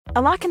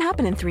A lot can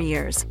happen in 3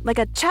 years,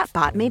 like a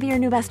chatbot may be your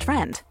new best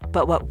friend.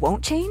 But what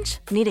won't change?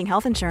 Needing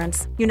health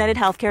insurance. United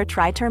Healthcare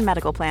Tri-Term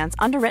Medical Plans,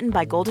 underwritten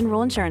by Golden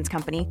Rule Insurance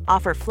Company,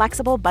 offer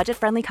flexible,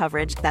 budget-friendly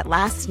coverage that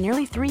lasts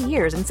nearly 3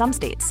 years in some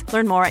states.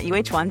 Learn more at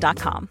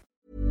uh1.com.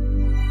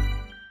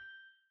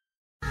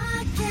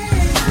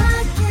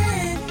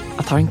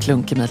 Jag tar en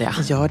klunk, Emilia.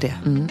 Gör det.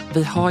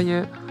 Vi har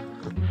ju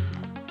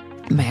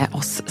med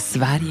oss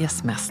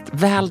Sveriges mest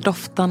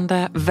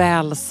väldoftande,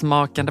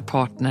 välsmakande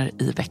partner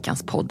i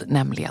veckans podd,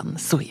 nämligen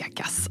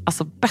Zoegas.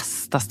 Alltså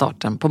bästa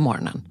starten på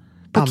morgonen.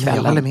 På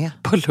kvällen,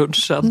 på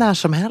lunchen. När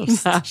som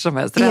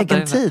helst.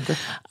 Egen tid.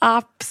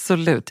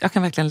 Absolut. Jag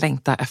kan verkligen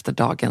längta efter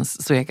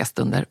dagens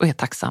Zoegas-stunder och är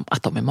tacksam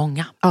att de är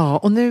många. Ja,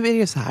 och nu är det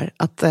ju så här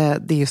att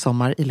det är ju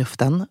sommar i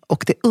luften.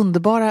 Och det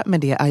underbara med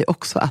det är ju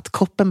också att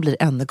koppen blir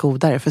ännu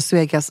godare. För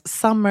Zoegas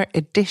Summer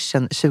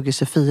Edition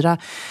 2024,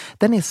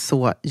 den är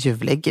så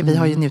ljuvlig. Vi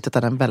har ju njutit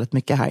av den väldigt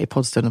mycket här i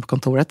poddstunden på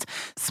kontoret.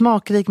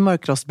 Smakrik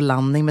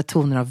mörkrostblandning med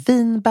toner av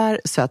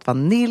vinbär, söt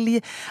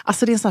vanilj.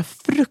 Alltså det är en sån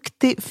här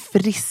fruktig,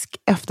 frisk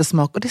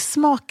eftersmak. Och det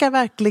smakar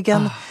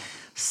verkligen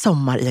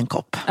sommar i en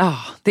kopp. Ja,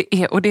 det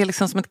är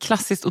liksom som ett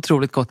klassiskt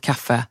otroligt gott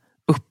kaffe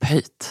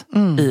upphöjt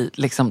i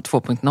liksom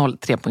 2.0,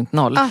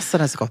 3.0. Alltså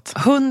det är så gott.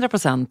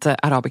 100%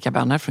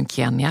 arabikabönor från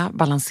Kenya,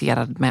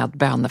 balanserad med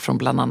bönor från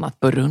bland annat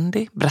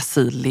Burundi,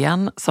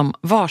 Brasilien, som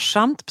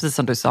varsamt, precis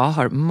som du sa,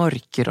 har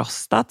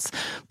mörkrostats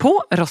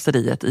på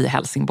rosteriet i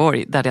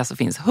Helsingborg, där det alltså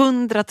finns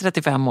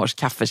 135 års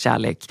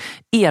kaffekärlek,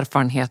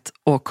 erfarenhet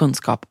och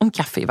kunskap om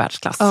kaffe i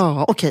världsklass.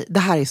 Ja, okej. Det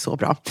här är så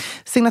bra.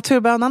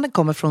 Signaturbönan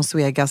kommer från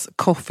Zoegas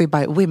Coffee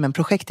by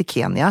Women-projekt i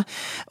Kenya.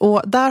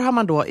 Och där har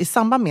man då i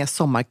samband med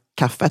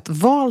sommarkaffet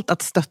valt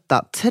att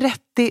stötta 30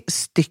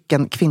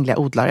 stycken kvinnliga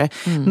odlare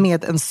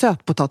med en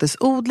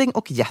sötpotatisodling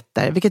och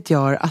jätter, vilket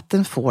gör att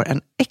den får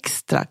en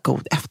extra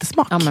god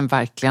eftersmak. Ja, men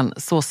verkligen,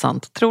 så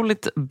sant.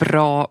 Otroligt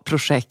bra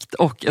projekt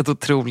och ett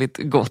otroligt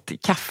gott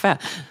kaffe.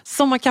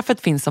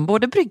 Sommarkaffet finns som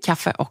både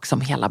bryggkaffe och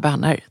som hela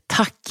bönor.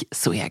 Tack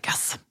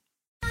Zoegas!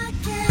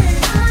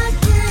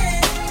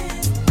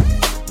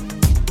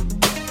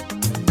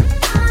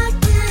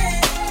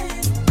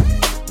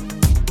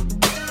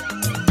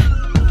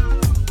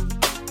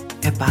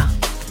 Ebba,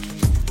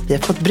 vi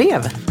har fått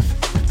brev.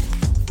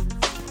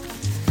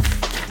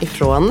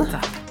 Ifrån...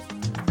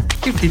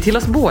 Gud, det är till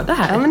oss båda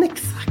här. Ja, men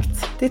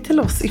exakt. Det är till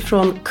oss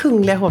ifrån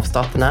Kungliga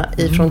hovstaterna,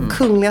 ifrån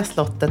Kungliga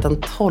slottet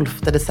den 12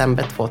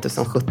 december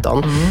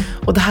 2017.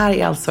 Och det här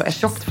är alltså ett...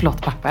 Tjockt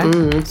flott papper.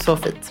 Så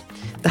fint.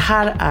 Det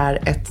här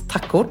är ett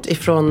tackkort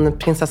ifrån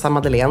prinsessa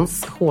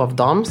Madeleines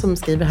hovdam som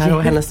skriver här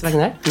och hennes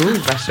vägnar.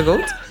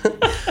 Varsågod.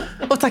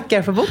 Och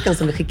tackar för boken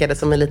som vi skickade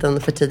som en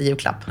liten för tidig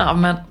julklapp. Ja,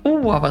 men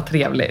vad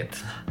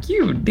trevligt.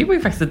 Gud, det var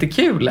ju faktiskt lite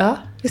kul. Ja,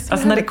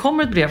 alltså när det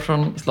kommer ett brev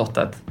från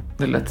slottet,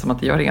 det låter som att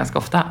det gör det ganska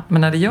ofta,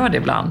 men när det gör det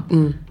ibland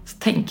så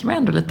tänker man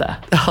ändå lite,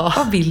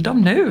 vad vill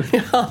de nu?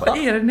 Vad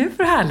är det nu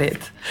för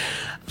härligt?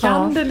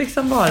 Kan det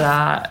liksom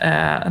vara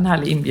en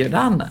härlig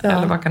inbjudan?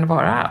 Eller vad kan det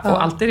vara?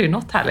 Och alltid är det ju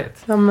något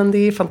härligt. Ja, men det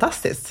är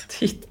fantastiskt.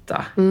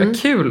 Titta,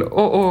 vad kul.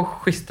 Och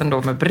schysst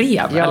ändå med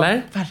brev,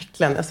 eller?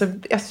 Verkligen. Alltså,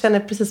 jag känner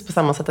precis på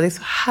samma sätt att det är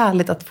så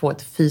härligt att få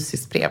ett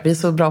fysiskt brev. Vi är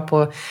så bra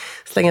på att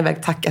slänga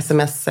iväg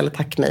tack-sms eller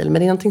tack-mail. Men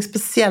det är någonting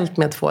speciellt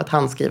med att få ett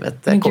handskrivet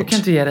kort. Men Gud, kan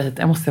inte ge det hit?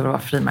 Jag måste vara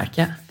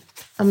frimärke.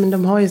 Ja, men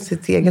de har ju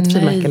sitt eget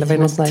frimärke. Eller vad är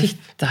det någon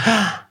titta.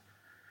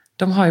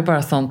 De har ju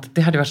bara sånt.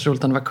 Det hade varit så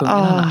roligt om det var kungen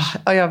annars.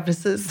 Ja,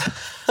 precis.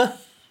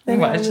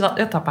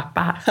 Jag tar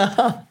pappa här.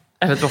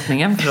 Eller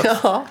drottningen förstås.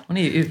 Ja. Hon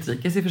är ju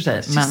utrikes i och för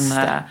sig.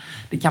 Men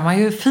det kan man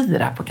ju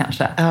fira på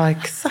kanske. Ja,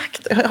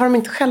 exakt. Har de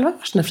inte själva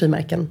sina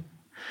frimärken?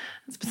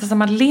 Prinsessa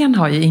Madeleine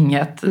har ju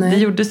inget. Nej. Det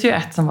gjordes ju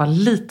ett som var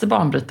lite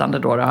banbrytande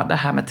då. Det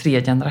här med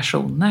 3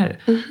 generationer.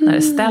 När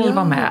Estelle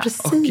var med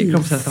och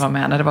kronprinsessan var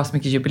med. När det var så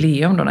mycket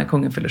jubileum då. När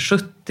kungen fyllde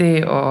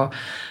 70 och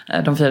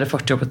de firade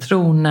 40 år på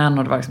tronen.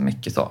 Och det var liksom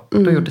mycket så.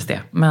 Då gjordes det.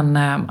 Men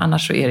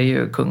annars så är det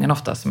ju kungen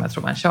ofta som jag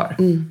tror man kör.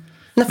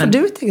 När får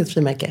du ett eget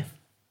frimärke?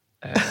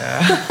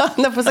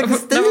 När får säkert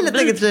stil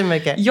ett eget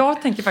frimärke?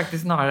 Jag tänker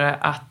faktiskt snarare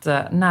att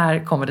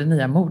när kommer det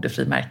nya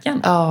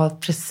modefrimärken? Ja,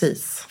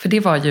 precis. För det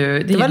var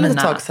ju... Det var lite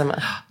tag sedan.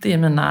 Det är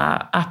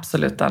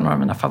några av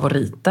mina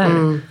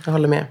favoriter. Jag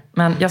håller med.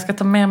 Men jag ska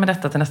ta med mig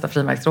detta till nästa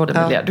frimärksråd,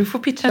 Emilia. Du får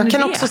pitcha en idé.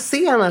 Jag kan också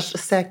se annars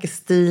säker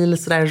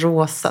stil, sådär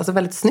rosa. Alltså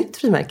väldigt snyggt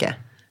frimärke.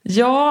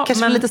 Ja,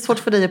 kanske lite svårt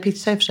för dig att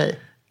pitcha i och för sig.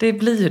 Det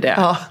blir ju det.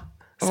 Ja.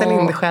 Sälj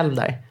in det själv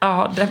där.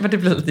 Ja, det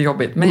blir lite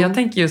jobbigt. Men jag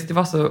tänker just, det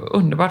var så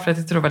underbart för att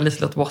jag tror det var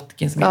Liselott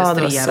Watkins som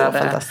illustrerade. Det var så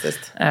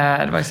fantastiskt.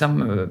 Det var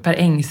liksom Per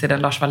Engsiden,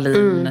 Lars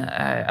Wallin.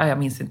 Jag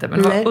minns inte.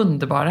 Men det var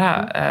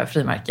underbara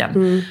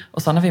frimärken.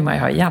 Och sådana vill man ju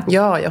ha igen.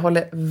 Ja, jag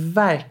håller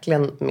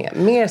verkligen med.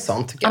 Mer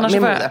sånt tycker jag.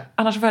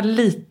 Annars var jag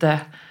lite...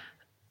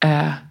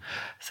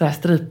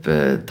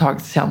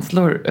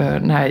 stryptagskänslor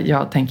när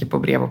jag tänker på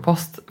brev och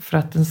post. För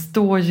att den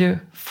står ju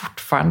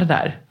fortfarande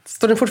där.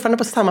 Står den fortfarande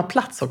på samma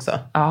plats också?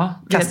 Ja.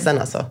 Kassen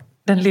alltså?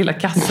 Den lilla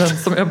kassen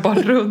som jag bar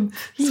runt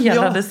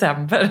hela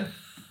december.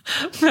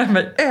 Med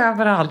mig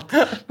överallt.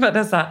 Med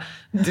dessa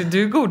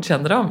Du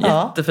godkände dem.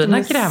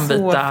 Jättefina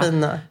krämvita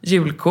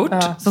julkort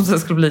som sen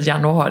skulle bli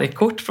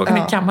januarikort. Frågan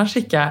är, kan man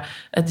skicka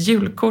ett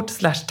julkort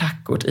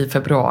 /tackkort i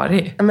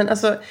februari? Men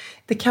alltså,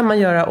 det kan man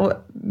göra. Och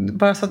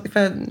bara så att,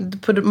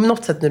 på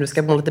något sätt nu du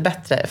ska må lite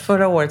bättre.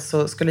 Förra året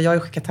så skulle jag ju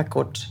skicka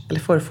tackkort. Eller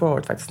förra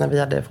året faktiskt, när vi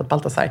hade fått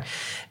Baltasar.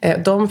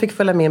 De fick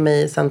följa med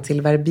mig sen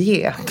till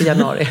Verbier i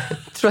januari.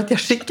 Tror att jag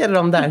skickade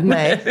dem där?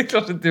 Nej, det är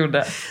klart att du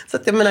gjorde. Så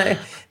att jag menar,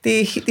 det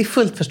är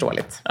fullt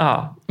förståeligt.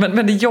 Ja,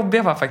 men det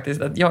jobbiga var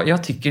faktiskt att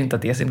jag tycker inte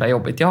att det är så himla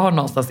jobbigt. Jag har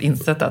någonstans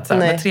insett att så här,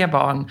 med 3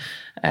 barn,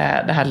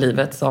 det här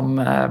livet som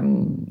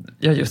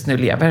jag just nu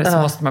lever, så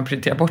måste man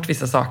prioritera bort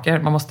vissa saker.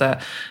 Man måste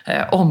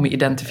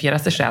omidentifiera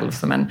sig själv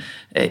som en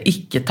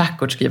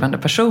icke-tackkortskrivande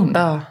person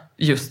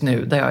just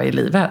nu där jag är i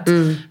livet.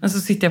 Men så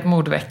sitter jag på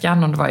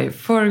modeveckan, och det var i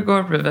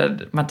förrgår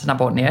bredvid Martina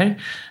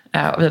Bonnier.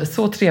 Och vi hade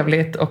så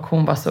trevligt, och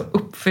hon var så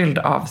uppfylld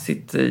av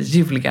sitt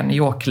juliga New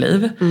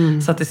York-liv.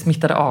 Så att det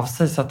smittade av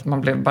sig, så att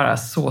man blev bara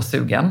så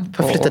sugen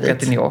på att åka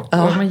till New York.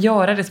 Och man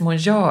göra det som hon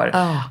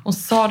gör. Hon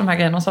sa de här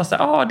grejerna, hon sa så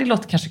här, det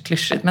låter kanske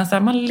klyschigt, men så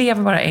här, man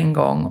lever bara en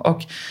gång,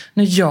 och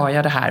nu gör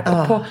jag det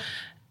här. Och på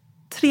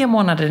 3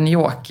 månader i New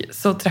York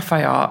så träffar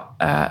jag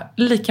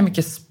lika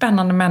mycket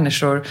spännande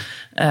människor,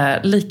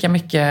 lika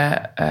mycket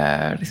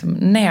liksom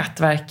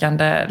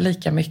nätverkande,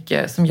 lika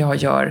mycket som jag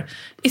gör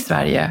i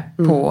Sverige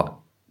på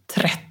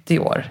 30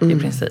 år i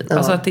princip.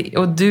 Alltså att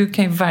och du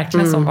kan ju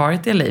verkligen som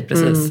varit i LA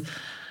precis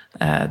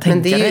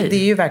men det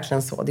är ju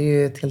verkligen så. Det är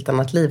ju ett helt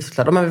annat liv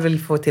såklart. Om man vill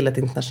få till ett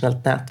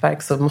internationellt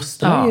nätverk så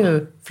måste man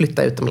ju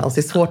flytta utomlands.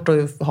 Det är svårt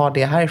att ha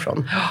det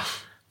härifrån.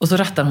 Och så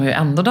rattar hon ju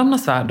ändå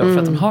Damnas värld då, för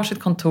att hon har sitt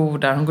kontor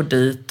där, hon går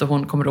dit och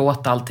hon kommer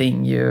åt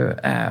allting ju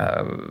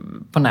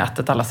på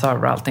nätet, alla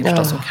server och allting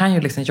förstås. Hon kan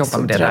ju liksom jobba så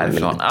med det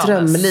därifrån.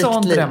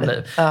 Drömlikt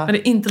liv. Men det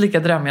är inte lika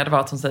drömmiga, det var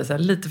att hon säger så här,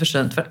 lite för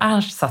sent, för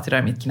Ernst satt ju där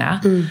i mitt knä.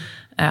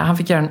 Han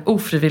fick göra en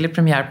ofrivillig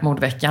premiär på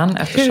modeveckan.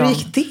 Hur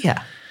gick det?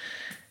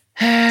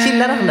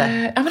 Chillade han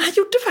det? Ja, men han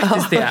gjorde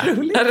faktiskt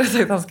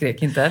det. Han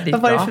skrek inte.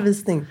 Vad var det för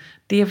visning?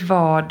 Det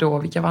var då,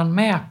 vilka var han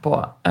med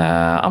på?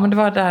 Men det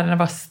var där det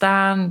var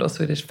Stand och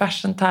Swedish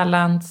Fashion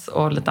Talents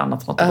och lite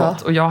annat smått och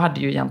gott. Och jag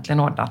hade ju egentligen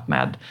ordnat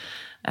med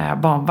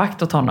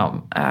barnvakt åt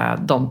honom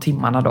de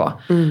timmarna då.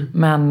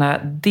 Men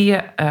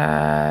det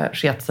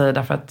sket sig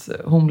därför att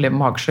hon blev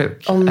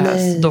magsjuk. Så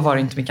då var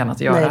det inte mycket annat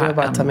att göra än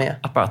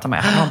att bara ta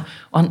med honom.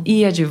 Och han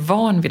är ju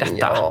van vid detta.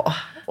 Ja.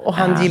 Och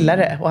han gillar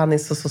det. Och han är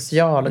så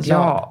social och glad.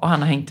 Ja, och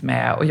han har hängt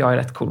med. Och jag är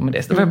rätt cool med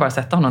det. Så det var ju bara att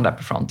sätta honom där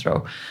på front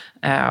row.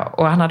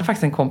 Och han hade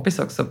faktiskt en kompis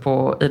också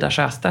på Ida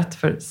Sjöstedt.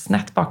 För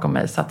snett bakom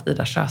mig satt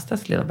Ida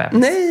Sjöstedts lilla bebis.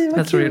 Nej, vad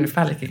jag tror det är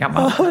ungefär lika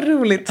gammal. Vad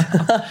roligt.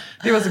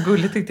 Det var så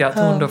gulligt tyckte jag.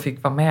 Att hon då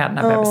fick vara med den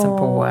här bebisen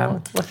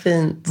på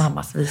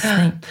mammas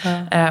visning.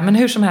 Men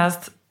hur som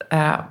helst.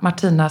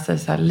 Martina säger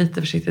så här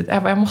lite försiktigt.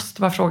 Jag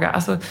måste bara fråga.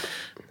 Alltså,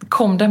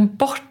 kom den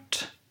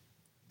bort?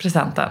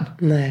 Presenten?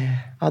 Nej,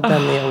 den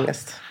är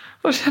ångest.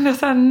 Och kände jag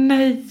så här,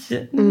 nej.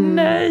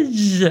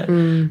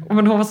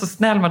 Men hon var så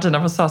snäll, Martina,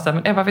 hon sa så här,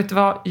 men Eva, vet du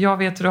vad? Jag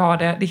vet hur du har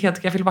det. Det är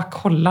helt, jag vill bara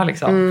kolla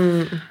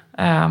liksom.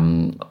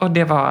 Och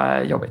det var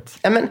jobbigt.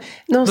 Ja, men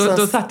någonstans...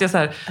 då satt jag så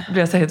här,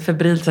 blev så helt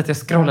febril, så att jag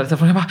scrollade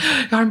lite. Jag bara,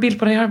 jag har en bild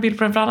på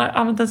den. För han har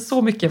använt den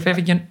så mycket. För jag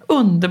fick en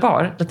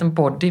underbar liten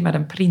body med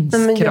en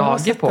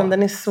prinskrage på.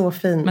 Den är så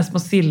fin. Med små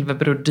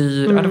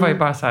silverbrodyr. Ja, det var ju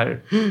bara så här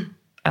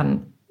en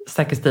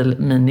säkerstil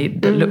mini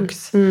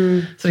deluxe.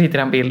 Så hittade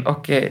jag en bild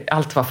och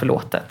allt var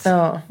förlåtet.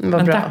 Ja,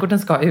 men tackkorten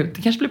ska ut.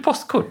 Det kanske blir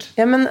postkort.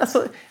 Ja, men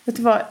alltså, vet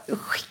du vad?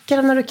 Skicka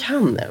dem när du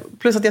kan.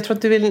 Plus att jag tror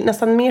att du är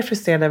nästan mer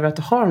frustrerad över att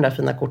du har de där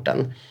fina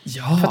korten.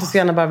 Ja. För att du så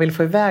gärna bara vill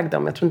få iväg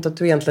dem. Jag tror inte att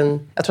du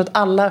egentligen... Jag tror att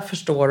alla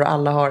förstår och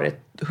alla har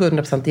ett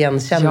 100%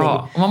 igenkänning.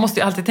 Ja, och man måste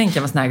ju alltid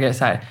tänka med såna här grejer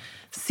så här.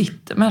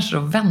 Sitter människor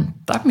och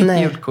väntar på mitt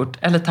julkort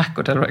eller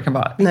tackkort eller vad det kan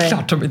vara? Det är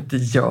klart de inte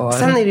gör.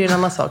 Sen är det ju en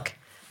annan sak.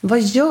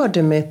 Vad gör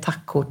du med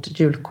tackkort,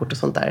 julkort och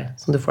sånt där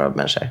som du får av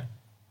människor?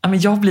 Ja, men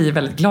jag blir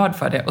väldigt glad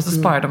för det. Och så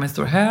sparar de en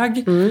stor hög.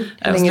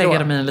 Och så lägger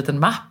de i en liten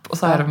mapp. Och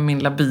så har de min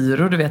lilla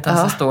byrå, du vet, den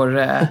som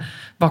står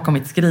bakom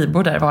mitt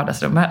skrivbord där i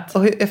vardagsrummet.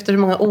 Och efter hur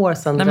många år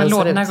sedan nej, men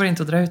lådorna går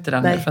inte att dra ut i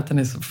den nu för att den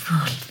är så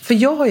full. För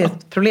jag har ju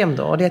ett problem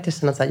då. Och det är att jag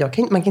känner så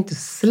här, man kan inte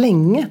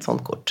slänga ett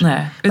sånt kort.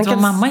 Nej, vet du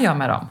vad mamma gör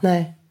med dem?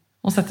 Nej.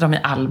 Hon sätter dem i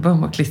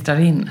album och klistrar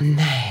in.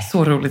 Nej.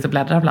 Så roligt att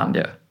bläddra ibland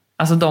ju.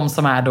 Alltså de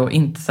som är då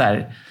inte så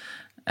här...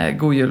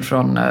 god jul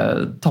från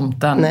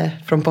tomten.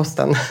 Nej, från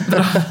posten.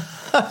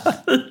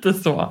 Lite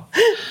så.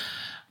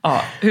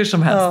 Ja, hur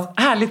som helst.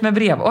 Ja. Härligt med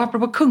brev. Och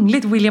apropå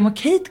kungligt, William och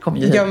Kate kom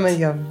ju hit. Ja, men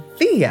jag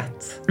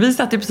vet. Vi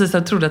satt ju precis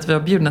och trodde att vi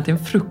var bjudna till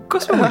en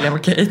frukost med William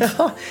och Kate.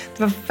 Ja,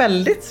 det var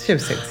väldigt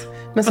tjusigt.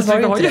 Men så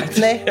var det inte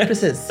det. Nej,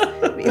 precis.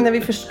 Innan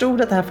vi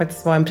förstod att det här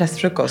faktiskt var en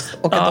pressfrukost.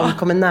 Och att de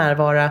kommer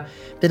närvara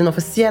vid den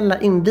officiella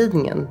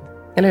invigningen.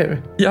 Eller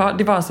hur? Ja,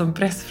 det var alltså en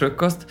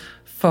pressfrukost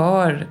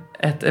för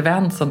ett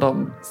event som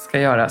de ska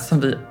göra som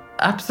vi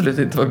absolut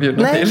inte var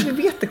bjudna till. Nej,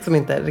 vi vet liksom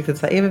inte riktigt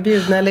så här, är vi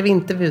bjudna eller är vi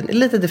inte bjudna?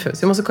 Lite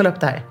diffus, jag måste kolla upp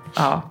det här.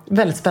 Ja.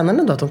 Väldigt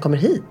spännande då att de kommer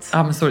hit.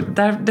 Ja, men så,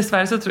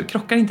 dessvärre så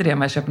krockar inte det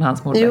med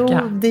Köpenhamns mordvecka.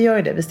 Jo, det gör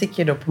ju det. Vi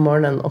sticker ju då på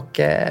morgonen och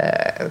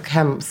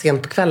hem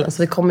sent på kvällen.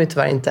 Så vi kommer ju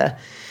tyvärr inte,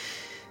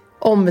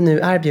 om vi nu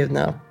är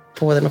bjudna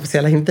på den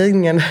officiella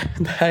invigningen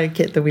där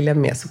Kate och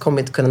William är, så kommer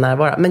vi inte kunna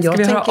närvara. Men jag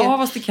ska vi tänker... höra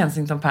av oss till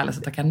Kensington Palace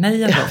och tacka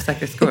nej ändå för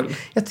säkerhets skull?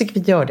 Jag tycker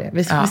vi gör det.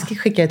 Vi ska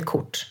skicka ett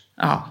kort.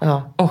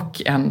 Ja.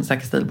 Och en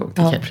säker stilbok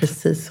till Kate. Kate.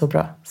 Precis. Så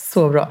bra.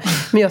 Så bra.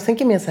 Men jag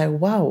tänker mer så här,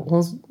 wow,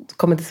 hon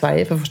kommer till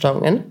Sverige för första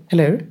gången.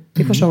 Eller hur?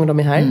 Det är första gången de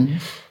är här.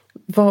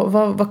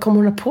 Vad kommer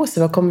hon ha på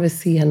sig? Vad kommer vi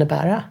se henne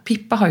bära?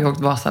 Pippa har ju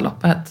åkt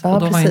Vasaloppet. Och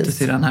då var inte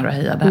syrran här och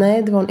hejade.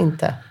 Nej, det var hon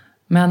inte.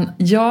 Men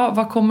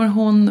vad kommer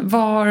hon...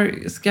 Var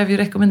ska vi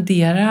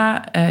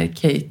rekommendera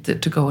Kate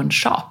to go and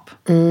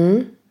shop?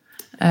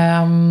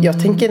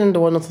 Jag tänker ändå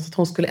någonstans att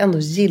hon skulle ändå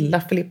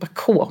gilla Filippa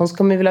K. Hon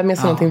kommer vilja ha med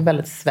sig någonting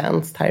väldigt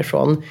svenskt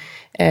härifrån.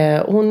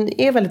 Hon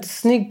är väldigt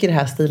snygg i det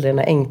här stilen,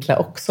 den enkla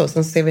också.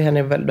 Sen ser vi henne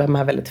i de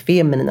här väldigt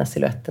feminina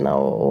silhuetterna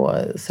och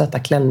söta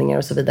klänningar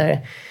och så vidare.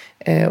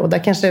 Och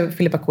där kanske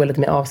Filippa K är lite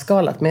mer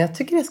avskalat, men jag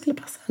tycker det skulle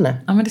passa henne.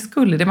 Ja, men det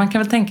skulle det. Man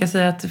kan väl tänka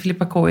sig att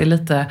Filippa K är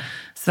lite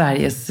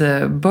Sveriges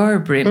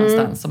Burberry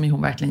någonstans, som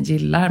hon verkligen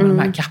gillar, med de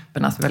här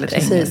kapporna som är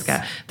väldigt engelska.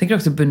 Jag tänker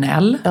också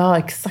Bunell. Ja,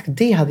 exakt.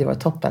 Det hade ju varit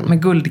toppen.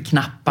 Med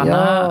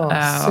guldknapparna.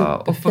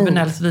 Och på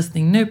Bunells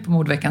visning nu på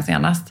modveckan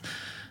senast,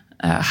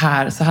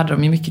 här så hade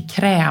de ju mycket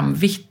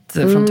krämvitt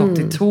från topp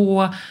till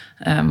tå,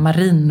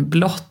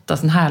 marinblått,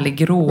 alltså en härlig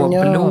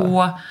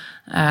gråblå.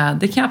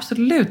 Det kan jag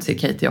absolut se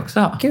Katie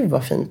också. Gud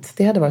vad fint,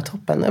 det hade varit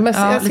toppen.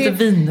 Men lite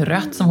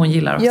vinrött som hon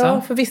gillar också.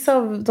 Ja, för vissa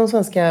av de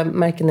svenska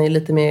märkena är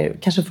lite mer,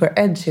 kanske för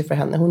edgy för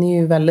henne. Hon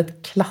är ju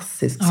väldigt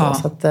klassisk. Ja,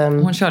 så att,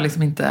 hon kör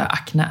liksom inte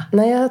Acne.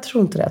 Nej, jag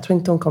tror inte det. Jag tror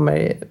inte hon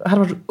kommer... Det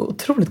hade varit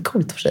otroligt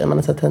coolt för sig om man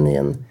hade sett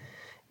henne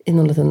i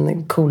någon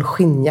liten cool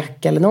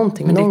skinnjacka eller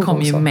någonting. Men det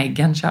kommer ju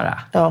Meghan köra.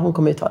 Ja, hon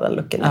kommer ju ta den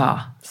looken. Ja,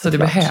 så det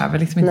behöver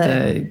liksom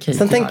inte Kate.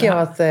 Sen tänker jag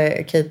att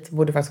Kate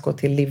borde faktiskt gå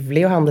till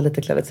Lively och handla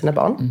lite kläder till sina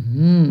barn.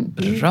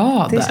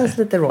 Bra där. Det känns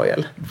lite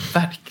royal.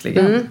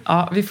 Verkligen.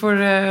 Ja, vi får...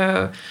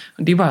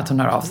 det är bara att hon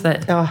hör av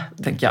sig,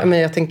 tänker jag. Men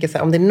jag tänker så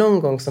här, om det är någon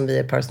gång som vi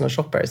är personal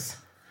shoppers,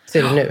 så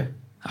är det nu.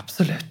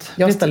 Absolut.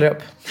 Jag ställer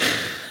upp.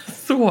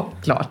 Så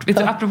klart. Vet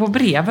du, apropå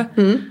brev,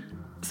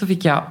 så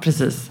fick jag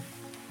precis...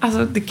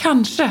 Alltså det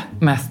kanske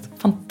mest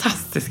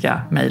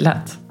fantastiska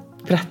mejlet.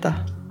 Berätta.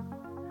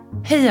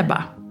 Hej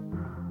Ebba.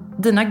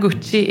 Dina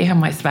Gucci är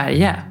hemma i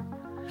Sverige.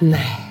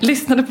 Nej.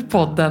 Lyssnade på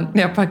podden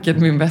när jag packade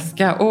min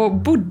väska och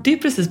bodde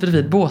precis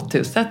bredvid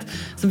båthuset.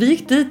 Så vi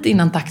gick dit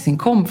innan taxin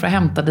kom för att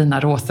hämta dina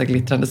rosa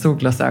glittrande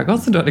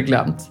solglasögon som du hade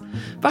glömt.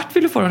 Vart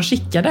vill du få dem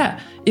skickade?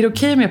 Är det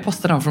okej om jag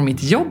postar dem från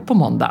mitt jobb på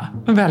måndag?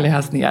 Med vänliga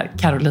hälsningar,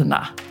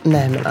 Carolina.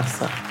 Nej men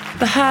alltså.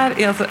 Det här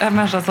är alltså en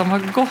människa som har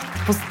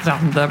gått på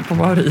stranden på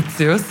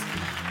Mauritius.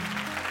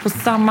 På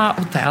samma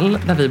hotell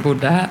där vi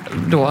bodde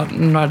då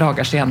några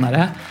dagar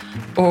senare.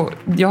 Och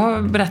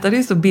jag berättade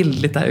ju så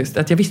bildligt där just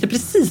att jag visste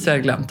precis vad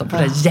jag glömt dem på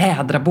det där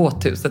jädra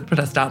båthuset på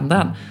den där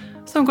stranden.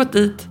 Så de gått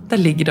dit, där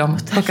ligger de,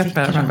 plockat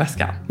med den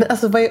väskan. Men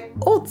alltså vad är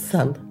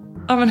oddsen?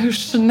 Ja men hur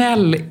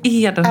snäll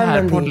är den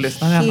här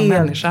poddlyssnaren och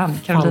människan,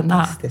 Carolina?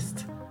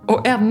 Fantastiskt.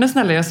 Och ännu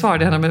snällare, jag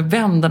svarade henne med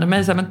vändande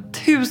mig så här, men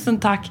tusen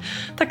tack.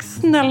 Tack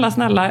snälla.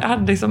 Jag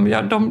hade liksom,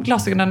 de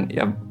glasögonen,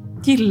 jag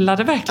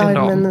gillade verkligen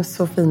dem. Ja men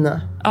så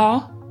fina.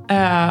 Ja. Du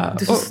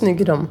är så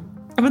snygg i dem.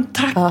 Ja men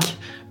tack. Ja.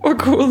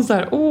 Och hon så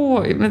här,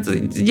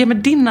 men ge mig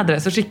din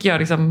adress så skickar jag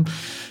liksom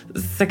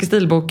säker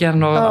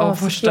stilboken och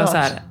första så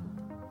här,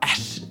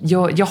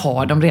 jag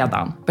har dem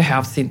redan.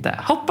 Behövs inte.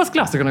 Hoppas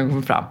glasögonen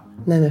kommer fram.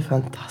 Nej men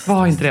fantastiskt.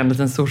 Var inte det en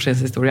liten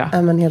solskenshistoria?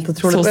 Ja men helt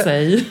otroligt. Så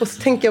säg. Och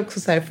så tänker jag också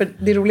så här, för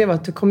det roliga var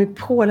att du kom ju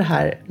på det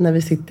här när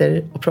vi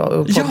sitter och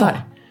poddar. Ja.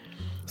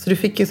 Så du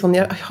fick ju sån,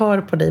 jag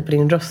hör på dig på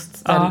din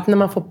röst. När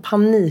man får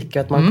panik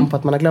att man kommer på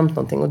att man har glömt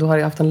någonting. Och du har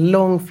ju haft en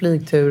lång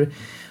flygtur.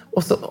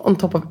 Och så on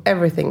top of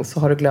everything så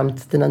har du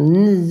glömt dina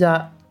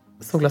nya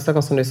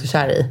solglasögon som du är så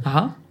kär i.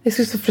 Aha. Det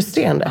är så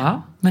frustrerande.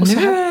 Ja, men nu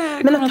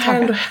men att det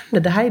här ändå händer,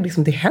 det här är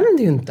liksom, det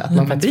händer ju inte att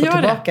man faktiskt får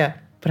tillbaka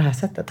på det här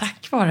sättet.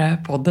 Tack vare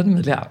podden,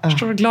 Emilia.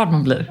 Förstår hur glad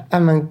man blir. Ja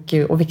men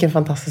gud, och vilken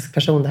fantastisk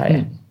person det här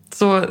är.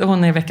 Så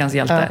hon är veckans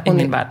hjälte i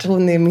min värld.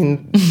 Hon är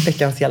min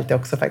veckans hjälte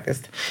också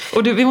faktiskt.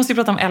 Och vi måste ju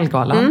prata om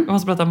Ellegalan. Vi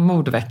måste prata om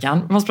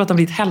modeveckan. Vi måste prata om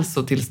ditt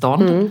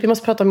hälsotillstånd. Vi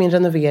måste prata om min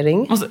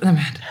renovering.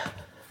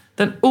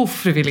 Den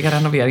ofrivilliga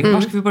renoveringen.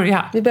 Var ska vi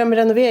börja? Vi börjar med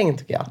renoveringen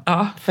tycker jag.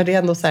 Ja. För det är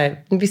ändå så här,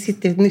 vi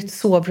sitter i ett nytt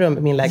sovrum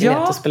i min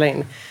lägenhet och spelar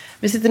in.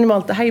 Vi sitter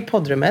normalt, det här är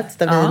poddrummet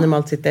där vi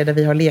normalt sitter, där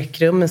vi har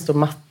lekrum, en stor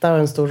matta och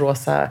en stor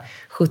rosa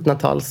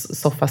 1700-tals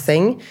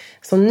sofasäng.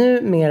 Som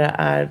numera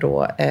är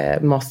då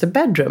master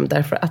bedroom.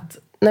 Därför att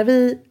när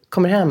vi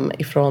kommer hem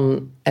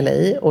ifrån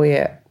LA och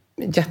är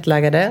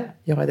jetlaggade,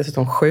 jag är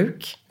dessutom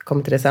sjuk,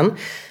 kommer till det sen,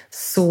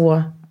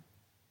 så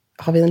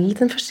har vi en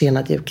liten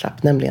försenad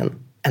julklapp, nämligen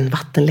en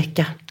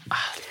vattenläcka.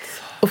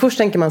 Och först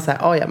tänker man så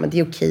här, ja men det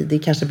är okej, det är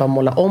kanske bara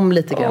måla om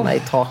lite grann i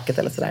taket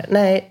eller sådär.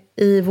 Nej,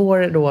 i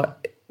vår då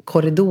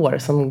korridor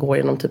som går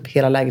genom typ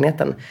hela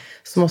lägenheten,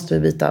 så måste vi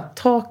byta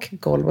tak,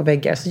 golv och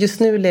väggar. Så just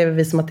nu lever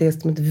vi som att det är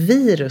som ett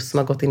virus som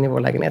har gått in i vår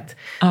lägenhet.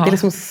 Det är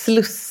liksom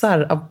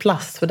slussar av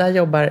plast, för där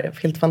jobbar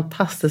helt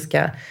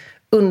fantastiska,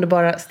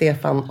 underbara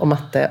Stefan och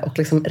Matte och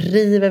liksom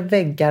river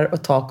väggar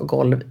och tak och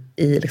golv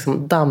i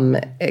liksom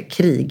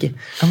dammkrig.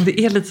 Ja, men det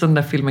är lite som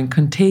den där filmen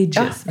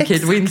Contagious med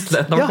Kate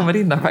Winslet när de kommer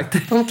in där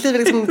faktiskt. De kliver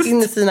liksom in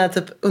i sina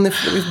typ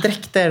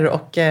dräkter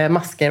och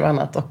masker och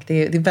annat, och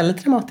det är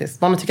väldigt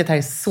dramatiskt. Mamma tycker att det här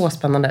är så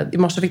spännande. I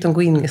morse fick de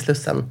gå in i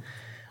slussen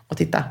och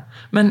titta.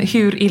 Men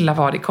hur illa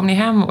var det? Kom ni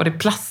hem och det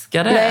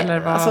plaskade? Nej, eller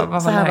vad alltså, var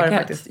så här läget? var det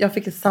faktiskt. Jag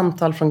fick ett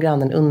samtal från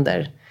grannen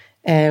under.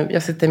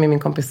 Jag sitter med min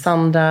kompis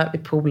Sandra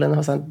vid poolen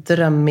och har en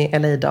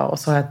drömmig LA-dag, och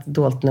så har jag ett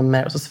dolt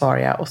nummer och så svarar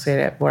jag, och så är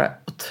det våra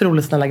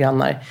otroligt snälla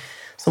grannar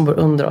som bor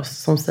under oss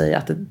som säger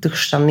att det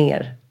duschar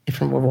ner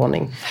ifrån vår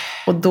våning.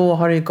 Och då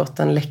har det ju gått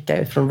en läcka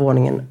ut från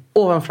våningen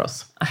ovanför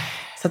oss.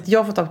 Så att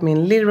jag får tag på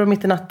min lillebror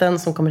mitt i natten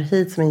som kommer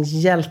hit som en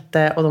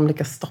hjälte, och de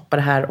lyckas stoppa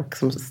det här och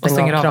som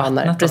stänger av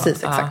kranar.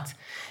 Precis, exakt.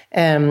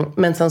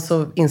 Men sen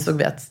så insåg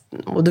vi att,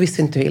 och då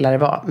visste vi inte hur illa det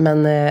var,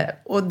 men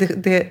och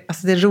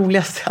det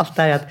roligaste allt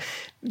är att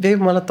vi har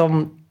målat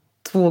om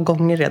 2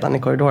 gånger redan i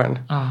korridoren.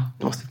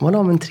 Nu måste vi måla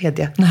om en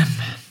 3:e.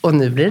 Och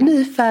nu blir det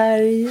ny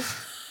färg.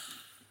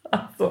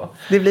 Alltså.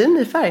 Det blir en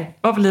ny färg.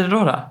 Vad blir det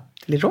då?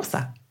 Det blir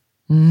rosa.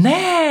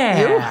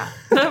 Nej! Jo.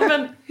 Nej,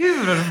 men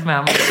hur har du fått med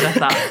om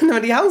detta? Nej,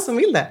 men det är han som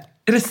vill det.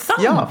 Är det sant?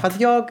 Ja, för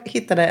att jag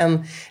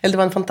hittade det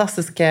var en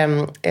fantastisk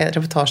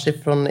reportage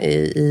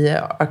i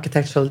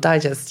Architectural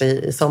Digest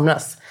i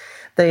somras.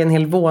 Det är en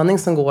hel våning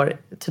som går,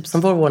 typ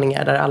som vår våning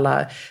är, där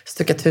alla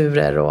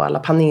stuckaturer och alla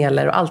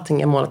paneler och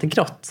allting är målat i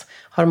grått.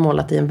 Har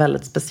målat i en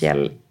väldigt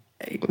speciell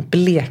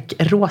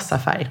blekrosa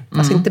färg.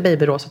 Alltså inte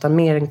babyrosa, utan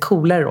mer en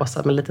coolare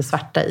rosa med lite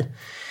svarta i.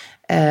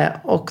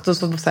 Och då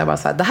så sa jag bara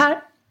så här, det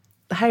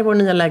här är vår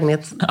nya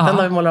lägenhet. Den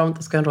har vi målat om,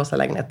 då ska jag ha en rosa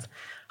lägenhet.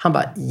 Han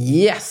bara,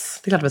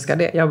 yes, det är klart vi ska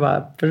det. Jag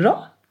bara,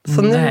 bra.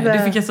 Så nej, du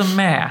fick alltså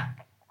med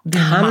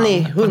din han man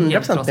är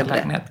 100% med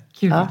lägenhet.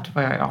 Gud,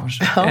 vad jag är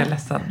avundsjuk. Jag är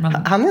ledsen. Men...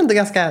 Han är ändå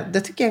ganska,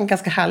 det tycker jag är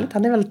ganska härligt.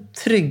 Han är väldigt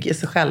trygg i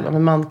sig själv. Om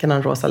en man kan ha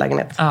en rosa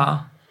lägenhet. Ja.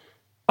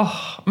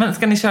 Men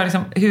ska ni köra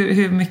liksom,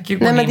 hur mycket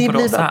går ni in på rosa? Nej, men det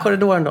blir bara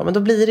korridoren då. Men då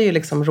blir det ju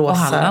liksom rosa. Och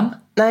hallen?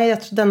 Nej,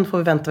 jag tror den får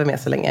vi vänta med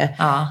så länge.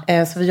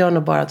 Så vi gör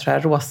nog bara, tror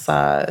jag,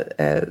 rosa.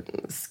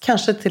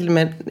 Kanske till och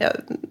med,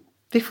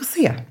 vi får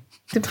se.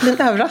 Det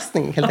blir en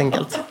överraskning helt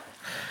enkelt.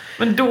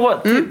 Men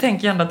då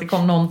tänker jag ändå att det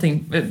kom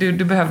någonting.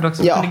 Du behövde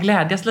också kunna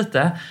glädjas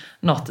lite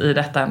något i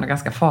detta ändå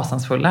ganska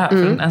fasansfulla.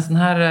 För en sån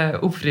här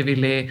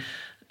ofrivillig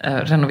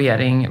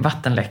renovering,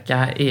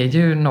 vattenläcka är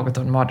ju något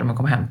av en mardröm att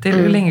komma hem till.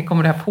 Hur länge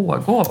kommer det här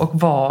pågå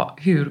och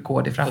hur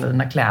går det för alla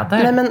dina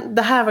kläder? Nej, men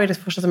det här var ju det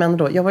första som hände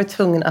då. Jag var ju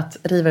tvungen att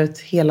riva ut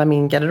hela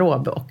min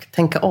garderob och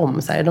tänka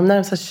om. Så här, de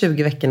närmaste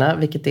 20 veckorna,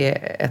 vilket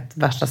är ett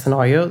värsta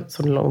scenario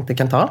som långt det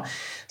kan ta,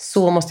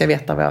 så måste jag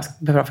veta vad jag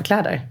behöver ha för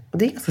kläder. Och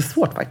det är ganska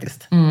svårt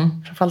faktiskt.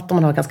 Framförallt om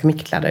man har ganska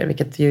mycket kläder,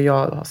 vilket ju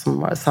jag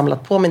som har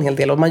samlat på mig en hel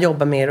del. Och man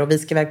jobbar med det och vi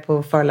ska iväg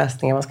på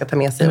föreläsningar man ska ta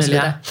med sig.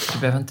 Emilia, och så vidare. Du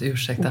behöver inte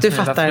ursäkta. Du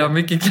fattar jag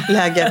mycket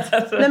läget.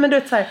 Nej, men du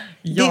vet så här,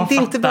 det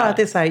är inte bara att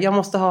det är så här, jag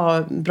måste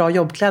ha bra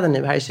jobbkläder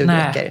nu här i 20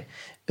 veckor.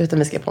 Utan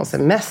vi ska på en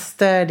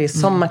semester, det är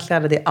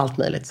sommarkläder, det är allt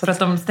möjligt. Så för att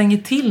de stänger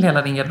till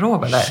hela din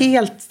garderob, eller?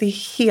 Det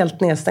är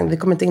helt nedstängt. Vi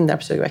kommer inte in där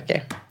på 20 veckor.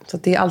 Så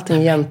det är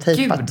allting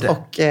igentejpat.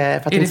 Och för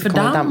att är det för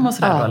damm och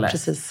sådär, eller?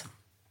 Precis.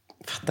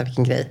 Fatta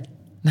vilken grej.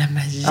 Nej,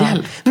 men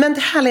hjälp. Men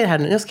det här är det här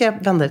nu. Nu ska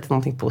jag vända det till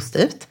någonting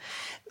positivt.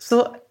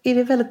 Så är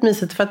det väldigt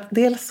mysigt för att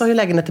dels har ju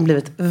lägenheten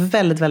blivit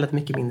väldigt, väldigt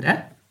mycket mindre.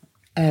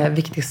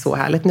 Vilket är så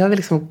härligt. Nu har vi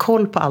liksom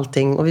koll på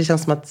allting och vi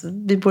känns som att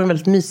vi bor i en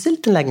väldigt mysig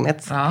liten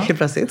lägenhet helt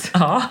plötsligt.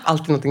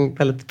 Alltid någonting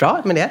väldigt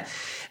bra med det.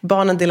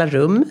 Barnen delar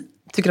rum.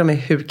 Tycker de är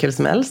hur kul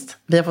som helst.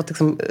 Vi har fått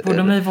liksom... Bor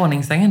de i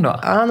våningssängen då?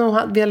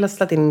 Ja, vi har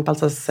släppt in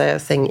Balsas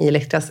säng i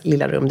Elektras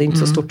lilla rum. Det är inte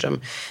så stort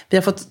rum. Vi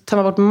har fått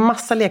ta bort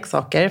massa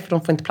leksaker för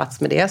de får inte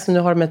plats med det. Så nu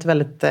har de ett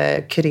väldigt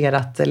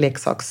kurerat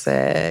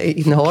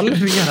leksaksinnehåll.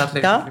 Kurerat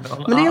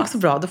leksaksinnehåll. Men det är också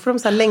bra. Då får de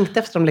så här längta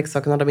efter de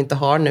leksakerna de inte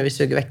har nu i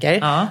 20 veckor.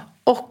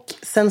 Och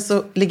sen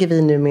så ligger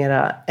vi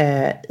numera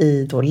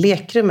i då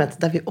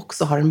lekrummet där vi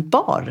också har en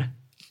bar.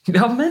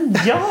 Ja, men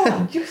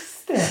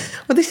just det.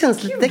 Och det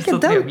känns lite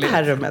dekadent det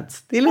här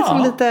rummet. Det är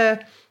liksom lite...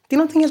 Det är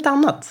någonting helt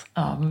annat.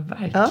 Ja, men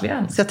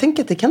verkligen. Så jag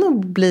tänker att det kan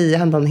nog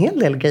hända en hel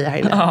del grejer här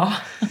inne. Ja.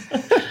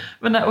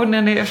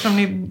 Men eftersom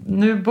ni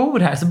nu bor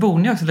här så bor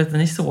ni också lite,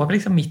 ni sover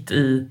liksom mitt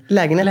i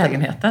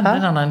lägenheten. Det är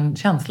en annan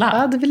känsla.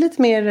 Ja, det blir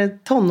lite mer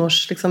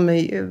tonårs, liksom,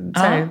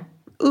 så här,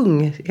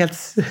 ung, helt,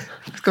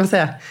 ska man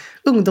säga,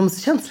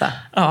 ungdomskänsla.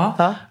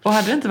 Ja. Och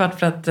hade det inte varit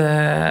för att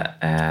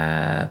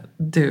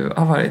du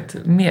har varit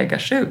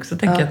megasjuk så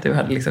tänker jag att du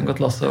hade liksom gått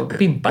loss och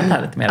pimpat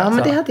här lite mer också.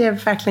 Men det hade jag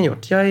verkligen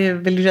gjort. Jag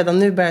vill ju redan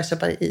nu börja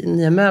köpa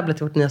nya möbler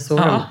till vårt nya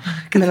sovrum.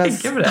 Medan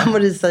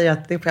Marie säger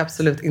att det får jag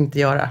absolut inte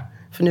göra.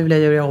 För nu vill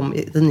jag göra om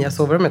det nya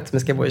sovrummet som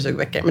jag ska bo i 20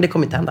 veckor. Men det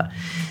kommer inte hända.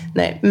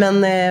 Nej,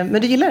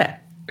 men du gillar det?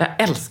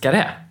 Jag älskar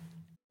det.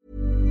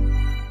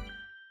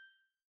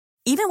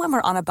 Even when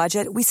we're on a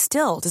budget, we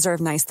still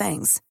deserve nice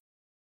things.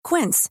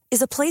 Quince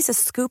is a place to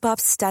scoop up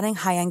stunning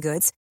high-end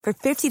goods for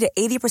 50 to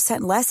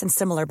 80% less than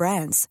similar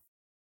brands.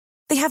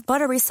 They have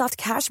buttery soft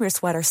cashmere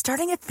sweaters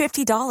starting at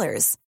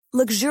 $50,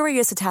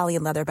 luxurious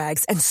Italian leather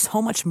bags, and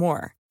so much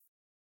more.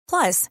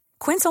 Plus,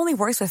 Quince only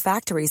works with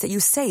factories that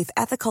use safe,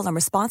 ethical, and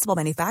responsible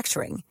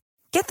manufacturing.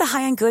 Get the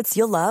high-end goods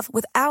you'll love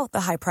without the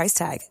high price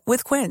tag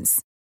with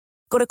Quince.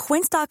 Go to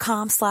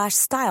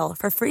quince.com/style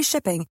for free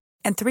shipping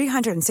and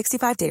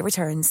 365-day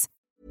returns.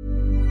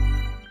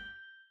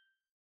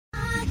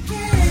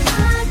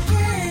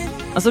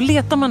 Alltså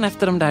letar man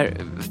efter de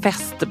där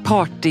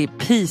festparty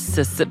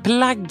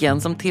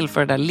pieces-plaggen som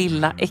tillför det där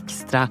lilla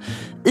extra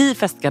i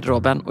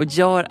festgarderoben och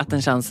gör att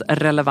den känns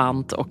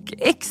relevant och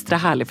extra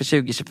härlig för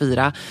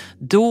 2024,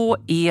 då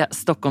är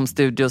Stockholm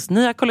Studios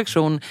nya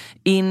kollektion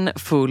In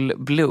Full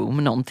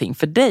Bloom någonting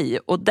för dig.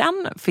 Och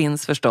den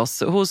finns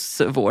förstås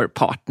hos vår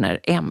partner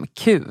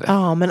MQ.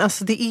 Ja, men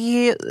alltså det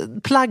är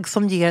plagg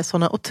som ger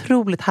såna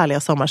otroligt härliga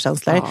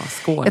sommarkänslor. Ja,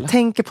 skål. Jag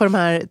tänker på de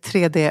här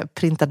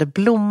 3D-printade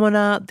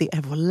blommorna, det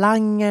är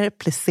volanger,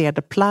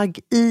 plisserade plagg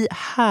i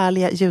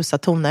härliga ljusa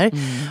toner.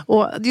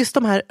 Och just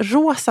de här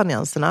rosa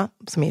nyanserna,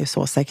 som är ju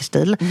så säker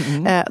stil,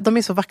 de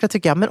är så vackra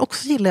tycker jag. Men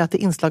också gillar jag att det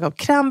är inslag av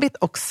krämvitt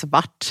och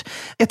svart.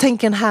 Jag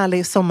tänker en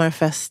härlig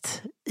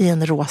sommarfest i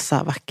en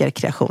rosa vacker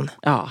kreation.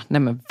 Ja,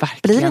 nej men verkligen.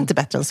 Blir det inte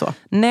bättre än så?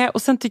 Nej,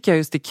 och sen tycker jag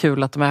just det är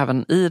kul att de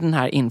även i den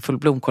här In Full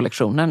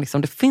Bloom-kollektionen,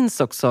 liksom, det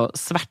finns också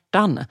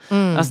svärtan.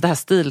 Alltså det här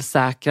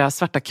stilsäkra,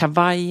 svarta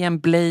kavajen,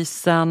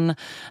 blazen,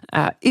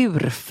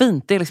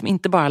 urfint. Det är liksom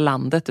inte bara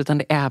landet utan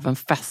det är även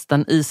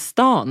festen i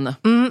stan.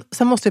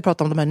 Sen måste vi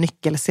prata om de här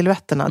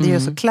nyckelsilhuetterna. Det är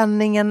ju så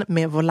klänningen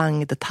med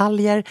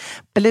volangdetaljer,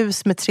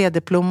 blus med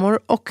 3D-plommor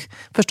och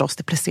förstås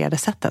det plisserade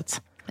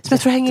sättet. Som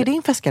jag tror hänger i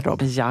din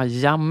festgarderob.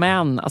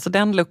 Jajamän, alltså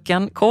den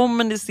looken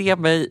kommer ni se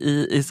mig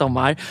i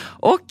sommar.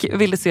 Och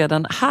vill du se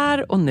den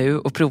här och nu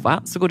och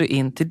prova så går du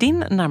in till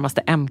din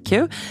närmaste MQ.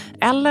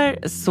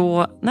 Eller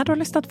så när du har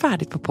lyssnat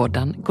färdigt på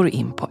podden går du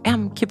in på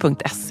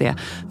mq.se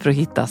för att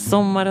hitta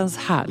sommarens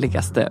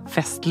härligaste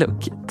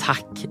festlook.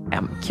 Tack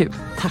MQ,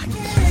 tack.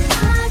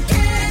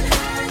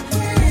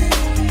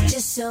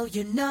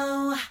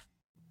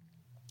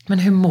 Men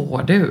hur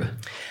mår du?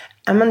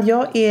 Ja, men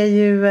jag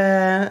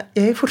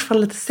är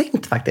fortfarande lite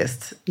sänkt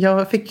faktiskt.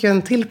 Jag fick ju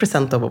en till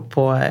present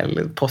på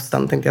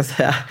posten tänkte jag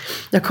säga.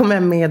 Jag kom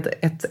hem med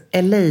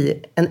en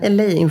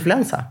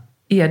LA-influensa.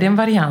 Är det en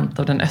variant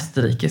av den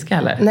österrikiska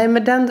eller? Nej,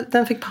 men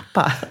den fick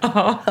pappa.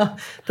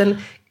 Den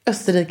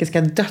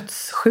österrikiska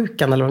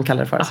dödssjukan eller vad de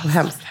kallar det för. Så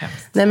hemskt.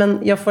 Nej, men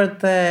jag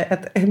får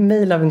ett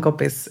mejl av en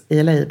kompis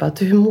i LA. Bara,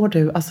 hur mår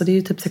du? Alltså det är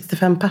ju typ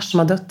 65 personer som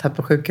har dött här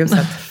på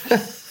sjukhuset.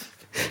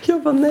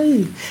 Jag bara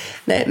nej,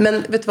 men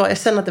vet du vad, jag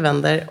känner att det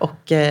vänder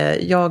och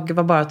jag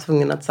var bara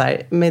tvungen att så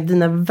här, med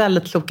dina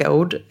väldigt kloka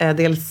ord,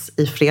 dels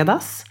i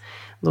fredags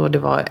då det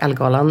var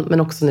Ellegalan,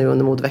 men också nu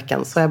under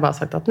modveckan, så har jag bara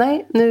sagt att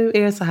nej, nu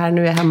är det så här,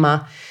 nu är jag hemma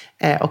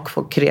och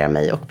får kurera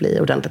mig och bli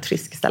ordentligt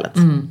frisk istället.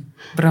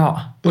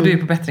 Bra, och du är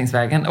på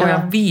bättringsvägen och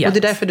jag vet. Och det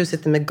är därför du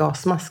sitter med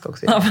gasmask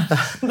också.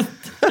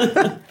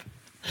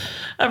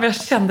 Jag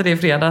kände det i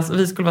fredags.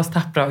 Vi skulle vara så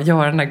tappra och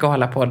göra den där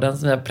galapodden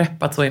som vi har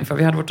preppat så inför.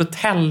 Vi hade vårt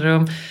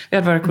hotellrum, vi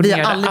hade våra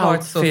koordinerade outfits. Vi har aldrig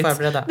varit så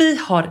förberedda. Vi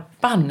har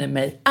banne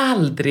mig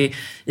aldrig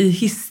i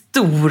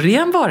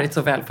historien varit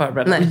så väl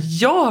förberedda. Nej. Och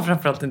jag har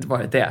framförallt inte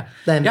varit det.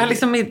 Jag har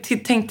liksom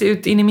tänkt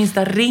ut in i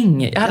minsta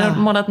ring. Jag hade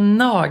målat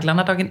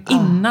naglarna dagen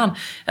innan.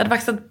 Jag hade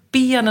vaxat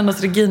benen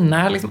hos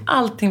Regina.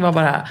 Allting var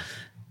bara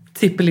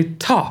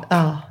tippeli-topp.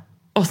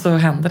 Och så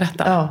hände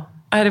detta.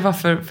 Nej, det var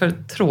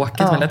för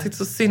tråkigt. Men jag tyckte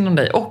så synd om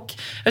dig. Och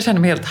jag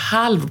kände mig helt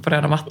halv på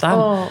röda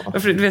mattan.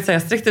 Du vet, så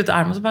jag sträckte ut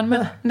armen och så bara,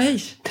 men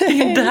nej,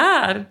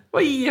 där.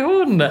 Vad är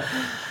hon?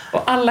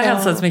 Och alla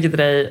hälsade så mycket till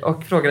dig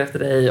och frågade efter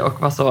dig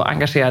och var så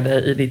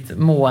engagerade i ditt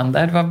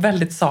mående. Du var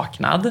väldigt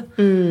saknad.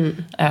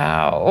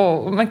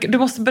 Men du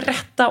måste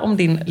berätta om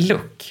din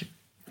look.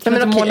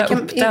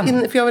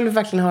 För jag vill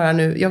verkligen höra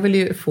nu. Jag vill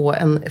ju få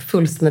en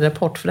fullständig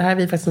rapport. För det här har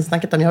vi faktiskt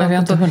snackat om. Jag har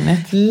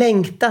inte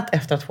längtat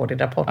efter att få din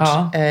rapport.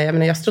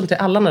 Jag struntar i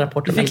alla andra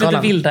rapporter. Du fick lite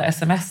vilda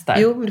sms där.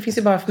 Jo, men det finns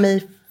ju bara för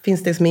mig.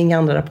 Finns det som inga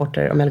andra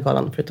rapporter om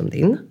Ellegalan förutom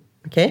din.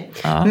 Okej.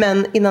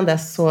 Men innan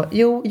dess så.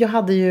 Jo, jag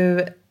hade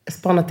ju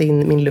spanat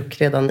in min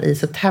look redan i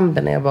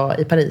september när jag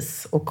var i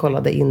Paris. Och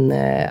kollade in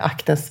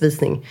Acnes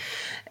visning.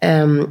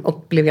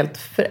 Och blev helt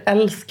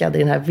förälskad i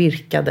den här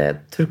virkade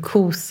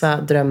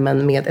turkosa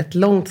drömmen med ett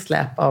långt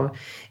släp av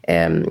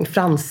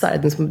fransar.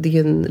 Det är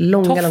en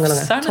långa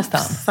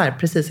tofsar,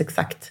 precis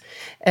exakt.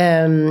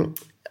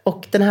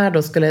 Och den här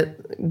då skulle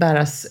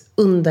bäras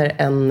under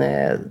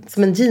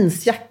som en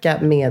jeansjacka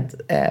med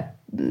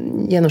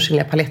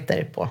genomskinliga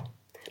paletter på.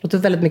 Det är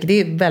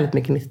väldigt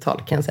mycket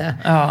 90-tal kan jag säga.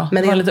 Ja,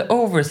 men det var lite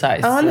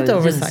oversized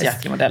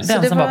jeansjackemodell.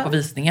 Den som var på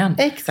visningen.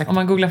 Exakt. Om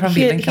man googlar fram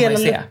bilden kan man ju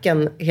se. Hela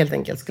looken helt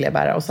enkelt skulle jag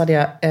bära. Och så hade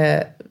jag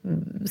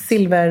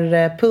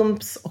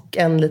silverpumps och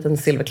en liten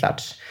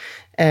silverklatsch.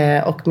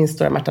 och min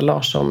stora Märta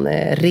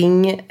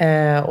Larsson-ring.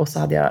 Och så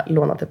hade jag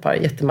lånat ett par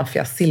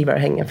jättemaffiga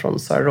silverhängen från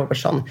Sara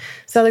Robertson.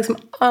 Så jag liksom,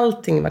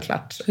 allting var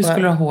klart. Hur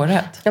skulle du ha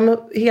håret? Ja, men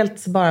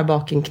helt bara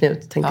bak en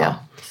knut, tänkte jag.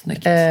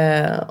 Snyggt.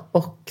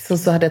 Och sen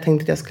så hade jag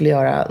tänkt att jag skulle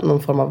göra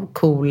någon form av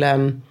cool...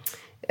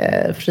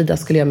 Frida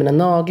skulle göra mina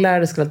naglar.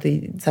 Det skulle vara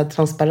lite så här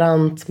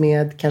transparent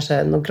med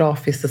kanske någon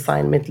grafisk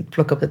design med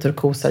plocka upp det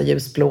turkosa,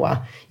 ljusblåa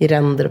i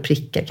ränder och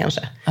prickar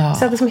kanske.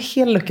 Så att liksom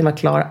hela looken var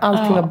klar.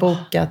 Allting var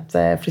bokat,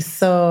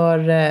 frisör,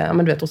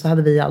 men du vet, och så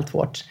hade vi allt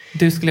vårt.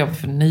 Du skulle jobba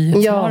för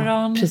Nyhetsmorgon.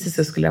 Ja, precis.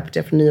 Jag skulle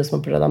rapportera för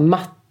Nyhetsmorgon på röda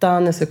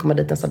mattan. Jag skulle komma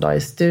dit nästa dag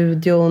i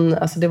studion.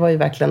 Alltså det var ju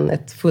verkligen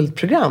ett fullt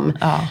program.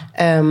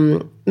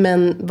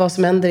 Men vad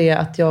som händer är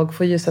att jag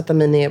får ju sätta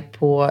mig ner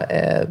på...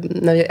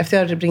 efter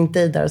jag har ringt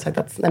dig där och sagt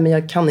att nej, men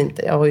jag kan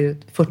inte. Jag har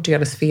ju 40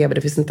 graders feber.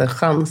 Det finns inte en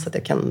chans att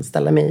jag kan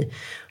ställa mig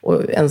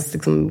och ens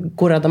liksom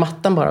gå röda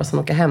mattan bara och sen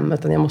åka hem.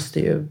 Utan jag måste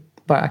ju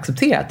bara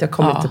acceptera att jag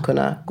kommer inte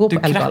kunna gå på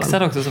Ellegalan. Du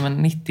kraxade också som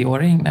en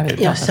 90-åring när vi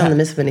pratade. Jag kände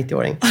mig som en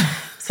 90-åring.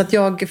 Så att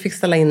jag fick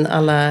ställa in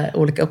alla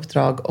olika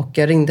uppdrag och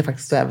jag ringde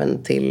faktiskt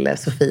även till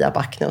Sofia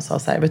Backne och sa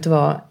så här, vet du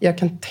vad, jag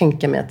kan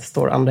tänka mig att det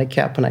står andra i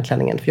kö på den här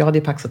klänningen. För jag hade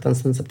ju paxat den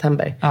sedan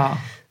september.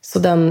 Så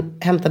den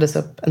hämtades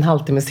upp en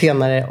halvtimme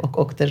senare och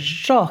åkte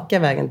raka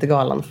vägen till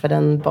galan. För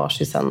den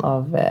bars ju sen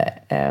av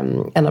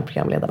en av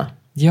programledarna.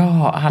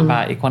 Ja,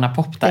 halva Icona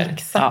Pop där.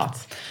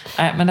 Exakt.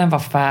 Ja. Men den var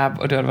fab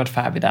och du hade varit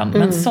fab i den.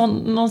 Men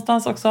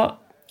någonstans också,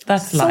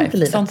 that's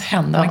life. Sånt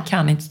händer, man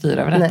kan inte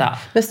styra över detta. Nej.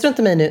 Men strunt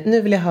i mig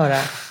nu vill jag höra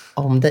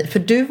om dig. För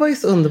du var ju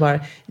så underbar.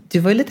 Du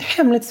var ju lite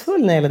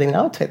hemlighetsfull när det gällde din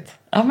outfit.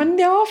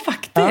 Ja,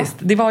 faktiskt.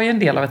 Det var ju en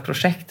del av ett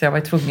projekt. Jag var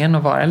ju tvungen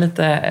att vara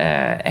lite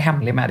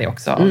hemlig med det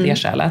också. Av det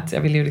skälet.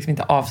 Jag ville ju liksom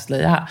inte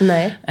avslöja.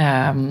 Nej.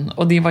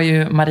 Och det var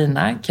ju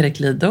Marina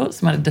Kereklido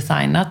som hade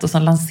designat och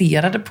som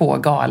lanserade på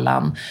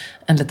galan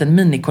en liten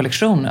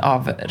minikollektion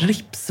av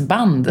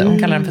ripsband. Hon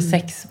kallar den för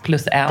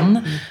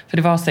 6+1. För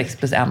det var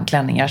 6+1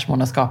 klänningar som hon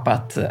har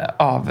skapat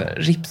av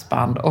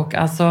ripsband. Och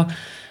alltså...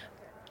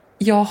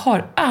 Jag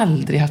har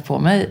aldrig haft på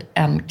mig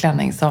en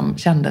klänning som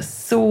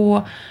kändes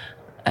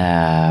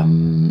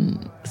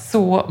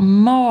så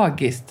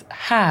magiskt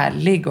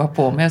härlig att ha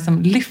på mig.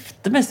 Som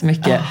lyfte mig så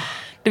mycket.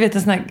 Du vet,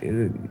 en sån här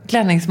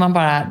klänning som man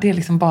bara... Det är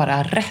liksom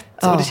bara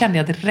rätt. Och det kände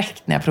jag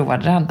direkt när jag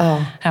provade den.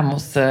 Hemma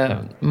hos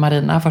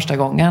Marina första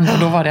gången. Och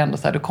då var det ändå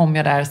så här... Då kom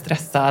jag där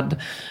stressad,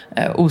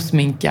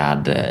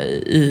 osminkad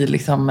i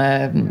liksom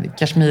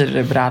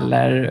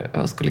kashmirbrallor.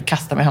 Och skulle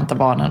kasta mig och hämta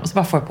barnen. Och så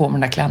bara får jag på mig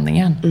den där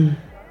klänningen.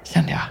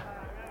 Kände jag...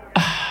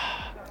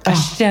 Jag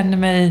känner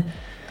mig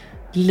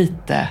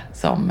lite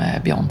som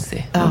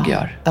Beyoncé nog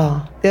gör.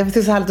 Jag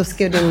tycker så härligt att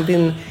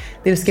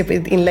du skrev på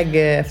ditt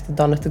inlägg efter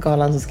dagen efter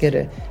galan, så skrev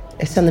du,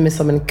 jag känner mig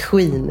som en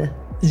queen.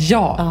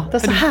 Ja. Det är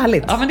så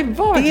härligt. Ja, men det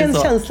är en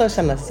känsla att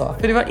känna så.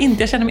 För det var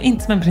inte, jag kände mig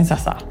inte som en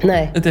prinsessa.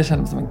 Nej. Utan jag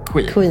kände mig som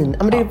en queen.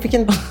 Ja, men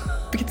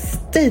vilket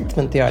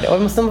statement att göra det. Och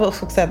jag måste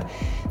också säga att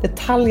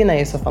detaljerna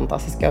är så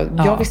fantastiska.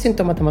 Jag visste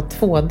inte om att den var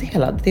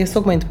tvådelad. Det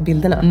såg man inte på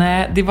bilderna.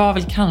 Nej, det var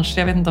väl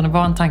kanske, jag vet inte om det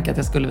var en tanke att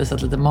jag skulle visa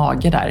ett lite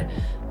mage där.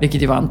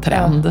 Vilket ju var en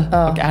trend.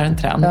 Och är en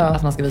trend.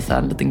 Att man ska visa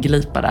en liten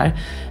glipa där.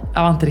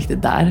 Jag var inte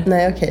riktigt där.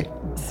 Nej, okej.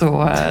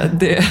 Så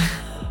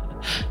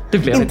det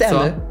blev inte så.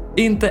 Ännu.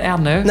 Inte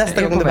ännu.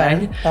 Nästa gång på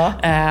väg.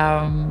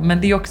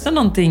 Men det är också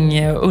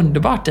någonting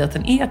underbart i att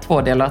den är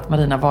tvådel och att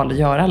Marina valde att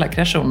göra alla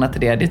kreationerna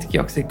till det. Det tycker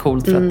jag också är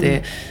coolt för att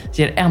det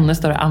ger ännu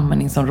större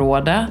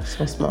användningsområde.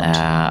 Så smart.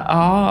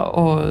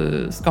 Och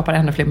skapar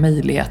ännu fler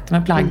möjligheter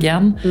med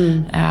plaggen.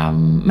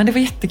 Men det var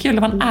jättekul.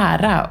 Det var en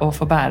ära att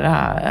få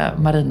bära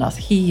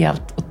Marinas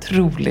helt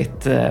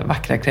otroligt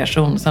vackra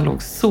kreation som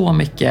låg så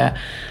mycket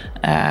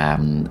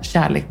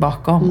kärlek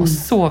bakom och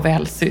så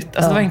välsytt.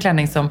 Alltså det var en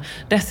klänning som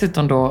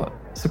dessutom då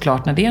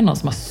såklart när det är någon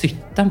som har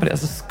sytt den på det,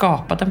 alltså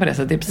skapat den på det,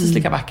 så det är precis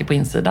lika vacker på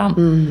insidan.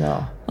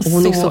 Och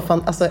hon är så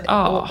fan, alltså,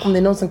 om det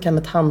är någon som kan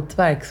ett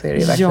hantverk så är det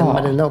ju verkligen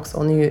Marina också.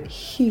 Hon är ju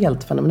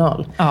helt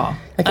fenomenal.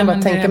 Jag kan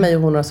bara tänka mig hur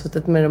hon har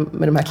suttit med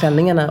de här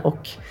klänningarna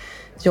och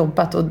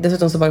jobbat. Och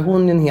dessutom så var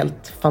hon ju en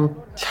helt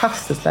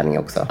fantastisk klänning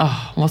också.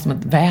 Hon var som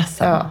ett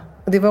väsen.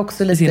 Och det var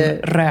också lite... Sin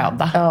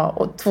röda. Ja,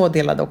 och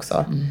tvådelad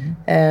också.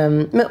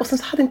 Men och sen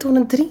så hade inte hon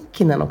en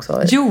drink innan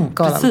också? Jo,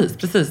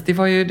 precis. Det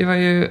var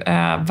ju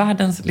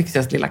världens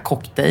lyxigaste lilla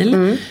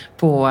cocktail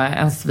på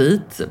en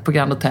svit på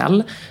Grand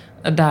Hotel.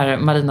 Där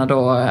Marina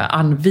då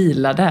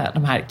anvilade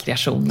de här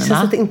kreationerna. Det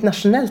känns lite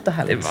internationellt och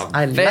härligt. Det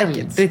var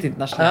väldigt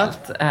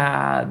internationellt.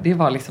 Det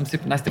var liksom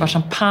supernice. Det var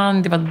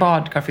champagne, det var ett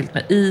badkar fyllt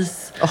med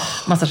is.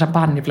 Massa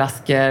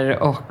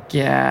champagneflaskor och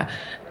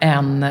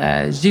en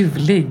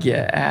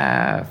ljuvlig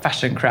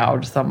fashion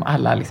crowd som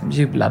alla liksom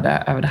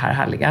jublade över det här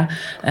härliga.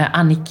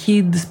 Annie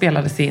Kidd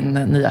spelade sin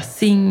nya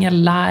singel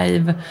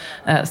live.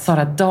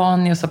 Sara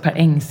Danius och Per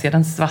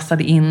Engseden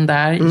svassade in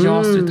där.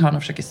 Jag stod i hörn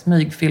och försöker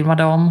smygfilma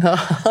dem.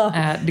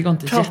 Det går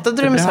inte jättebra.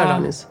 Pratade du med Sara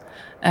Danius?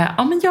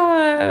 Ja, men jag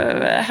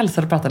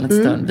hälsade och pratade en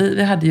liten stund.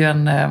 Vi hade ju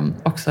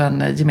också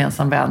en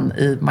gemensam vän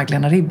i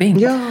Magdalena Ribbing.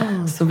 Ja,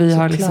 så vi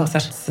har liksom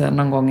setts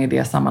någon gång i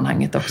det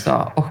sammanhanget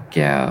också. Och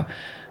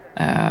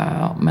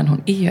men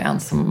hon är ju en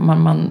som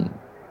man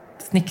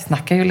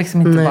snicksnackar ju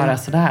liksom inte bara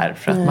sådär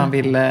för att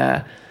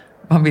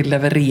man vill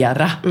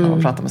leverera när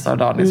man pratar med Sara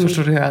Danius.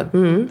 Förstår du hur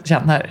jag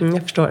känner?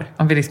 Jag förstår.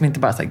 Man vill liksom inte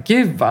bara säga,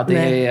 gud vad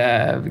det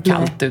är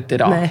kallt ute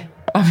idag. Nej.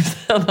 Man vill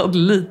säga något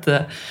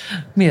lite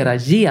mera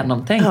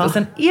genomtänkt. Och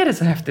sen är det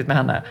så häftigt med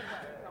henne.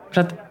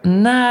 För att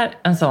när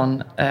en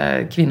sån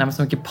kvinna med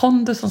så mycket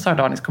pondus som Sara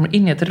Danius kommer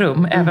in i ett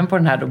rum, även på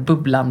den här då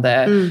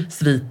bubblande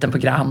sviten på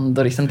Grand,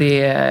 och liksom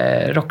det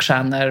är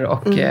rockstjärnor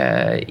och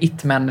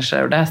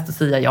it-människor, och där är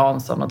Sofia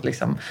Jansson och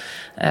liksom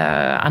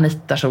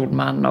Anita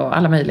Schulman och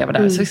alla möjliga var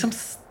där. Så liksom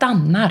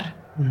stannar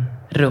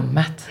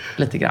rummet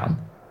lite grann.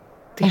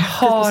 Hon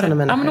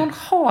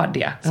har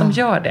det som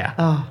gör det.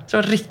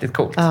 Så riktigt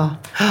coolt.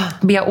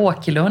 Bea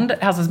Åkerlund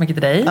hälsar så mycket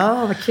till dig.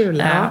 Vad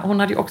kul. Hon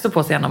hade ju också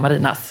på sig en av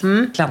Marinas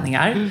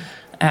klänningar.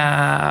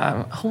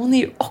 Hon är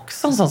ju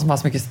också en sån som har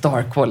så mycket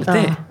star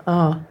quality.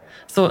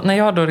 Så när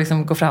jag då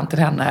liksom går fram till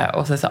henne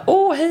och säger så här,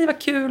 åh hej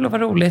vad kul och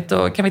vad roligt,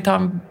 och kan vi ta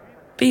en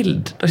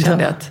bild? Då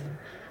kände jag att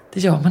det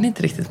gör man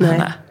inte riktigt med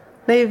henne.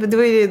 Nej, det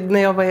var ju när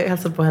jag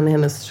hälsade på henne i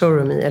hennes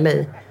showroom i LA.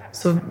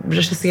 Så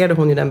regisserade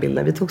hon ju den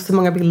bilden. Vi tog så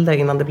många bilder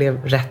innan det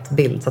blev rätt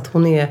bild. Så att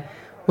hon är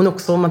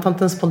också, man tar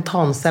inte en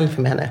spontan selfie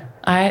med henne.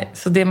 Nej,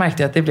 så det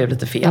märkte jag att det blev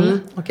lite fel.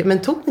 Okej, men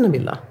tog ni en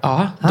bild då?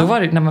 Ja, då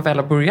var det när man väl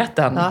har börjat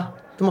den.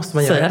 Då måste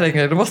man göra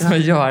det. Då måste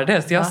man göra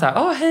det. Så jag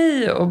sa,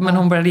 hej. Men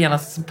hon började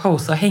genast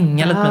posa och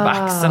hänga lite med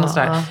axeln och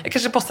sådär. Jag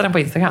kanske postar den på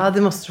Instagram. Ja,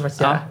 det måste du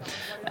faktiskt göra.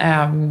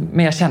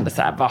 Men jag kände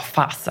så här, vad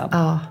fasen.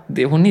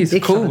 Hon är ju så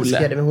cool.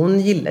 Det, men hon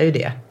gillar ju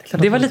det.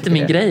 Det var lite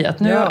min grej. Att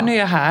nu är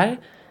jag här.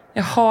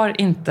 Jag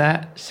har inte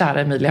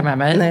kära Emilia med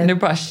mig. Nu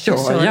bara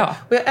kör jag.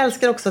 Och jag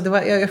älskar också att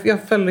jag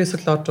följde ju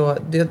såklart då.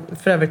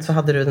 För övrigt så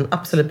hade du den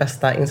absolut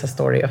bästa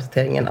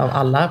Insta-story-uppdateringen av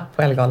alla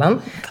på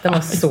Ellegalan. Den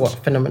var så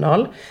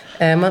fenomenal.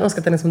 Man önskade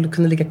att den liksom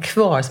kunde ligga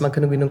kvar så man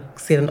kunde gå in och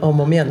se den om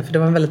och om igen. För det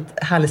var en väldigt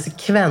härlig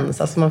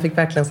sekvens. Alltså man fick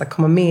verkligen så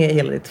komma med i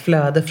hela ditt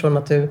flöde från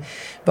att du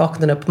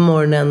vaknade upp på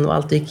morgonen och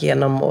allt du gick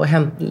igenom, och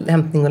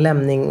hämtning och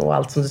lämning och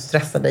allt som du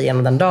stressade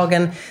igenom den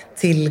dagen,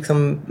 till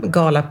liksom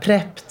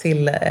galaprepp,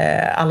 till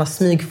alla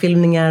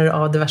smygfilmningar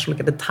av diverse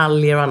olika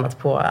detaljer och annat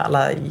på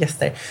alla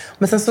gäster.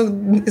 Men sen så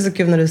är det så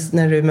kul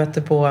när du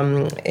möter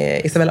på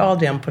Isabel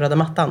Adrian på röda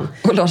mattan.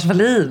 Och Lars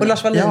Wallin.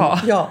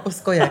 Ja, och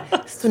skojar.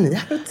 Står ni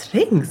här och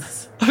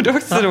trängs? Och det är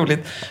också så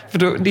roligt. För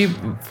då,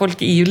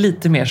 folk är ju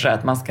lite mer så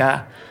att man ska...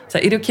 Så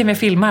här, är det okej med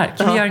filmar?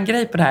 Kan vi göra en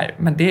grej på det här?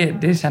 Men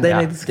det kände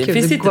jag. Det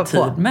finns inte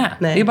tid med.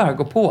 Nej. Det är bara att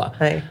gå på.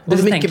 Nej. Det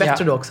blir mycket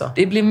bättre då också.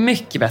 Det blir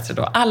mycket bättre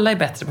då. Alla är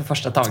bättre på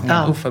första tagningen,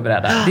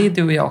 oförberedda. Det är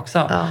du och jag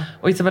också.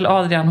 Och Isabel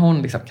Adrian,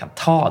 hon liksom kan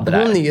ta det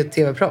där. Hon är ju ett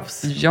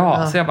tv-proffs.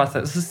 Ja, så jag bara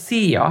så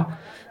ser jag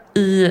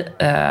i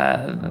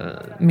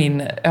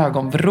min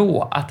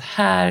ögonvrå att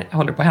här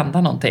håller på att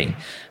hända någonting.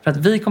 För att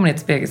vi kommer ner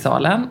till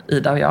spegelsalen,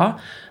 Ida och jag.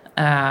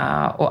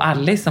 Och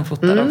Alice som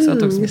fotade också och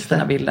tog så mycket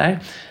fina bilder.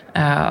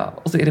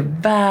 Och så är det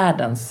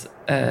världens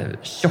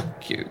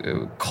tjock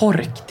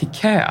kork till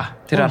kö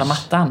till röda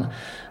mattan.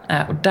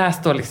 Och där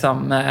står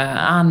liksom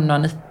Ann och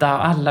Anita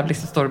och alla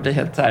liksom står och blir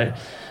helt så här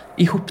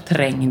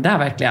ihopträngda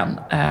verkligen.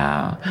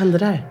 Vad hände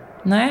där?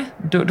 Nej,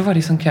 då var det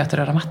ju som kö till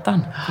röda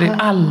mattan. För det är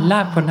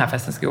alla på den här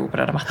festen ska gå på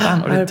röda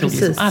mattan. Och det tog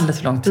liksom alldeles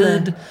för lång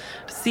tid.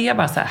 Då ser jag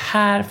bara så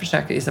här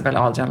försöker Isabel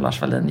Adrian och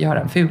Lars Wallin göra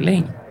en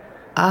fuling.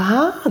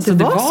 Aha, det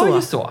var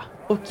ju så.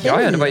 Okay.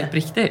 Ja, det var ju på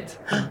riktigt.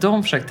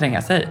 De försökte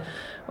tränga sig.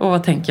 Och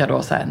vad tänker jag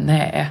då så här,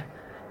 nej.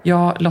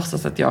 Jag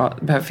låtsas att jag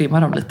behöver filma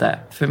dem lite.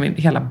 För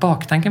hela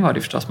baktanken var det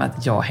förstås med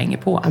att jag hänger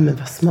på. Ja, men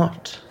vad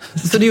smart.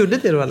 Så du gjorde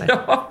det då, eller?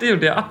 Ja, det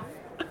gjorde jag.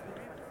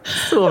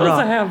 Så bra.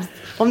 Så hemskt.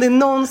 Om det är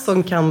någon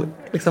som kan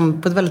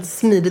liksom, på ett väldigt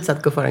smidigt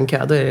sätt gå för en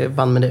kö, då är det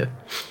vann med du.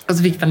 Och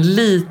så fick man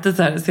lite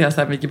så här, ser jag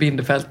så här Micke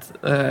Bindefeld.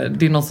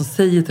 Det är någon som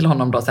säger till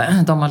honom då så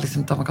här, de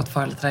har gått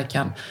för lite där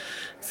kan.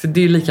 Så det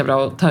är ju lika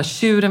bra att ta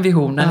tjuren vid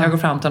hornen. Jag går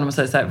fram till honom och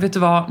säger så här, vet du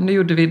vad, nu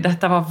gjorde vi,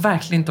 detta var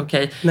verkligen inte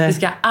okej. Det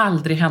ska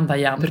aldrig hända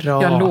igen.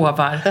 Bra. Jag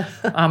lovar.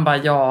 Och han bara,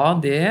 ja,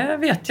 det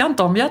vet jag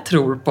inte om jag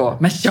tror på,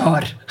 men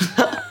kör.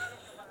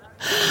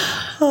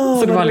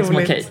 Så det var liksom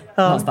okej.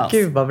 Någonstans.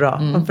 Gud vad bra.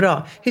 Vad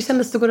bra. Hur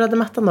kändes det att gå röda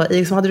mattan då?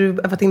 Liksom, hade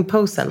du övat in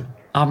posen?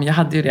 Ja, men jag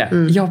hade ju det.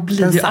 Jag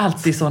blir ju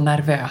alltid så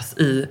nervös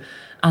i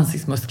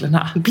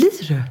ansiktsmusklerna.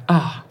 Blir du?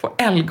 Ja, på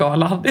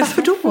Ellegalan.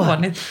 Varför då?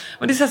 Fånigt.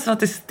 Och det känns som att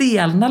det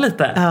stelnar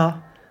lite. Ja.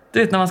 Du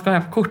vet när man ska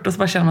ha på kort och så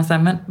bara känner man så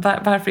här, men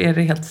varför är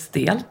det helt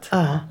stelt?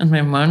 Ja.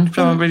 Med mun,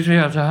 för man blir så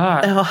gör så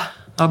här. Ja.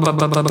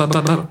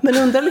 Men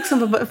undrar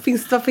liksom, vad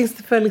finns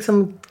det för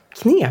liksom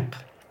knep?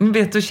 Men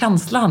vet du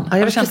känslan? Ja,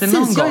 jag har känt det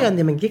någon gång? Jag gör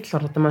det, men det är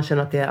klart att när man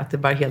känner att det är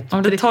bara helt...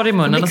 Om du tar i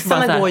munnen och så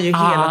bara så här, går ju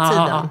hela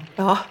tiden.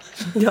 Ja.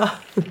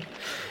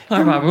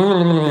 Ja,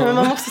 men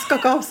man måste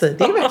skaka av sig.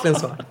 Det är verkligen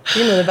så.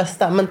 Det är nog det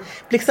bästa. Men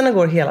blixtarna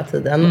går hela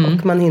tiden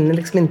och man hinner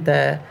liksom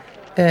inte...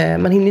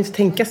 Man hinner inte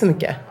tänka så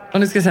mycket. Och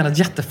nu ska jag säga något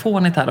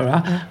jättefånigt här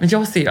då. Men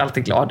jag ser ju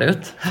alltid glad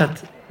ut. För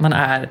att man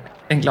är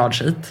en glad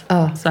skit.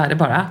 Så är det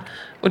bara.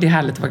 Och det är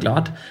härligt att vara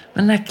glad.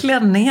 Men den här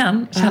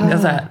klänningen kände jag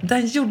så här,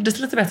 den gjordes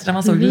lite bättre när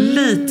man såg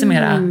lite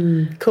mera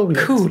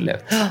cool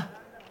ut.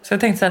 Så jag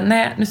tänkte så här,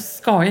 nej, nu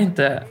ska jag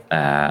inte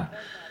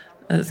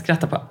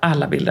skrattar på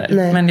alla bilder.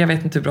 Nej. Men jag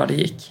vet inte hur bra det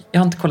gick.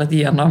 Jag har inte kollat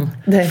igenom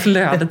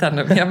flödet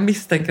ännu. Men jag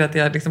misstänker att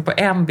jag liksom på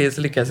en bild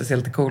så lyckades jag se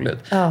lite cool ut.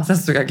 Ja. Sen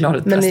såg jag glad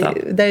ut. Men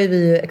där är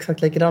vi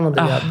exakt likadana,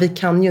 du och jag. Vi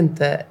kan ju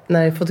inte,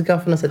 när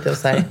fotograferna säger till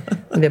oss här,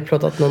 när vi har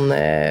plåtat någon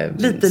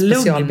lite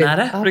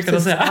lugnare, brukar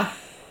de säga.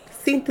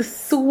 Ser inte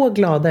så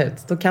glada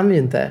ut. Då kan vi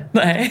ju inte.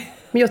 Nej.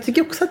 Men jag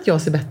tycker också att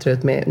jag ser bättre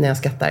ut när jag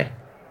skrattar.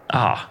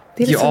 Ja.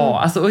 Liksom,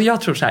 alltså, och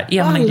jag tror så här,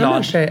 är man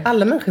glad...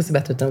 Alla människor ser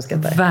bättre ut när de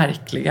skrattar.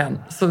 Verkligen.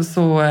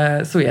 Så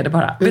är det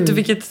bara. Vet du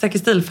vilket Säker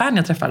stil-fan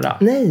jag träffade då?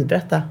 Nej,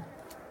 berätta.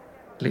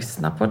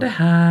 Lyssna på det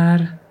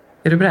här.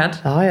 Är du beredd?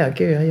 Ja,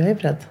 gud, jag är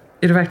beredd.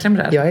 Är du verkligen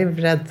beredd? Jag är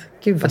beredd.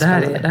 Gud, vad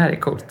spännande. Det här är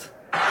coolt.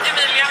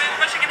 Emilia, jag vill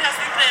bara checka en häst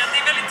till dig. Det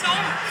är väldigt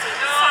tomt.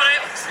 Sara är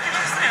också till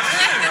oss.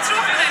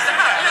 Jättetråkigt att det är så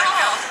här.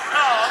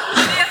 Ja.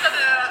 Jag vet att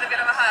du hade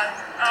velat vara här.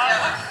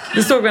 Ja.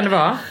 Du såg vem det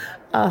var?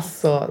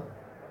 Alltså...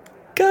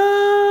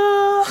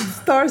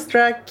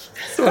 Starstruck.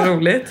 Så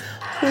roligt.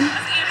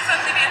 Alltså, är det så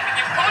att ni vet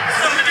vilken podd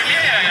som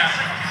Emilia gör?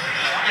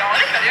 Ja,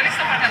 det är klart. Jag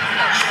lyssnar på den hela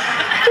tiden.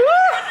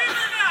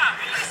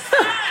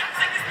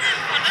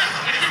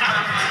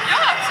 Ja,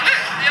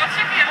 absolut. Jag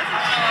försöker hela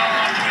tiden.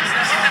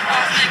 Jag sitter på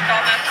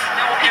flygplanet.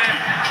 Jag åker...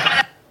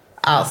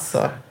 Alltså,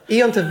 är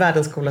jag inte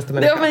världens coolaste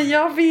människa? Ja, men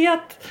jag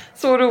vet.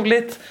 Så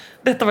roligt.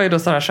 Detta var ju då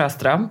Sara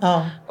Sjöström.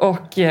 Ja.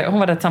 Och hon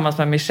var där tillsammans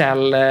med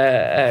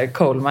Michelle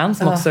Coleman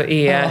som också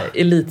är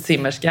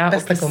elitsimmerska.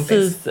 Bästa och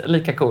precis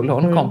lika cool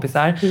hon,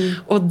 kompisar.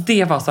 Och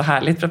det var så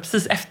härligt för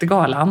precis efter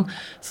galan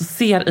så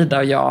ser Ida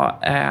och jag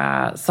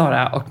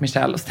Sara och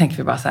Michelle och så tänker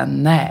vi bara så här: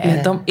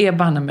 nej, de är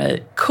banne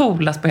mig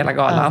coolast på hela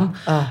galan.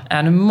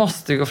 Nu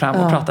måste vi gå fram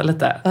och prata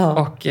lite.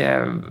 Och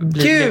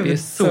blev ju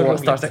så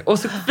stark. Och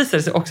så visade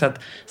det sig också att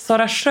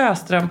Sara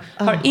Sjöström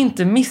har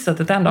inte missat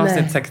ett enda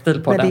avsnitt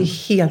Sexstilpodden. Nej,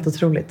 det är helt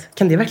otroligt.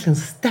 Kan det verkligen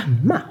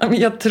stämma?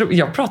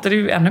 Jag pratade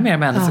ju ännu mer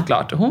med henne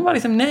såklart. Hon var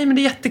liksom, nej men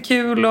det är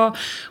jättekul och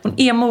hon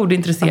är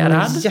modeintresserad.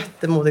 Hon är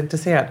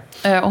jättemodeintresserad.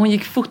 Och hon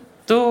gick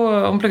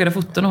hon pluggade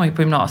foto när hon gick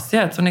på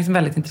gymnasiet. Så hon är liksom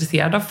väldigt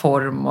intresserad av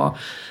form och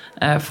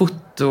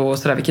foto och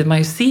sådär. Vilket man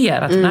ju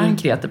ser att hon är en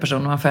kreativ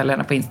person och man följer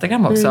henne på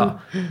Instagram också.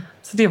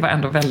 Så det var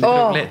ändå väldigt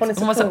roligt.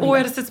 Hon var så jag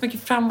hade sett så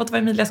mycket fram emot vad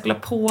Emilia skulle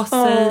ha på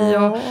sig.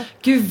 Och,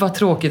 gud vad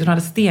tråkigt, hon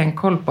hade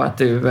stenkoll på att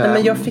du... Nej,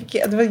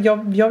 men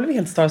jag blev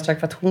helt starstruck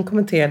för att hon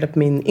kommenterade på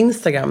min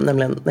Instagram,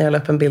 nämligen när jag la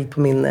upp en bild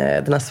på den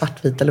här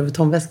svartvita Louis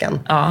Vuitton-väskan.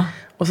 Ja.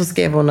 Och så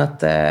skrev hon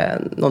att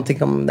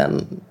någonting om den.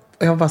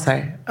 Och jag var bara så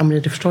här,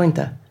 Amelie, du förstår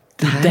inte.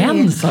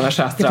 Den Sara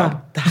Sjöström.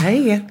 Det här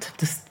är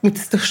mitt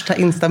största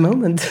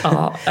Insta-moment.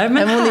 Ja, men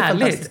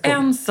härligt.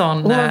 En sån...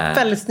 Hon var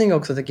väldigt snygg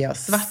också tycker jag.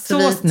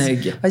 Svartvit. Så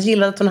snygg. Jag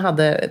gillade att hon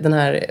hade den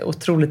här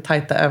otroligt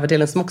tajta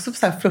överdelen som också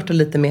så här flörtade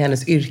lite med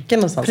hennes yrken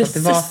någonstans. Så att det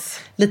var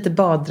lite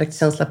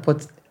baddräktskänsla på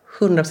ett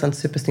 100%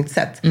 supersnyggt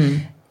sätt.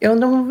 Jag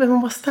undrar om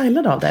hon var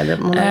stylad av det? Eller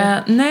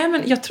nej,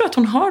 men jag tror att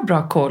hon har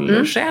bra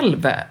koll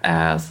själv.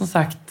 Som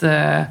sagt...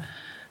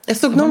 Jag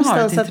såg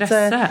någonstans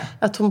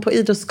att hon på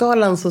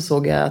Idrottsgalan så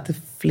såg jag att det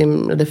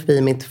flimrade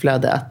förbi mitt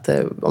flöde att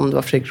om det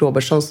var Fredrik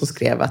Robertsson som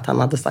skrev att han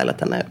hade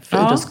stylat henne för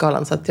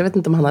Idrottsgalan. Så att jag vet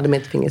inte om han hade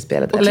med ett finger i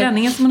spelet. Och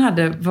klänningen som hon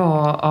hade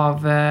var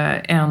av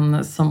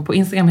en som på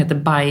Instagram heter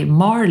By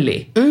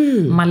Marley.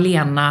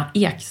 Malena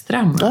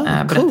Ekström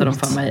berättade de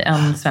för mig.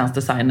 En svensk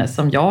designer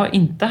som jag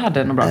inte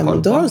hade någon bra koll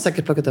på. Då har hon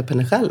säkert plockat upp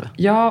henne själv.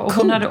 Ja, och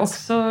hon hade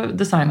också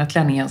designat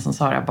klänningen som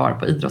Sara bar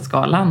på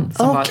Idrottsgalan.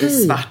 Som var i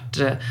svart...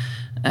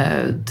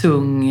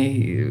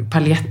 tung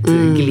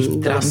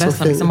paljettglittrande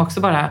som liksom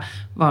också bara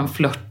var en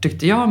flört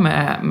tyckte jag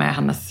med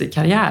hennes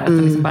karriär att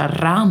den liksom bara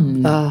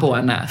rann på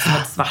henne som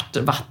ett svart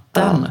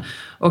vatten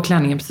och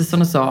klänningen precis som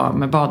du sa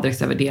med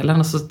baddräktsöverdelen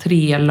och så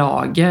 3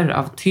 lager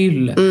av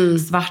tyll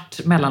svart,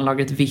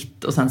 mellanlagret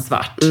vitt och sen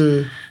svart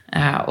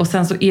och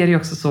sen så är det ju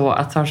också så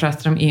att Sara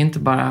Sjöström är inte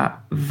bara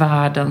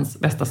världens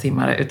bästa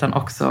simmare utan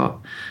också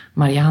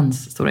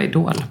Mariannes stora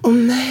idol.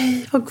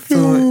 Nej, vad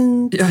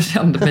fint. Så jag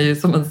kände mig ju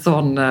som en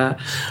sån...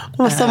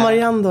 Vad sa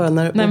Marianne då?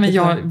 Nej, men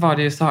jag var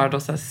det ju Sara då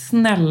så här,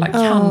 snälla,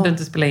 kan du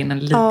inte spela in en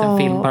liten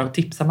film bara och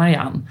tipsa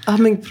Marianne?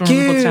 Men från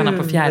att få träna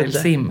på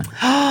fjärilsim.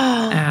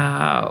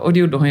 Och det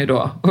gjorde hon ju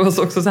då. Och det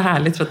var också så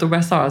härligt för att då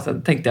började Sara så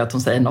tänkte jag att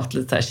hon säger något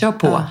lite så här, kör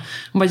på.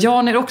 Hon bara,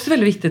 ja, det är också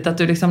väldigt viktigt att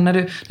du liksom,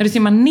 när du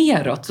simmar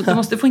neråt, så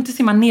du får inte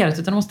simma neråt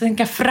utan du måste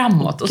tänka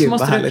framåt. Och så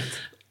måste du...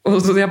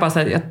 Och så jag bara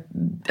säger,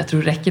 jag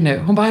tror det räcker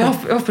nu. Hon bara, ja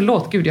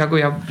förlåt, gud, jag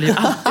blir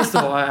alltid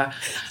så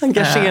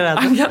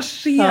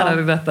engagerad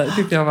i detta. Det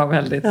tyckte jag var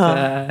väldigt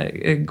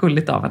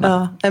gulligt av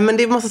henne. Ja, men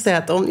det måste säga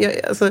att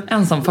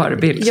en som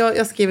förebild.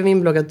 Jag skrev i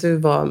min blogg att du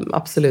var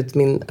absolut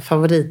min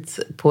favorit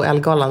på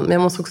Ellegalan. Men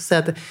jag måste också säga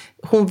att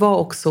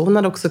hon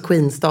hade också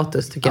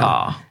Queen-status tycker jag.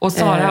 Ja, och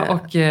Sara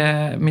och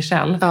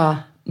Michelle...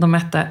 De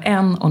mätte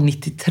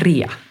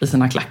 1,93 i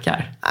sina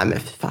klackar. Nej, men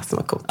fy fasen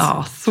vad coolt.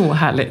 Ja, så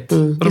härligt. Och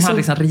de hade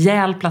liksom en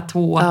rejäl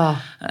platå,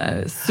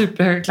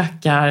 superhöga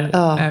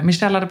klackar.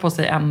 Michelle hade på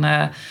sig en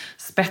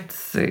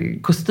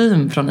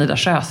spetskostym från Ida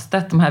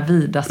Sjöstedt. De här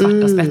vida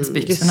svarta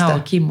spetsbyxorna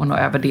och kimono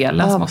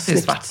överdelen som också är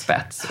svart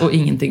spets. Och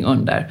ingenting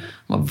under.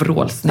 De var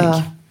vrålsnygg.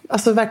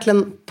 Alltså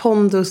verkligen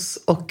pondus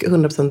och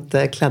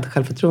 100% klädd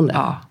självförtroende.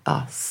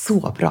 Ja,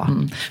 så bra.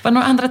 Var det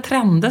några andra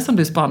trender som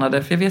du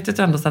spanade? För jag vet ju att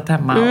du ändå satt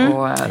hemma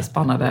och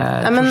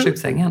spanade på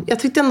sjuksängen. Jag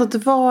tyckte ändå att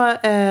det var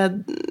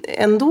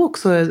ändå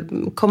också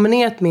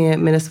kombinerat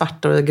med det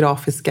svarta och det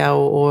grafiska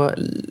och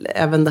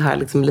även det här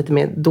liksom lite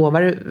mer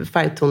dovare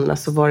färgtonerna,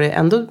 så var det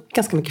ändå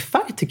ganska mycket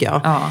färg tycker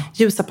jag. Ja.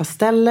 Ljusa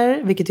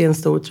pasteller, vilket är en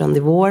stor trend i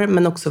vår,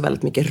 men också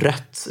väldigt mycket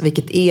rött,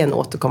 vilket är en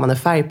återkommande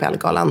färg på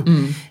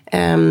Ellegalan.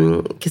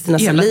 Kristina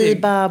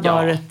Saliba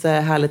var ett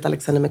härligt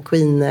Alexander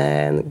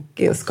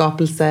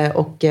McQueen-skapelse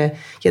och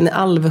Jenny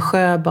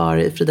Alvesjö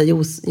bar Frida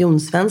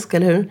Jonsvensk,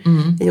 eller hur?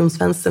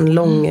 Jonsvensk, en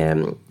lång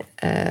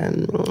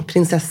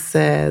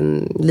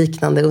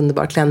prinsessliknande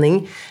underbar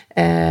klänning.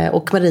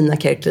 Och Marina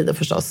Kerklid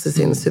förstås i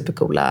sin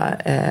supercoola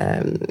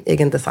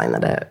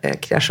egendesignade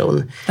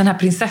kreation. Den här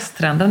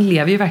prinsesstrenden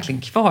lever ju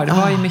verkligen kvar. Det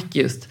var ju mycket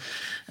just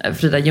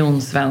Frida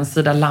Jonsvensk,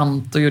 Ida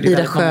Lanto gjorde Ida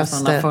väldigt många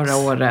sådana förra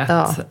året.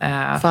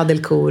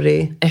 Fadil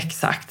Khoury.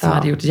 Exakt, som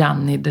hade gjort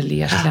Janni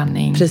Delers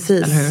klänning.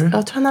 Precis. Eller hur?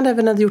 Jag tror han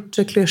även hade gjort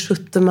Claire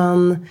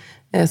Schutterman,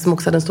 som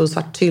också hade en stor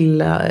svart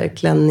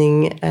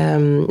tyllklänning.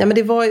 Ja, men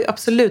det var ju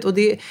absolut. Och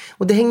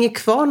det hänger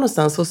kvar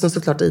någonstans. Och sen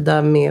såklart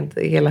Ida med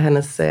hela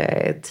hennes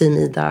team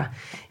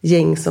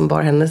Ida-gäng som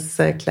bar hennes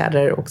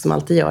kläder och som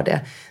alltid gör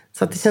det.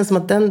 Så att det känns som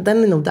att den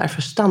är nog där för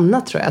att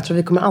stanna, tror jag. Jag tror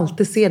vi kommer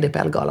alltid se det på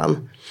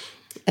Ellegalan.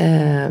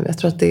 Jag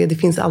tror att det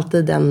finns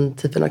alltid den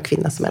typen av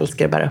kvinna som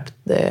älskar att bära upp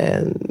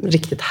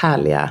riktigt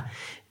härliga,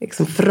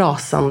 liksom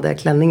frasande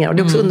klänningar. Och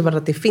det är också underbart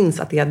att det finns,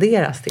 att det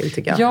adderas till,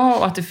 tycker jag. Ja,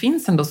 och att det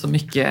finns ändå så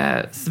mycket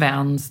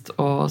svenskt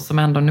och som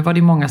ändå, nu var det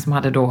ju många som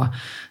hade då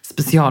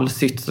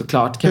specialsytt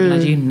såklart. Carolina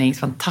Gynnings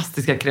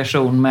fantastiska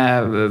kreation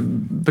med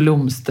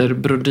blomster,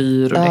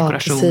 brodyr och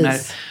dekorationer.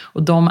 Precis.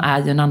 Och de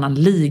är ju en annan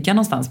liga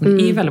någonstans. Men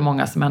det är väldigt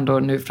många som ändå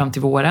nu fram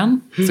till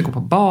våren ska gå på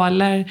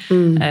baler.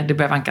 Det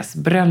börjar vankas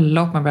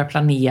bröllop, man börjar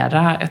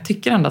planera. Jag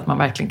tycker ändå att man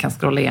verkligen kan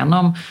scrolla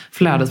igenom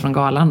flödet från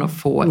galan och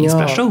få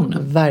inspiration. Ja,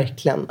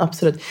 verkligen.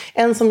 Absolut.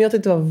 En som jag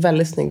tyckte var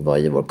väldigt snygg var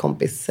ju vår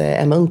kompis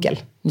Emma Unkel.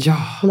 Ja.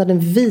 Hon hade en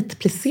vit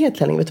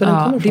plisserklänning. Vet du var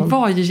den kommer ifrån? Det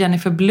var ju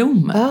Jennifer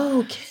Blom.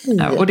 Okej.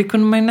 Ja, och det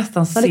kunde man ju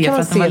nästan se för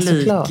att den var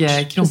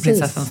lik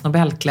kronprinsessans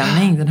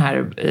Nobelklänning. Den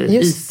här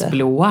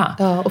isblåa.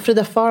 Ja, och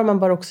Frida Farman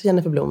bar också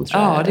Jennifer Blom,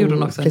 tror jag. Ja, det gjorde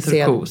hon också. En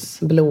turkos.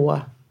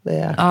 Blå.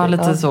 Ja,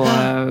 lite så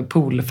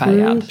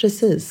poolfärgad.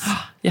 Precis.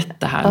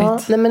 Jättehärligt. Ja,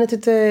 nej, men jag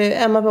tyckte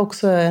Emma var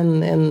också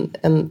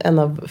en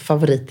av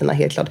favoriterna,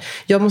 helt klart.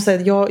 Jag måste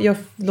säga att jag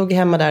låg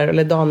hemma där,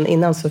 eller dagen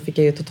innan så fick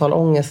jag ju total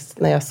ångest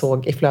när jag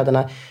såg i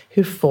flödena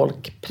hur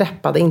folk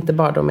preppade, inte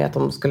bara då med att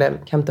de skulle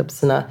hämta upp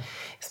sina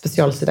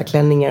specialsydda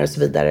klänningar och så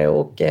vidare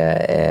och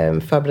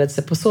förberedde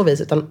sig på så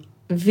vis, utan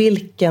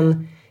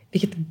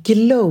vilket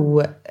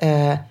glow.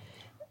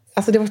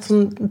 Alltså det var en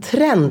sån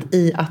trend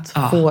i att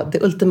få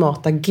det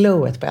ultimata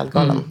glowet på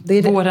Ellegalan.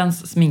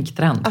 Vårens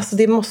sminktrend. Alltså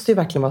det måste ju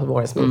verkligen vara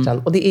vårens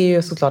sminktrend. Och det är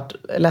ju såklart,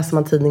 läser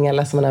man tidningar,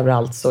 läser man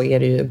överallt, så är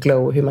det ju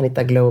glow, hur man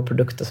hittar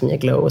glow-produkter som ger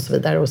glow och så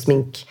vidare. Och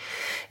smink,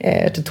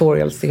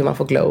 tutorials till hur man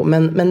får glow.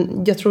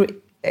 Men jag tror,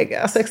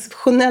 alltså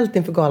exceptionellt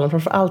inför galan,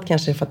 framförallt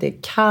kanske för att det är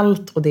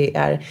kallt och det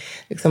är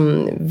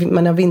liksom,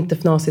 man har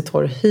vinterfnasig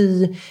torr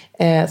hy,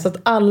 så att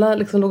alla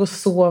liksom låg och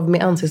sov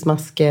med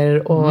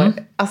ansiktsmasker och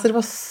alltså det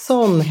var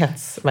sån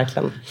hets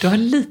verkligen. Du har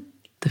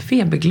lite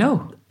feberglow.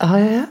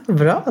 Ja,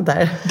 bra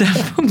där. Den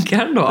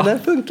funkar då. Den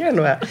funkar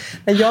nog.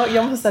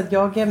 Jag måste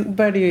säga att jag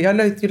började ju,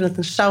 jag gjorde en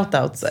liten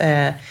shoutout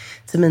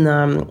till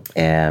mina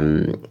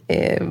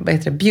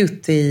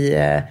beauty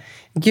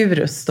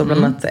gurus, då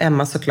bland annat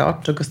Emma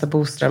såklart, och Gustav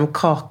Boström,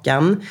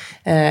 Kakan,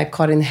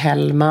 Karin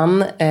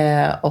Hellman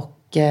och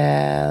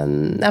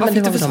vad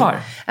fick du för svar?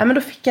 Ja, men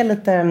då fick jag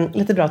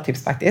lite bra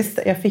tips faktiskt.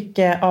 Jag fick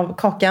av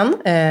Kakan,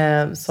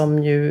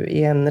 som ju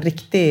är en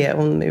riktig,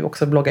 hon är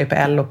också bloggar på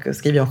L och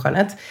skriver om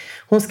skönhet.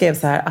 Hon skrev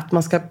så här att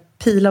man ska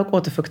pila och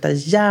återfukta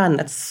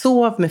järnet.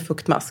 Sov med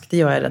fuktmask. Det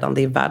gör jag redan.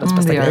 Det är världens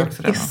bästa grej.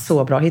 Det är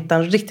så bra. Hitta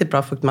en riktigt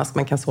bra fuktmask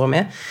man kan sova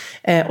med.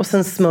 Och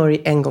sen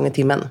smörj 1 gång i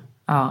timmen.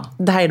 Ja.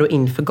 Det här är då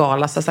inför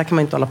gala. Så här kan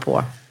man inte hålla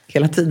på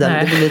hela tiden.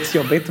 Nej. Det blir lite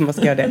jobbigt om man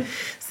ska göra det.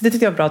 Så det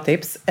tyckte jag var bra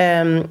tips.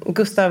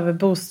 Gustav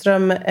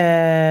Boström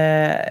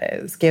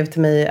skrev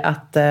till mig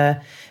att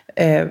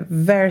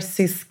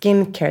Versi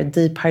Skincare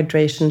Deep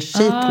Hydration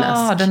Sheet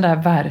Mask. Den där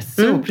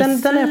Verso,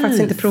 precis. Den har jag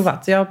faktiskt inte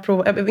provat. Jag har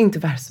provat, inte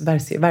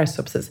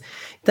Verso, precis.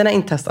 Den har jag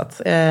inte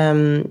testat.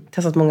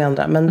 Testat många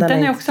andra. Men den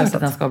är också att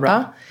den ska vara bra.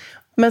 Ja.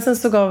 Men sen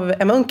så gav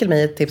Emma Unkel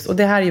mig ett tips. Och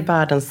det här är ju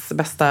världens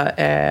bästa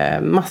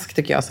mask,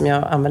 tycker jag, som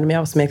jag använder mig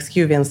av. Som är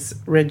Exuvians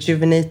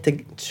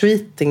Rejuvenating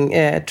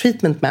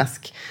Treatment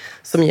Mask.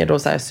 Som ger då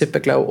så här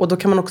superglow. Och då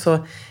kan man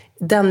också,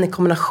 den i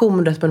kombination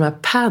med de här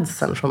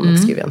padsen från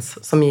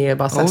Exuvians, som ger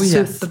bara så här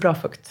superbra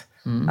fukt.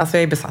 Alltså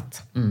jag är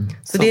besatt.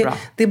 Så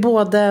det är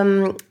både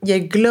ger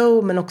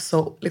glow men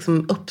också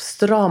liksom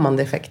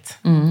uppstramande effekt.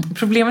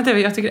 Problemet är,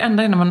 jag tycker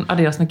ända när man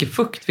adderar så mycket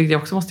fukt, vilket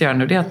jag också måste göra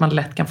nu, det är att man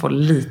lätt kan få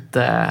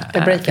lite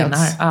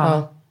breakouts.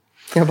 Ja.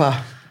 Jag bara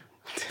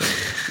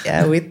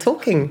Yeah, we're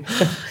talking.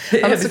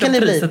 Det är så kan det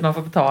priset bli. man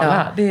får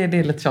betala. Det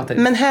är lite tjatigt.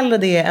 Men hellre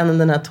det än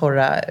den här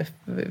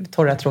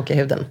torra tråkiga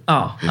huden.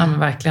 Ja, men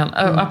verkligen.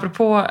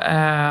 Apropå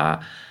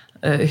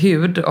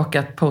hud och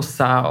att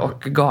posa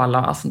och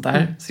gala och sånt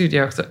där, så gjorde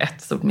jag också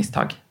ett stort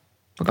misstag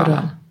på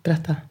galan.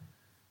 Berätta.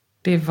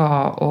 Det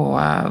var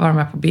att vara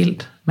med på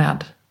bild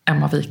med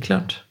Emma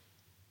Wiklund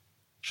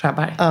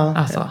Sjöberg.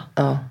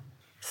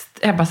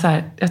 Jag bara så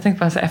här, jag tänkte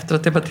bara så här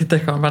efteråt, jag bara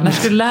tittade i kameran, när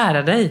ska du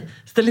lära dig?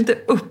 Ställ inte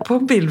upp på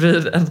en bild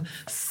vid en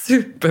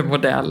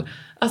supermodell.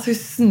 Alltså hur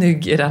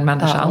snygg är den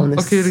människan?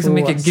 Och hur liksom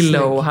mycket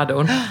glow snygg hade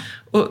hon.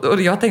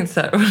 Och jag tänkte så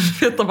här, och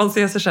vet när man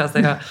ser sig själv så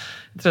jag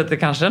tror att det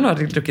kanske nog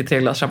hade druckit 3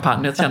 glas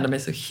champagne. Jag kände mig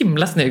så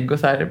himla snygg och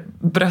så här,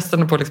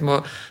 brösten på liksom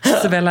att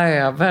svälla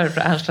över,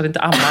 för Ernst hade inte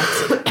ammat.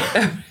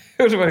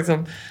 Och det var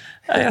liksom,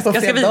 jag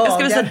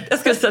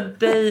ska visa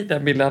dig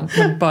den bilden,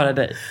 men bara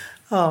dig.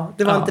 Ja,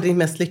 det var inte din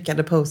mest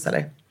lyckade pose,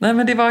 eller? Nej,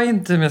 men det var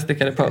inte min mest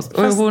lyckade pose.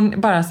 Och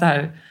hon bara så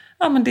här,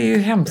 ja men det är ju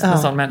hemskt med en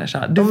sån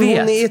människa. Du vet.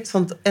 Hon är ett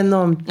sånt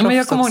enormt proffs. Men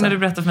jag kommer ihåg när du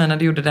berättade för mig när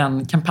du gjorde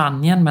den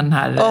kampanjen med den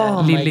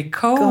här Lily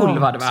Cole,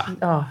 var det va?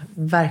 Ja,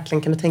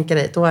 verkligen, kan du tänka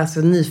dig. Då är jag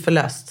så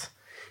nyförlöst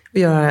att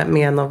göra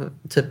med en av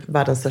typ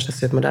världens största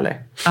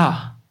supermodeller. Ja.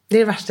 Det är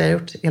det värsta jag har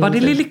gjort. Var det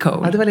Lily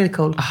Cole? Ja, det var Lily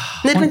Cole.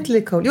 Nej, det var inte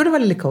Lily Cole. Jo, det var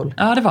Lily Cole.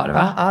 Ja, det var det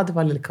va? Ja, det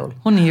var Lily Cole.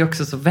 Hon är ju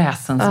också så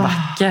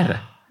väsensvacker.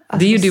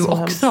 Det är ju du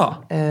också.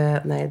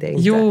 Nej, det är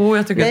inte. Jo,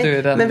 jag tycker att du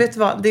är den. Men vet du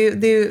vad?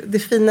 Det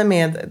fina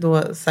med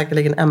då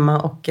säkerligen Emma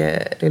och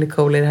Lily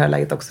Cole i det här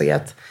läget också är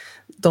att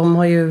de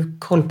har ju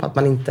koll på att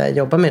man inte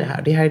jobbar med det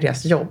här. Det här är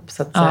deras jobb.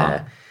 Så att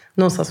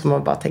någonstans får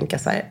man bara tänka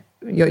så här.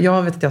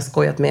 Jag vet att jag har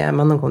skojat med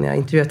Emma någon gång när jag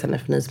intervjuat henne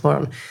för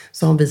Nyhetsmorgon.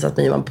 Så har hon visat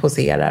mig hur man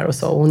poserar och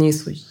så. Och hon är ju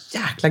så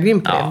jäkla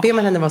grym på det. Ber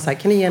man henne vara så här,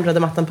 kan ni ge en röda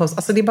mattan pose?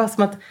 Alltså det är bara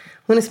som att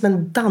hon är som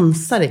en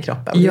dansare i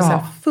kroppen. Ja. Det är så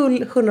här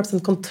full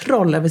 100%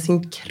 kontroll över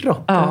sin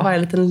kropp. Ja. Och varje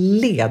liten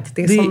led.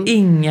 Det är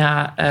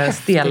inga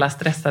stela,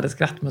 stressade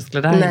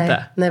skrattmuskler där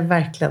inte. Nej,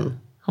 verkligen.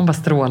 Hon bara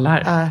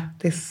strålar.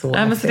 Det är så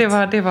men så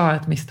det var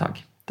ett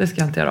misstag. Det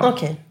ska jag inte göra.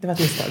 Okej, det var ett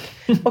misstag.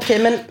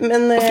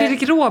 Men och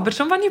Fredrik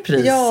Robertsson vann ju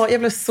pris. Ja, jag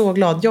blev så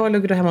glad. Jag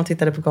låg hemma och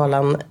tittade på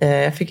galan.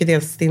 Jag fick ju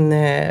dels din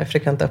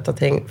frekventa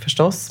uppdatering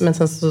förstås. Men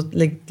sen så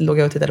låg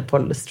jag och tittade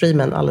på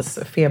streamen alldeles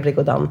febrig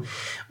och damm.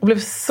 Och blev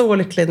så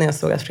lycklig när jag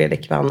såg att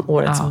Fredrik vann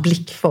årets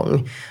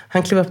blickfång.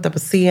 Han klev upp där på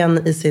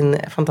scen i sin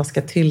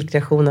fantastiska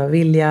tyllkreation av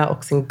vilja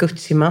och sin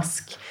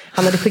Gucci-mask.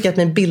 Han hade skickat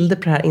mig bilder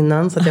på det här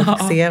innan så att jag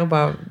fick se.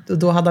 Och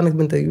då hade han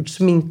liksom inte gjort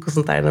smink och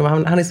sånt där.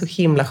 Han är så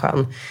himla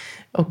skön.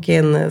 Och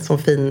en sån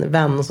fin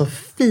vän och så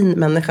fin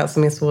människa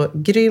som är så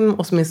grym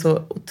och som är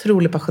så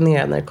otroligt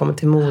passionerad när det kommer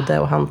till mode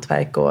och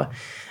hantverk. Och,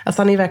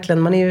 alltså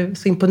man är ju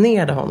så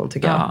imponerad av honom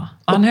tycker jag.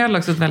 Han höll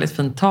också ett väldigt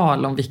fint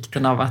tal om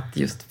vikten av att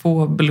just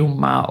få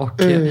blomma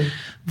och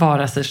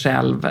vara sig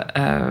själv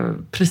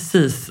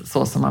precis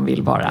så som man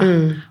vill vara.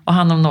 Och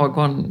han om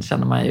någon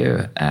känner man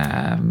ju,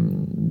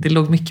 det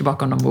låg mycket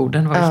bakom de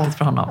orden, det var viktigt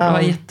för honom. Det var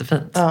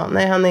jättefint. Ja,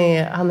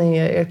 nej, han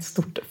är ett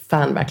stort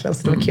fan verkligen,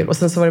 så det var kul. Och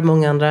sen så var det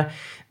många andra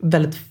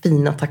väldigt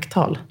fina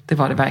tacktal. Det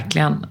var det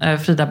verkligen.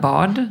 Frida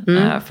Bard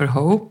för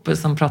Hope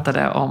som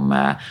pratade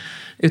om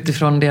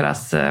utifrån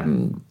deras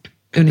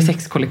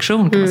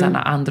unisex-kollektion kan man säga,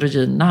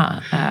 androgyna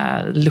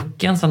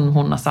looken som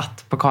hon har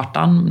satt på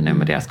kartan nu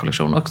med deras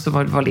kollektion. Och så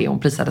var det hon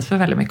prisades för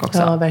väldigt mycket också.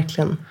 Ja,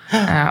 verkligen.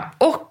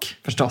 Och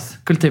förstås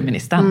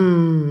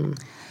kulturministern.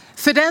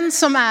 För den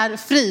som är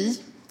fri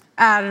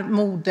är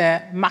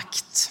mode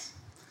makt.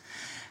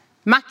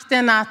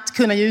 Makten att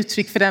kunna ge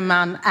uttryck för den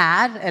man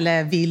är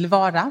eller vill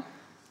vara.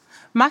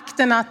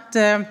 Makten att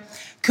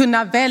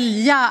kunna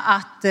välja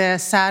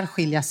att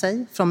särskilja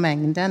sig från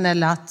mängden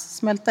eller att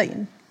smälta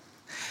in.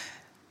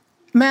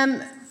 Men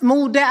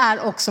mode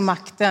är också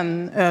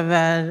makten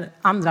över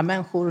andra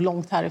människor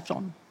långt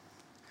härifrån.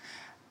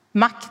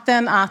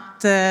 Makten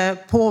att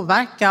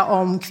påverka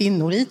om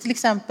kvinnor i till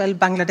exempel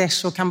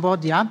Bangladesh och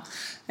Kambodja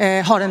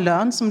har en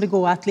lön som det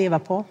går att leva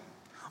på.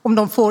 Om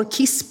de får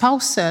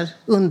kisspauser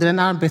under en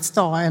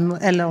arbetsdag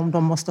eller om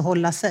de måste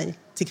hålla sig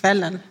till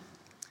kvällen.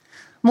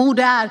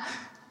 Mode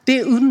det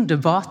är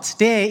underbart,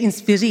 det är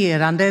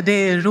inspirerande, det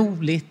är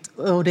roligt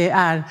och det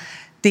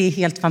är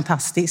helt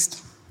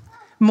fantastiskt.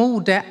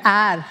 Mode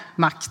är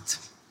makt.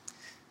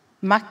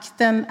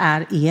 Makten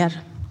är er.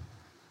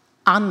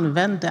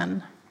 Använd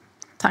den.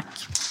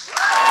 Tack.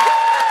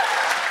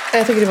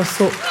 Jag tycker det var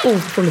så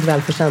otroligt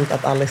välförtjänt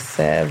att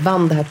Alice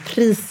vann det här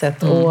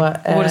priset.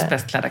 Årets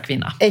bäst klädda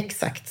kvinna.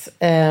 Exakt.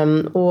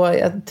 Och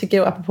jag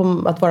tycker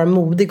apropå att vara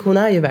modig, hon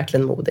är ju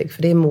verkligen modig.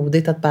 För det är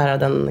modigt att bära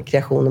den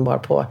kreationen bara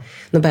på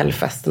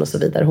Nobelfesten och så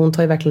vidare. Hon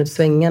tar ju verkligen ut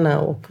svängarna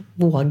och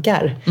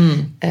vågar.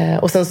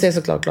 Och sen så är jag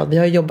såklart glad. Vi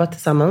har jobbat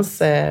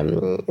tillsammans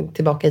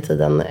tillbaka i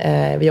tiden.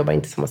 Vi jobbar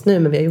inte tillsammans nu,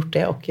 men vi har gjort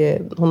det. Och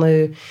hon har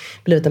ju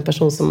blivit en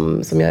person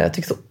som jag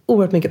tycker så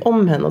oerhört mycket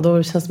om henne. Och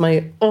då känns man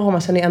ju,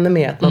 man känner ju ännu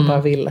mer att man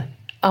bara vill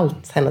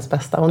allt hennes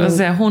bästa.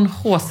 Hon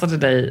håsade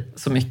dig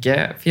så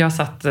mycket. För jag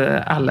satt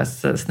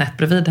alldeles snett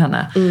bredvid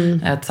henne.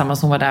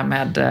 Tillsammans, hon var där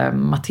med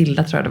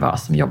Matilda, tror jag det var,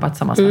 som jobbat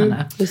tillsammans med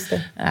henne. Just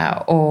det.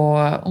 Och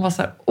hon var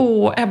så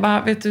här: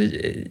 Ebba, vet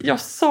du, jag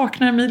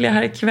saknar Emilia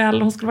här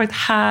ikväll. Hon skulle varit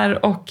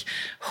här. Och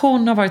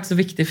hon har varit så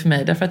viktig för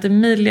mig. Därför att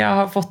Emilia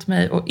har fått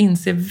mig att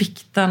inse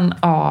vikten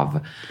av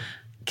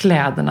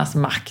klädernas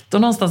makt.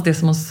 Och någonstans det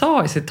som hon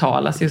sa i sitt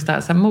tal, alltså just det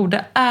här, så här,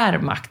 mode är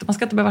makt. Man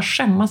ska inte behöva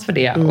skämmas för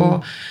det.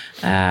 Och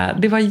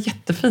det var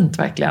jättefint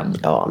verkligen.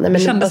 Ja, nej,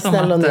 men det kändes som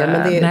att... Men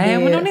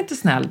men hon är inte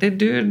snäll. Det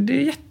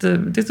är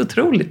ett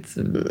otroligt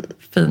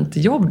fint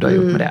jobb du har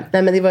gjort med det.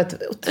 Nej, men det var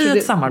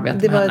ett samarbete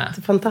det med var henne.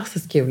 Ett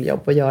fantastiskt kul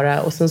jobb att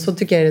göra. Och sen så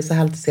tycker jag det är så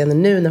härligt att se henne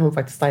nu när hon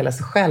faktiskt stylar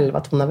sig själv.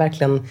 Att hon har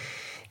verkligen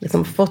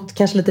liksom fått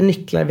kanske lite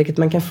nycklar, vilket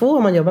man kan få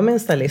om man jobbar med en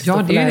stylist.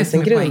 Ja, det är det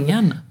som är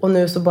poängen. Och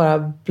nu så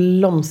bara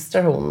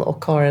blomstrar hon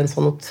och har en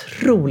sån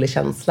otrolig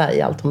känsla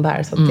i allt hon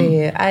bär. Så att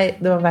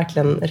det var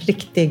verkligen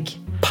riktig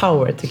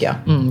power, tycker jag.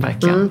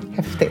 Verkligen.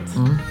 Häftigt.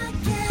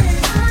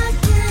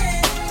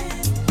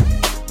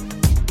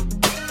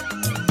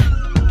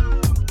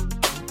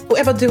 Och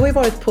Eva, du har ju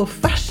varit på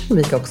Fashion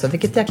Week också.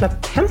 Vilket jäkla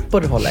tempo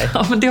du håller.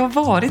 Ja, men det har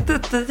varit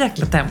ett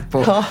jäkla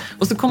tempo. Ja.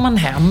 Och så kom man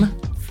hem.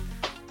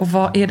 Och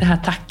vad är det här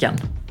tacken?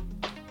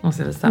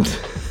 Måste jag visa.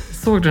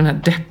 Såg du den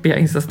här deppiga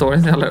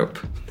Insta-storyn som jag la upp?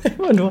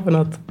 Vad då för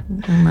något?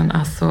 Men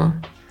alltså,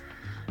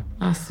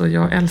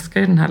 jag älskar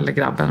ju den här lilla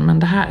grabben. Men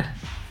det här...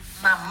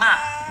 Mamma.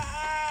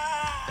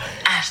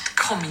 Äsch,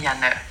 kom igen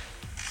nu.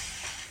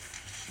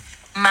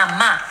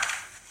 Mamma.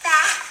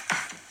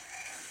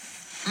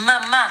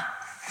 Mamma.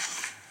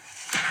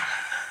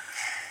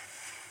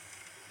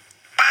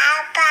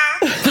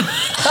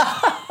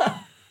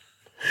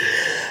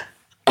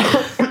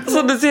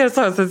 Som du ser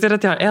så ser jag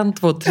att jag har 1,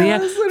 2, 3,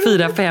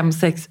 4, 5,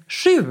 6,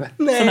 7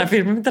 sådana här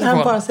filmer med telefon.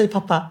 Han bara säger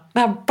pappa.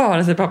 När han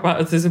bara säger pappa.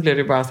 Och så blev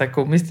det bara så här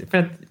komiskt. För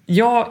att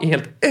jag är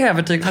helt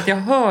övertygad om att jag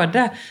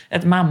hörde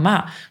ett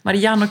mamma.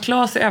 Marianne och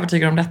Claes är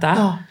övertygade om detta.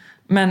 Ja.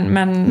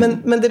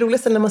 Men det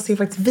roligaste är när man ser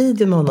faktiskt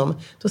video med honom.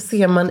 Då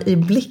ser man i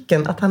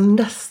blicken att han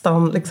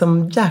nästan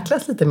liksom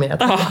jäklas lite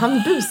med. Att han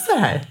busar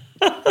här.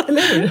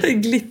 Eller hur? Det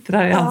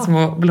glittrar i hans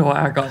små blå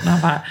ögon.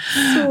 Han bara,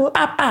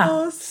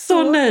 pappa,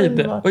 så nöjd.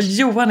 Underbart. Och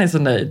Johan är så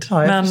nöjd.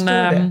 Ja,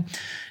 men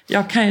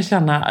jag kan ju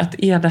känna att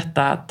är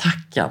detta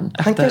tacken.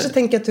 Han kanske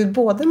tänker att du är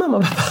både mamma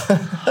och pappa.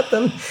 Att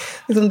den,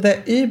 liksom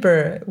the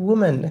Uber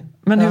woman.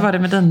 Men hur var det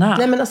med dina?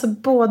 Nej, men alltså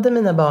båda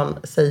mina barn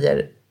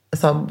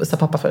sa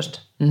pappa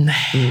först.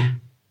 Nej.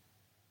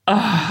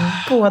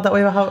 Båda, och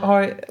jag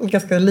har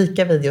ganska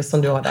lika videos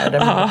som du har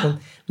där man,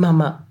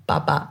 mamma,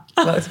 pappa,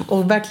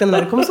 och verkligen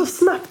när det kommer så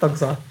snabbt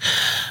också.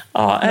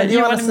 Men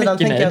å andra sidan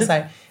tänker jag så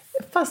här,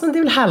 fast det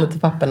är väl härligt till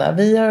papporna.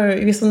 Vi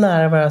är så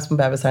nära våra små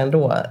bebisar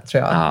ändå,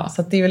 tror jag.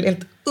 Så att det är väl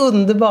helt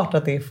underbart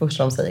att det är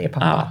första de säger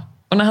pappa.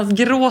 Och när han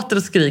gråter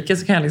och skriker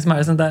så kan jag liksom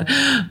höra sånt där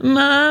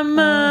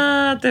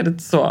mamma, det är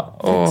lite så.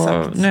 Och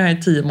exakt. Nu är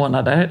jag 10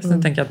 månader så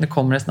jag tänker att nu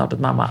kommer det snart ett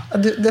mamma.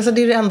 Det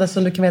är det enda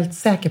som du kan vara helt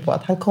säker på,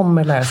 att han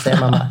kommer lära sig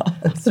mamma.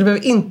 Så du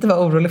behöver inte vara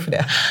orolig för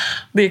det.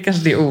 Det är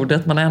kanske det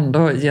ordet man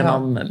ändå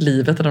genom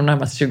livet och de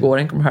närmaste 20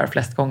 åren kommer höra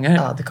flest gånger.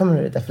 Ja, det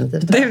kommer du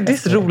definitivt. Det är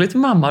så roligt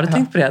med mamma. Har du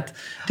tänkt på det?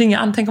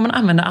 Tänk om man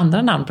använder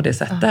andra namn på det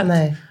sättet.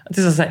 Nej. Att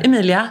det är så här,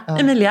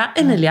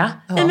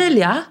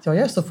 Emilia. Jag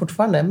gör så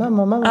fortfarande.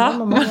 Mamma.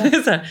 Det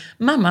är så här,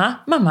 mamma.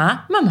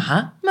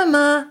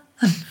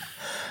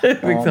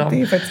 Liksom.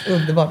 Det är faktiskt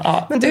underbart.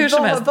 Ja, men du,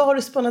 vad har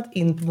du spannat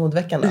in på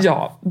modeveckan då?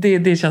 Ja,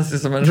 det känns ju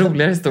som en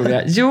roligare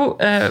historia. Jo,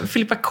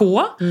 Filippa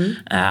K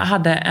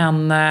hade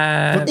en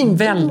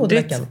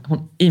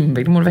hon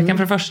invigde modeveckan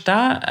för det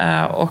första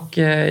och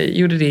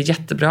gjorde det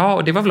jättebra.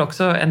 Och det var väl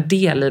också en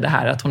del i det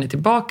här att hon är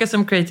tillbaka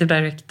som creative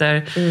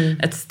director.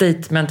 Ett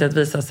statement att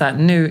visa så här,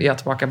 nu är jag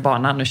tillbaka på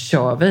banan, nu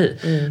kör vi.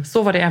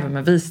 Så var det även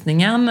med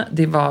visningen.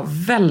 Det var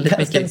väldigt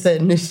mycket... Jag ska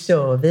säga, nu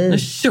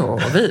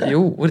kör vi.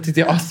 Jo, och det tyckte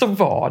jag, så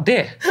var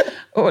det.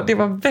 Och det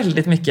var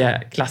väldigt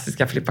mycket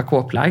klassiska Filippa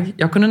K-plagg.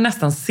 Jag kunde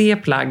nästan se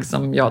plagg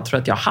som jag tror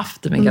att jag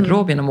haft i min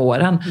garderob genom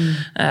åren.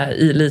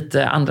 I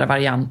lite andra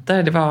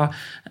varianter. Det var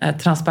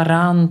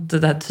transparent,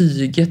 det här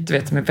tyget, du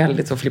vet, som är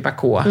väldigt så Filippa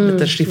K.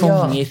 Lite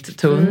chiffongigt,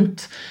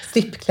 tunt.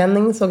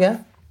 Slipklänning såg jag.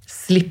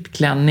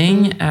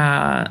 Slipklänning,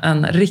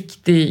 en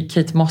riktig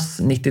Kate Moss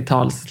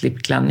 90-tals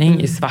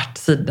slipklänning i svart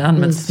sidan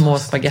med små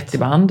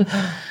spagettiband.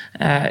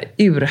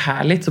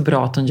 Urhärligt, så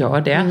bra att hon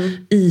gör det.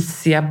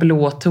 Isiga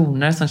blå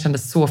toner som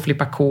kändes så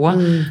Filippa K.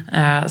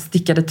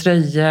 Stickade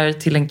tröjor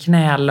till en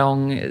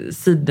knälång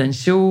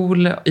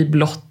sidenkjol i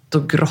blått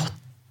och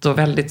grått och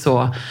väldigt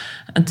så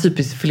en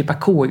typisk Filippa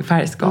K i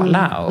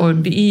färgskala. Och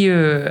det är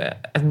ju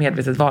ett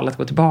medvetet val att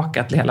gå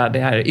tillbaka till hela det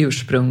här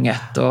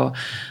ursprunget och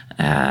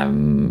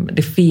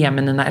det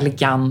feminina,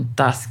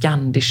 eleganta,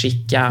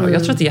 skandishicka. Och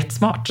jag tror att det är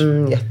jättesmart.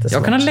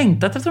 Jag kan ha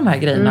längtat efter de här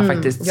grejerna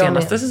faktiskt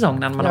senaste säsongen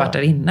när man har varit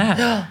där inne.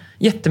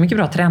 Jättemycket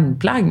bra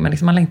trendplagg, men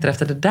liksom man längtar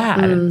efter det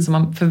där. Så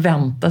man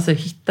förväntar sig att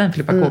hitta en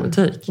Filippa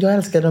K-butik. Jag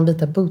älskar de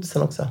vita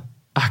bootsen också.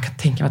 Jag kan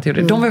tänka mig att det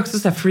gjorde. De var ju också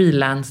så här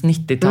freelance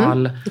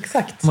 90-tal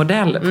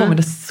modell.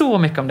 Påminner så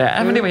mycket om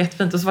det. Men det var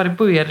jättefint. Och så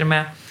började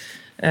med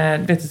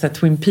så här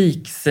Twin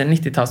Peaks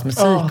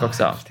 90-talsmusik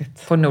också.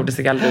 På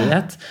Nordiska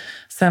galleriet.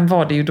 Sen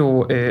var det ju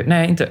då,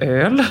 inte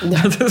öl.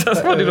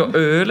 Sen var det då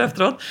öl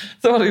efteråt.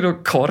 Sen var det ju då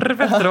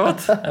korv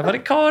efteråt. Här var det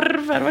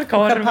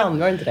korv. Champagne,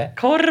 var inte det?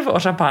 Korv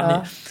och champagne.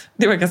 Ja.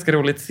 Det var ganska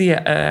roligt att se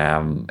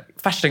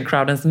fashion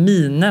crowdens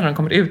miner när de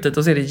kommer ut dit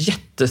och så är det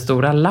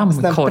jättestora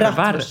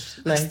lammkorvar.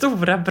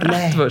 Stora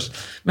bratwurst.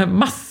 Med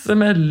massor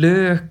med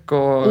lök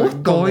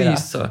och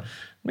gojs.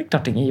 Det är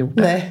klart ingen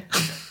gjorde. Nej.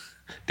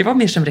 Det var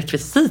mer som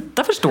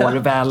rekvisita, förstår du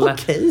väl.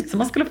 Okay. Så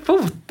man skulle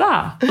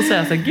fota och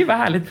säga så här, gud vad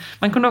härligt.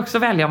 Man kunde också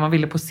välja om man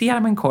ville posera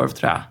med en korv,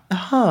 tror jag.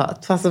 Jaha,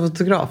 det fanns en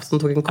fotograf som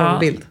tog en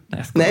korvbild.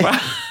 Nej.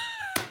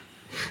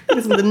 Det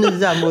är som den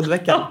nya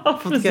modeveckan.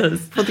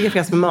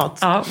 Fotograferas med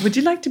mat. Would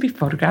you like to be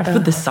photographed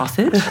with this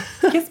sausage?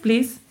 Yes,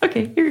 please.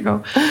 Okay, here we go.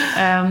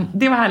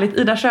 Det var härligt.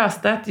 Ida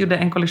Sjöstedt gjorde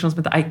en kollektion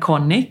som heter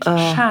Iconic.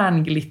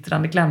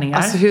 Kärnglittrande klänningar.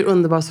 Alltså hur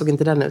underbar såg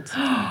inte den ut?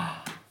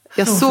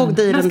 Jag såg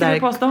dig i den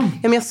där.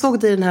 Men jag såg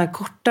dig i den här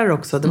kortare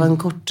också. Det var en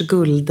kort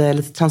guld,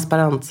 lite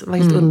transparent. Det var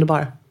helt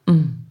underbar.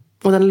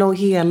 Och den låg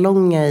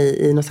hellånga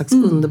i någon slags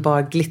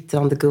underbar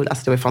glittrande guld.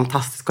 Alltså det var en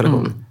fantastisk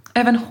kollektion.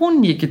 Även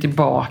hon gick ju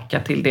tillbaka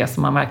till det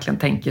som man verkligen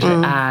tänker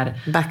sig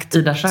är back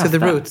Ida Sjöstedt. To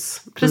the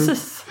roots.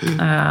 Precis.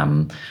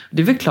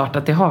 Det är väl klart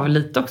att det har väl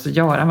lite också att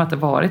göra med att det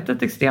varit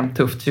ett extremt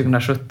tufft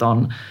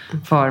 2017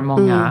 för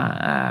många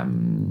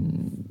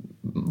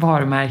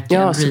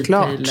varumärken,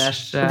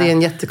 retailers. Det är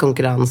en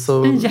jättekonkurrens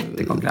och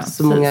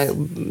så många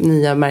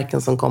nya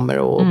märken som kommer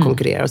och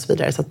konkurrerar och så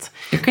vidare. Så att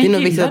det är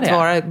nog viktigt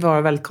att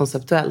vara väldigt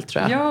konceptuellt,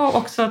 tror jag. Ja,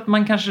 också att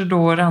man kanske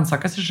då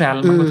rannsakar sig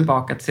själv. Man går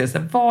tillbaka till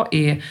sig. Vad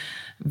är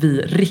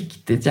vi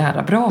riktigt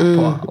jävla bra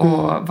på?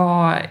 Och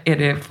vad är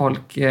det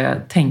folk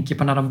tänker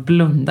på när de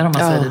blundar om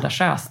man säger Ida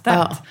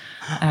Sjöstedt?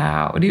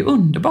 Och det är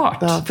underbart.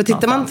 Ja, för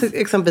tittar man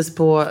exempelvis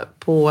på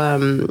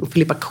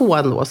Filippa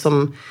K då,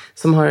 som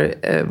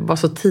var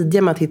så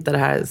tidiga med att hitta det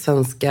här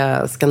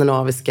svenska,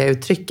 skandinaviska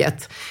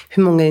uttrycket.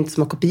 Hur många är det inte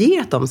som har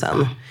kopierat dem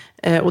sen?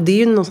 Och det är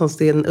ju någonstans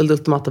det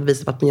ultimata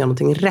beviset på att man gör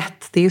någonting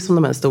rätt. Det är ju som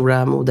de här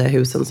stora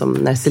modehusen som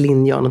när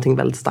Celine gör någonting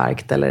väldigt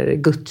starkt eller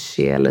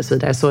Gucci eller så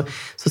vidare.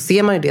 Så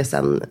ser man ju det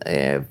sen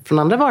från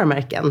andra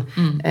varumärken.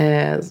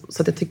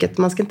 Så att jag tycker att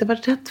man ska inte vara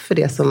rädd för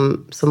det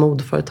som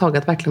modeföretag.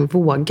 Att verkligen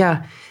våga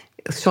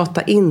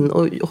tjata in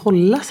och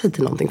hålla sig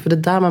till någonting. För det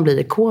är där man blir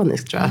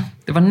ikonisk, tror jag.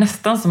 Det var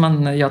nästan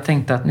som jag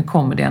tänkte att nu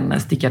kommer det en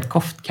stickad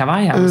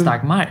koftkavaj här hos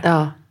Dagmar.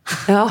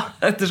 Ja.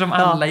 Eftersom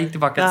alla gick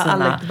tillbaka till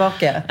sina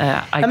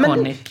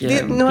iconic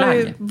plagg. Nu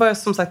har jag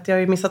som sagt, jag har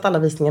ju missat alla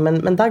visningar.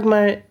 Men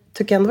Dagmar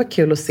tycker jag ändå var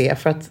kul att se.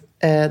 För att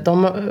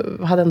de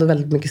hade ändå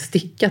väldigt mycket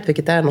stickat.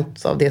 Vilket är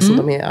något av det som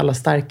de är allra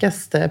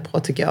starkast på,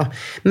 tycker jag.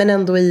 Men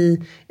ändå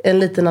i en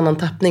liten annan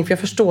tappning. För jag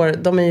förstår,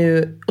 de är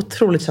ju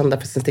otroligt kända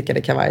för sin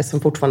stickade kavaj.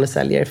 Som fortfarande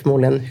säljer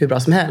förmodligen hur bra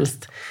som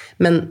helst.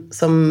 Men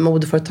som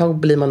modeföretag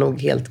blir man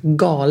nog helt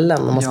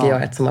galen om man ska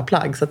göra ett samma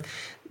plagg. Så att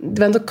det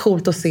var ändå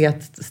coolt att se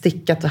att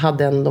stickat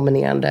hade en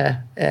dominerande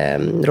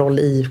roll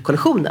i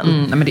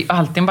kollektionen. Men det är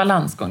alltid en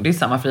balansgång. Det är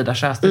samma Frida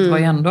Sjöstedt. Det var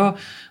ju ändå,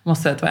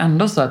 måste säga, det var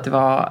ändå så att det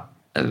var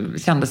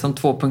kändes som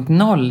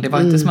 2.0. Det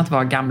var inte som att det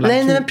var gamla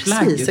Nej,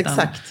 precis,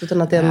 exakt.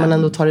 Utan att man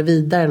ändå tar det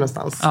vidare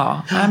någonstans.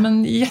 Ja,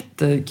 men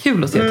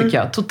jättekul att se, tycker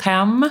jag.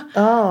 Totem.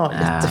 Ja,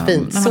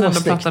 jättefint. När man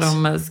ändå pratar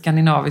om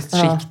skandinaviskt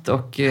skikt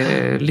och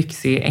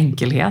lyxig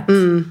enkelhet.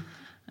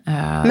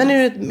 Men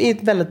ur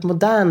ett väldigt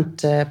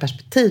modernt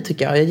perspektiv,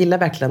 tycker jag. Jag gillar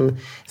verkligen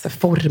så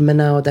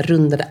formerna och de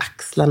rundade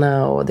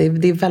axlarna. Och det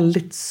är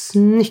väldigt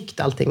snyggt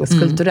allting,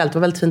 skulpturellt. Det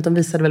var väldigt fint, de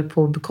visade väl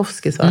på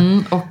Bukowski.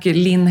 Och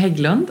Linn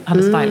Hägglund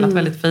hade stylat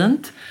väldigt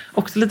fint.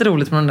 Också lite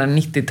roligt med de där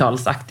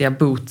 90-talsaktiga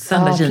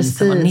bootsen där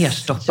jeansen var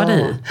nerstoppade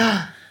i.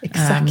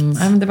 Exakt.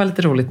 Det var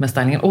lite roligt med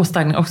stylingen. Och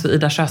stylingen också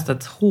Ida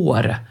Sjöstedts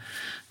hår.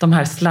 De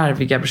här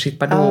slarviga Brigitte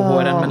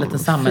Bardot-håren med en liten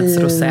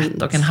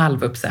sammetsrosett och en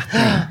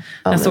halvuppsättning.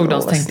 Jag såg dem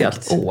och tänkte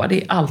att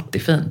det är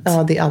alltid fint.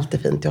 Ja, det är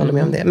alltid fint, jag håller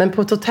med om det. Men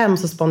på Totem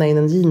så spanade jag in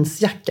en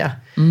jeansjacka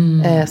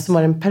som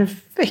var den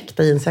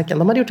perfekta jeansjackan.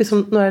 De hade gjort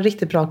liksom några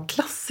riktigt bra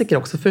klassiker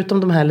också. Förutom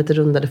de här lite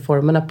rundade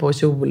formerna på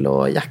kjol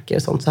och jackor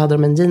och sånt, så hade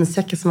de en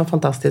jeansjacka som var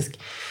fantastisk.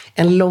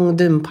 En lång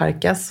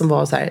dumparka som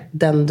var så här,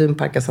 den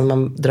dumparka som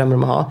man drömmer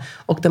om att ha.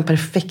 Och den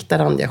perfekta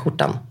randiga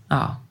skjortan.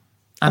 Ja.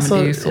 Alltså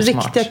det är ju så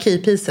riktiga key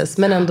pieces,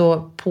 men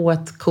ändå på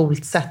ett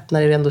coolt sätt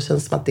när det ändå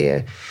känns som att det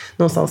är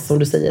någonstans, som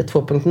du säger,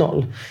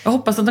 2.0. Jag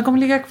hoppas att de kommer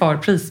ligga kvar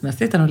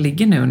prismässigt där de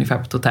ligger nu ungefär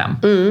på Totem.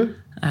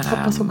 Jag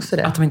hoppas också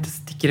det. Att de inte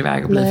sticker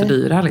iväg och blir för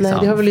dyra. Liksom, nej,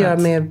 det har väl att göra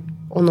med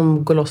om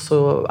de går loss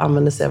och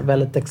använder sig av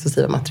väldigt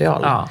exklusiva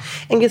material. Ja.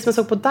 En grej som jag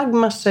såg på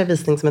Dagmars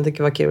visning som jag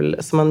tycker var kul,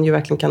 som man ju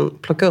verkligen kan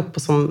plocka upp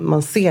och som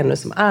man ser nu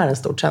som är en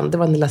stor trend, det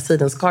var den lilla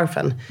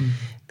sidenscarfen.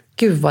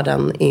 Gud vad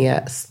den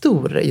är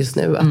stor just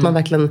nu. Att man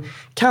verkligen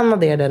kan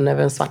addera den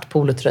över en svart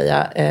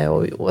polotröja.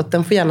 Och att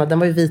den får gärna, den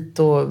var ju vit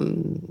och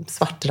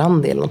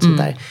svartrandig eller något sånt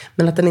där.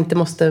 Men att den inte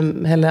måste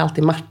heller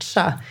alltid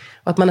matcha.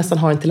 Och att man nästan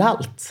har en till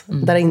allt.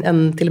 Där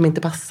en till och med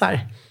inte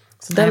passar.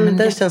 Så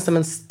den känns som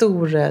en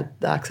stor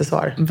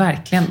accessoar.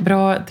 Verkligen,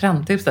 bra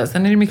trendtips där.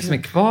 Sen är det mycket som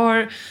är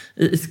kvar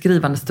i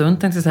skrivande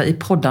stund, tänkte jag säga, i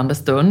poddande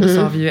stund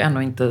så har vi ju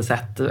ännu inte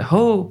sett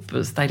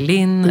Hope,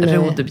 Stylin,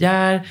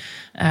 Rodebjer.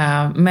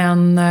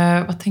 Men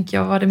vad tänker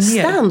jag, var det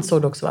mer? Stan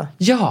såg du också, va?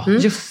 Ja,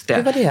 just det.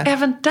 Hur var det?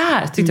 Även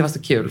där tyckte jag var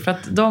så kul. För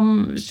att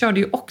de körde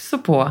ju också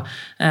på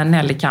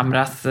Nelly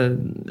Kamras,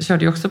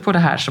 körde ju också på det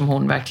här som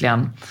hon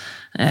verkligen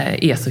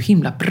är så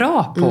himla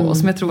bra på. Och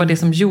som jag tror var det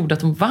som gjorde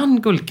att de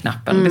vann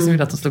Guldknappen. Det som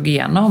gjorde att de slog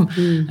igenom.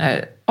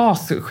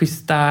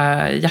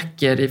 Asschyssta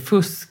jackor i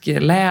fusk,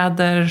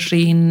 läder,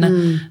 skinn.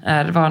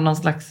 Det var någon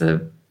slags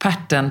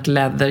patent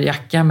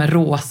leatherjacka med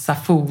rosa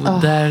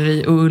foder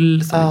i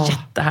ull som var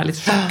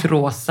jättehärligt,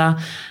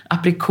 chockrosa,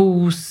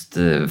 aprikost,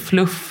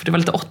 fluff, det var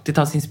lite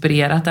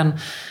 80-talsinspirerat, en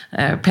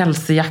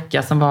pälsig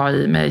jacka som var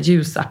i med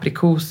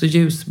ljusaprikos och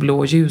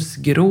ljusblå,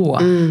 ljusgrå,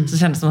 så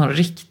kändes som en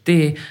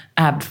riktig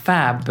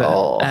ab-fab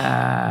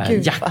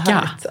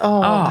jacka.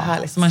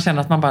 Så man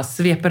känner att man bara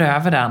sveper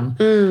över den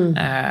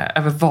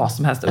över vad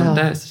som helst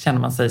under, så känner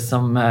man sig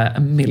som $1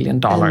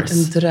 million.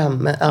 En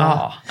dröm.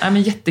 Ja,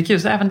 men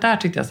jättekul. Så även där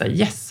tyckte jag så här,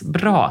 yes,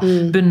 bra.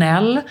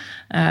 Bunell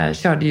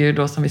körde ju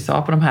då, som vi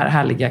sa, på de här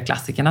härliga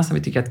klassikerna som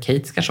vi tycker att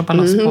Kate ska shoppa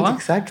loss på.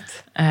 Exakt.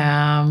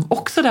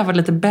 Också där var det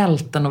lite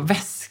bälten och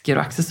väskor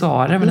och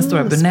accessoarer med den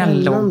stora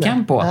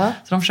Bunell-loggan på. Ja.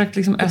 Så de försökte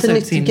liksom ösa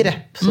ut sin...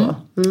 grepp så.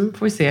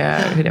 Får vi se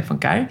hur det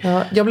funkar.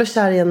 Ja, jag blev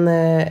kär i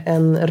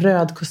en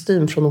röd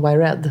kostym från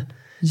Y-Red.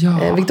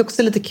 Ja. Vilket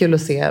också är lite kul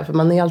att se. För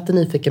man är alltid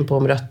nyfiken på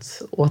om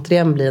rött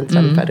återigen blir en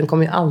trendfärd. Den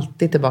kommer ju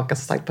alltid tillbaka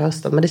så starkt på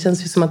hösten. Men det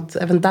känns ju som att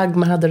även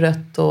Dagmar hade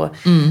rött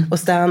och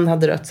Stan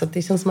hade rött. Så att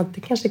det känns som att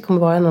det kanske kommer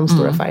vara en av de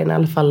stora färgerna. I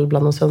alla fall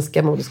bland de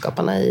svenska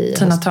modeskaparna i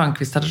Tina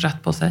Törnqvist hade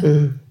rött på sig.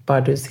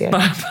 Bara du ser.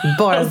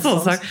 Bara en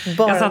sån sak.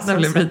 Jag satt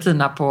nämligen bredvid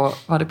Tina på,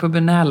 var det på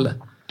Bunell?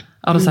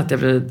 Ja, då satt jag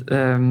bredvid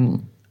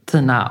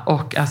Tina.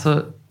 Och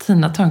alltså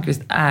Tina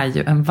Törnqvist är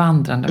ju en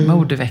vandrande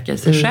modevecka i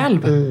sig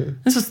själv.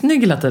 Den är så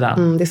snygg hela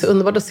tiden. Det är så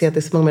underbart att se att det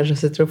är så många människor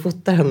som sitter och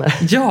fotar henne.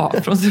 Ja,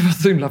 för hon ser bara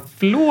så himla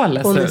flawless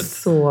ut. Hon är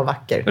så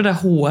vacker. Och det där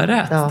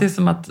håret, det är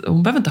som att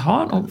hon behöver inte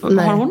ha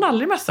har hon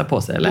aldrig mössa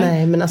på sig, eller?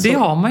 Nej, men alltså, det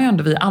har man ju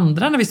ändå vi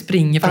andra när vi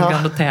springer från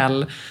Grand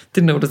Hotel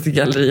till Nordiska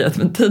galleriet.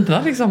 Men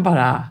Tina liksom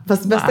bara...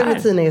 Fast det bästa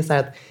med Tina är så här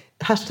att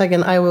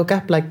hashtaggen I woke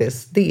up like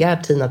this, det är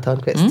Tina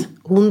Törnqvist.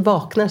 Hon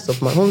vaknar så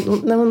på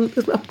morgonen. När hon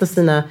öppnar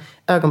sina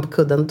ögon på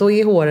kudden, då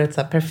är håret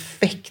så här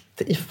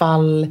perfekt i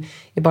fall.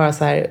 Är bara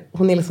så här,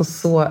 hon är liksom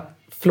så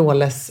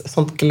flawless,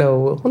 sånt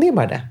glow. Hon är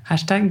bara det.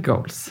 Hashtag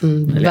goals.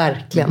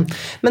 Verkligen.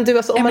 Men du,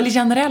 alltså, Emily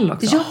Janrell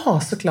också. Ja,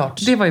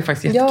 såklart. Det var ju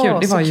faktiskt jättekul. Ja,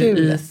 det var ju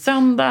i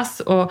söndags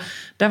och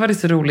där var det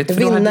så roligt.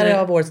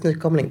 Vinnare av årets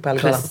nykomling på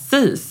Ellegalan.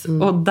 Precis.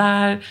 Och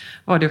där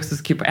var det också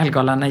så kul på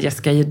Ellegalan när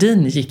Jessica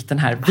Jedin gick den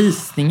här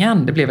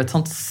visningen. Det blev ett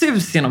sånt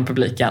sus genom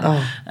publiken.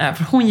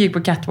 För hon gick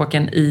på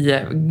catwalken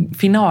i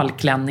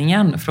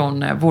finalklänningen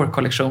från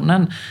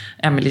vårkollektionen.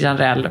 Emily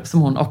Janrell,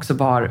 som hon också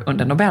bar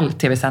under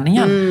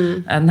Nobel-tv-sändningen.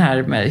 Den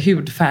här med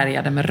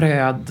hudfärgade med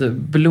röd,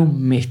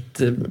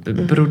 blommigt,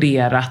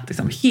 broderat.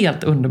 Liksom,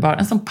 helt underbar.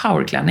 En sån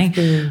powerklänning.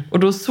 Och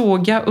då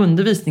såg jag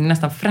under visningen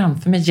nästan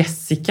framför mig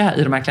Jessica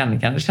i de här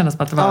klänningarna. Det kändes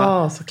som att det var...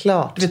 Ja,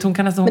 såklart. Du vet, hon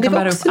kan bära upp allt det där. Men det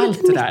var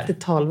också lite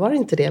 90-tal, var det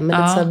inte det?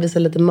 Men lite så här, visa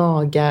lite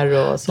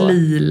magar och så.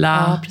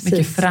 Lila,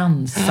 mycket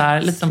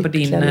fransar. Lite som på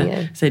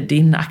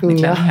din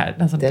Acne-klänning här.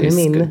 Den som den är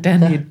min.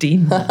 Den är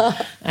din.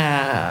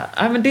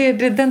 Men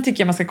den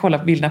tycker jag man ska kolla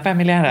på bilderna på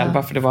Emilia Janrell.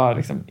 Bara för det var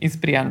liksom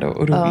inspirerande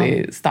och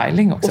rolig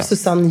styling också. Och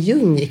Susanne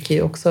Ljung gick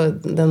ju också,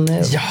 den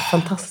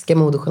fantastiska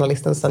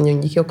modejournalisten Susanne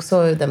Ljung gick ju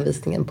också den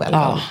visningen på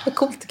Ellegalan. Det är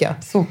coolt tycker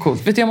jag. Så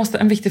coolt. Vet du, jag måste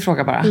en viktig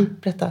fråga bara.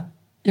 Berätta.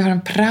 Jag har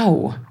en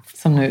prao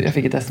som nu, jag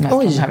fick ett sms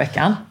från den här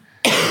veckan.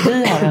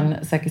 Vi har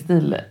en Säker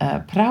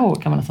stil-prao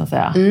kan man nästan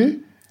säga.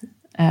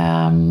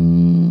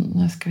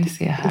 Nu ska vi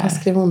se här. Vad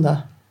skrev hon då?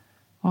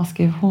 Vad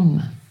skrev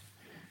hon?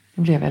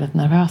 Nu blev jag lite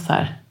nervös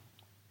här.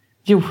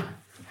 Jo,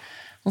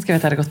 hon skrev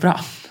att det hade gått bra.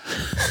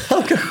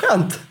 Vad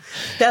skönt.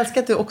 Jag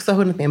älskar att du också har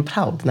hunnit med en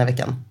prao den här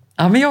veckan.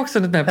 Ja, men jag har också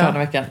hunnit med en prao den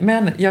här veckan.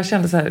 Men jag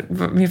kände så här,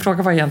 min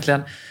fråga var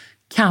egentligen,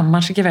 kan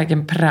man skicka iväg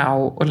en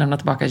prao och lämna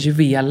tillbaka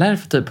juveler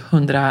för typ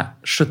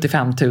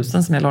 175 000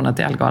 som jag lånat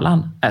till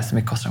Ellegalan? Så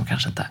mycket kostar de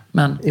kanske inte.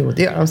 Men, jo,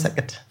 det gör de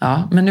säkert.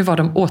 Ja, men nu var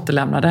de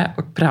återlämnade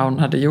och praon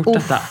hade gjort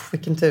detta.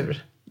 Vilken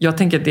tur. Jag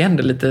tänker att det är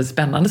ändå lite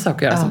spännande sak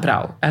att göra som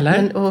prao, eller?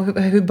 Men,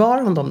 och hur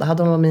bar hon dem då?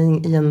 Hade hon dem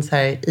i en så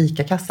här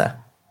ICA-kasse?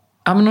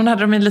 Ja, men hon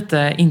hade dem i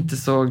lite inte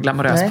så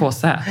glamorös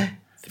påse.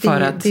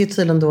 För att det är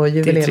tydligen då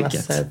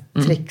juvelerarnas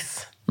tricks.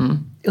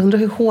 Jag undrar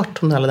hur hårt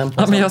hon höll den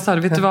påsen. Ja, men jag sa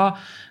det, vet du vad?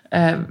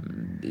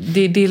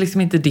 Det är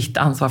liksom inte ditt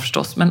ansvar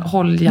förstås, men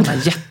håll gärna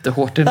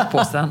jättehårt i den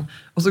påsen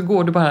och så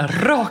går du bara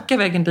raka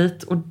vägen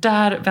dit och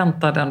där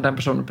väntar den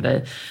personen på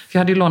dig. För jag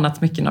hade ju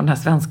lånat mycket av den här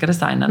svenska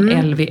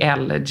designen,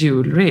 LVL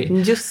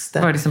Jewelry. Just det.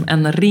 Det var liksom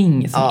en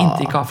ring som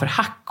inte gick av för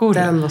hackor.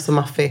 Den var så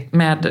maffig.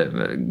 Med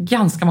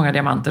ganska många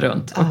diamanter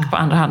runt och på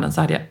andra handen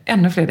så hade jag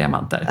ännu fler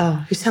diamanter.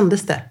 Hur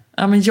kändes det?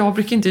 Ja, men jag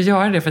brukar inte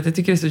göra det för att jag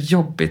tycker det är så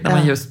jobbigt när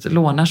man just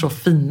lånar så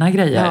fina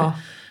grejer.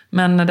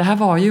 Men det här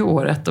var ju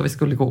året då vi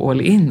skulle gå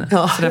all in.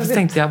 Ja, så därför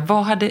tänkte jag,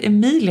 vad hade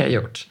Emilia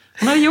gjort?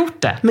 Hon hade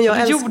gjort det. Men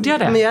gjorde jag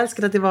det. Men jag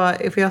älskade att det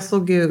var... För jag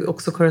såg ju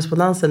också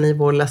korrespondensen i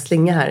vår lilla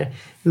slinga här.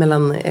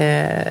 Mellan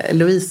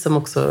Louise som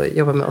också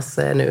jobbar med oss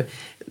nu.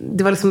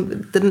 Det var liksom...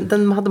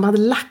 De hade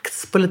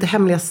lagts på lite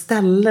hemliga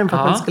ställen för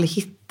att man skulle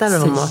hitta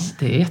dem.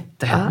 Det är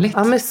jättehemligt.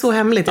 Ja, men så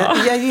hemligt.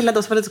 Jag gillade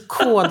också lite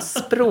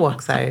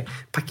kodspråk. Så här.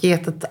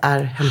 Paketet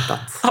är hämtat.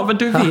 Ja, men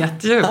du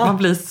vet ju. Man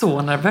blir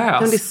så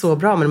nervös. Men det är så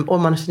bra. Men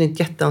om man känner ett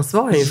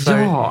jätteansvar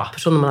inför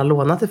personen man har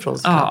lånat ifrån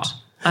såklart.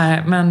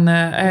 Nej, men...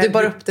 du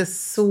bar upp det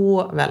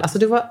så väl. Alltså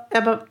du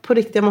var... på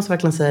riktigt, jag måste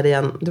verkligen säga det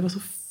igen. Du var så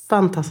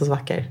fantastiskt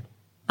vacker.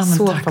 Ja,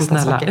 så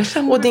fantastiskt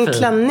vacker. Och din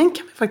klänning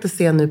kan vi faktiskt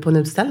se nu på en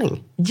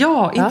utställning.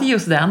 Ja, inte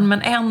just den,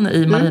 men en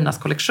i Marinas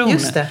kollektion.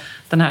 Just det.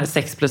 Den här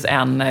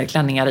 6+1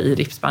 klänningar i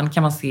ripsband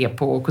kan man se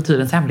på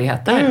Couturens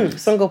hemligheter.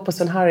 Som går på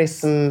Sven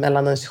Harris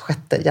mellan den 26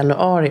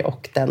 januari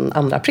och den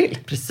 2 april.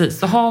 Precis,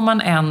 så har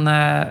man en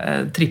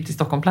tripp till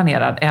Stockholm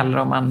planerad eller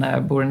om man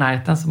bor i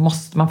närheten så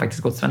måste man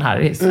faktiskt gå till Sven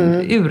Harris.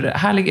 En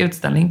urhärlig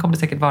utställning kommer det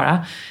säkert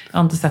vara. Jag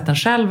har inte sett den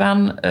själv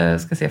än.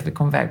 Ska se om vi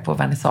kommer iväg på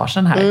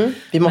vernissagen här.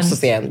 Vi måste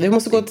se en. Vi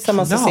måste gå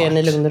tillsammans och se en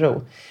i lugn och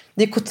ro.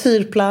 Det är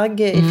coutureplagg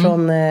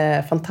ifrån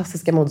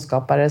fantastiska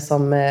modskapare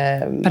som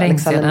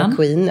Alexander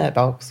McQueen,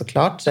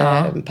 såklart.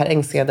 Per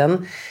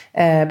Engsheden.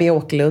 B.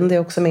 Åkerlund är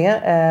också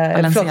med.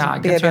 Balenciaga,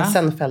 B.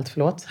 Senfeldt,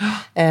 förlåt.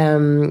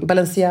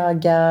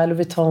 Balenciaga, Louis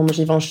Vuitton,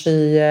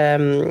 Givenchy,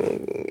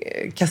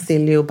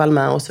 Castillo,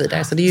 Balmain och så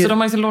vidare. Så de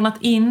har liksom lånat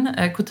in,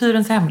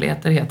 Couturens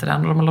hemligheter heter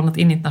den, och de har lånat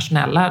in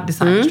internationella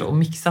designers och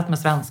mixat med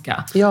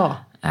svenska. Ja.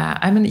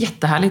 Men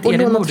jättehärligt. Och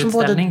lånat från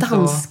både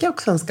danska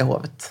och svenska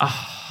hovet.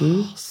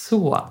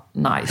 Så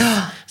nice.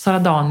 Sara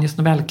Danius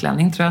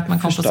Nobelklänning tror jag att man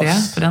kommer få se.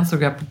 För den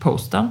såg jag på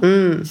posten.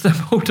 Så jag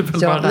borde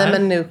väl vara där. Nej,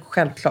 men nu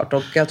självklart.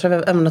 Och jag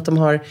tror även att de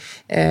har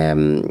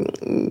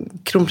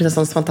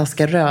kronprinsessans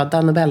fantastiska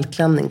röda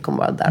Nobelklänning kommer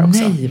vara där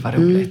också. Nej, vad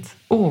roligt.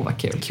 Vad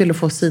kul. Kul att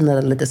få syna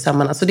den lite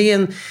samman. Alltså det är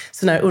en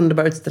sån här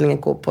underbar utställning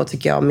att gå på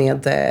tycker jag.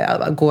 Med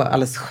att gå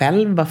alldeles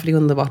själv. Varför det är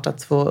underbart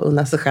att få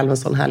unna sig själv en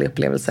sån härlig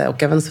upplevelse.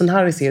 Och även Sven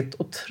Harris är ett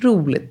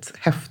otroligt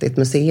häftigt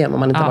museum om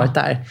man inte varit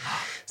där.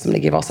 Som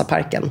ligger i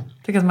Vasaparken.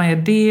 Jag tycker att man gör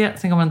det.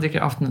 Sen kommer man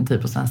dricka afternoon tea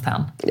på Svenskt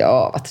Tenn.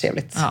 Ja, vad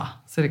trevligt. Ja,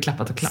 så är det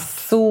klappat och klart.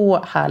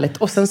 Så härligt.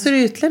 Och sen så är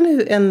det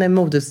ytterligare en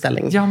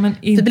modeutställning. Ja, men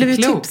inte du blev ju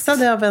klokt.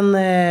 tipsad av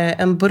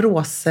en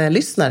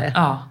Borås-lyssnare.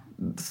 Ja,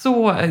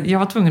 så jag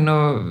var tvungen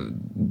att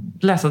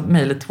läsa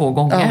mejlet 2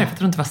 gånger. För jag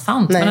tror inte det var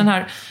sant. Nej. Men den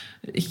här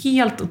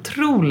helt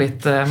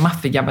otroligt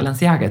maffiga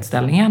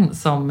Balenciaga-utställningen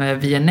som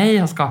V&A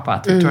har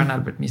skapat, Victoria and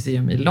Albert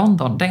Museum i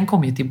London, den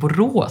kommer ju till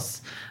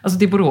Borås. Alltså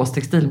till Borås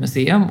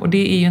textilmuseum. Och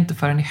det är ju inte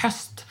förrän i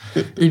höst,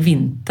 i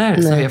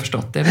vinter, som vi har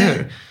förstått det, eller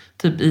hur?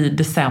 Typ i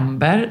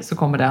december så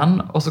kommer den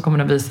och så kommer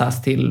den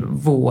visas till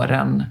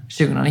våren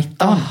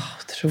 2019.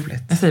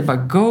 Otroligt. Jag säger bara,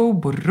 go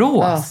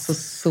Borås! Alltså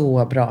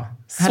så bra.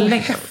 Så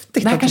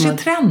häftigt. Det här kanske är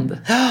trend.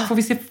 Får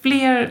vi se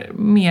fler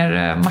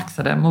mer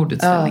maxade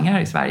modeutställningar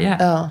i Sverige?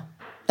 Ja.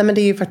 Nej, men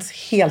det är ju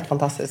faktiskt helt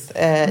fantastiskt.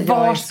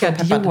 Var ska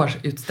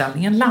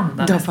Dior-utställningen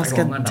landa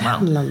nästa gång?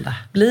 Landa?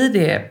 Blir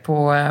det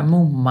på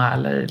MoMA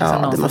eller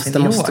liksom någonstans i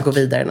New York? Måste gå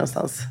vidare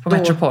någonstans. På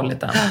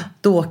Metropolitan?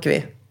 Då åker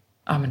vi.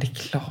 Ja, men det är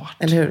klart.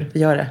 Eller hur? Vi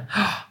gör det.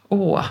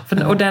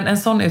 Och en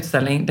sån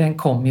utställning, den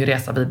kommer ju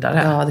resa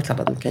vidare. Ja, det är klart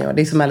att den kan göra.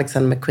 Det är som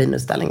Alexander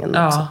McQueen-utställningen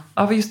också.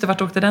 Ja, just det.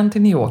 Vart åkte den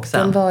till New York sen?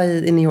 Den var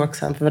i New York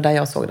sen, för det var där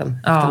jag såg den.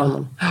 Efter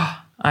London.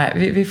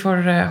 Nej, vi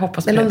får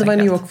hoppas på det. Eller om det var i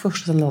New York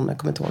först och sen London, jag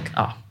kommer inte ihåg.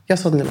 Ja. Jag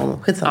såg den i London,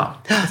 skitsamma.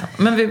 Ja,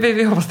 men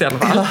vi hoppas det i alla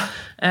fall.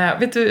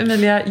 Vet du,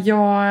 Emilia,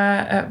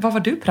 var var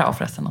du prao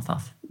förresten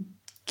någonstans?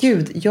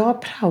 Gud,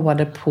 jag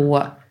praoade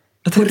på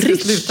Jag tänkte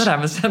sluta där,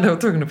 men kände jag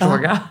var tvungen att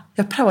fråga.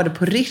 Jag praoade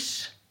på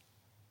Rish.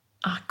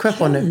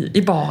 Okay.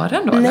 I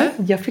baren då, Nej,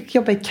 eller? jag fick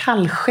jobba i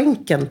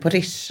kallskänken på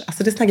Rish.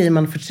 Alltså det är såna grejer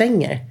man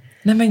förtränger.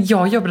 Nej, men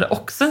jag jobbade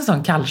också en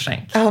sån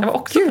kallskänk. Jag var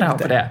också prao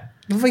på det.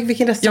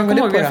 Vilken restaurang var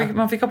du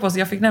på då?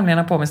 Jag fick nämligen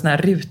ha på mig såna här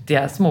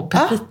rutiga, små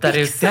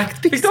pepita-rutiga.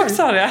 Fick du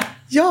också ha det?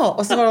 Ja,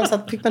 och så var de så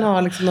att fick man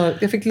ha liksom,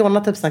 jag fick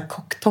låna typ såna här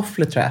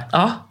kocktofflor tror jag.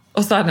 Ja,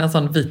 och så hade jag en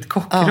sån vit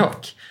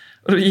kockrock.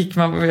 Och då gick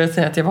man, vill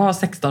säga att jag var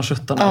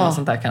 16-17 eller något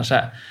sånt där kanske.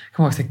 Jag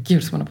kommer ihåg att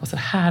gud, så man har på sig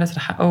det här och så det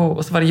här.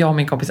 Och så var det jag och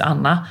min kompis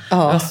Anna. Jag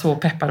var så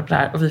peppade på det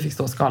här och vi fick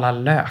stå och skala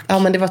lök. Ja,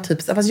 men det var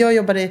typ, fast jag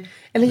jobbade...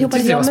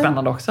 Det var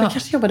spännande också. Jag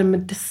kanske jobbade med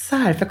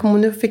dessert. För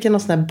nu fick jag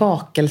någon sån här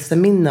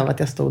bakelseminne av att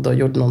jag stod och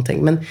gjorde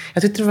någonting. Men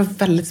jag tyckte det var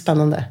väldigt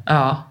spännande.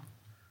 Ja.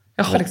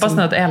 Jag hoppas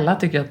nu att Ella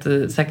tycker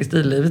att säkert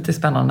stillivet är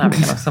spännande. Här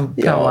också,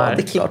 ja,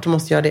 det är klart, du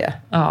måste göra det.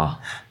 Ja.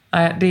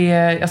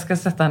 Jag ska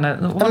sätta henne...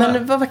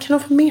 Men vad kan hon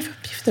få med för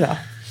uppgifter då?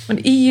 Men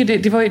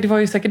det var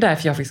ju säkert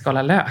därför jag fick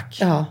skala lök.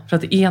 Ja. För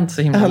att det är inte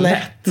så himla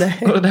lätt. Nej.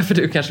 Och därför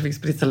du kanske fick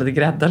spritsa lite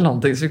grädde eller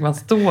någonting. Så fick man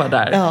stå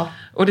där. Ja.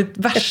 Och det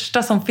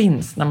värsta som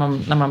finns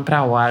när man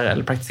praoar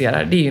eller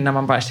praktiserar. Det är ju när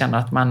man bara känner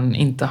att man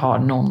inte har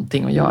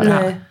någonting att göra.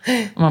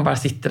 Nej. Och man bara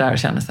sitter där och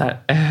känner så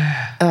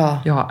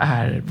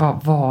här.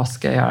 Vad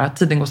ska jag göra?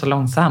 Tiden går så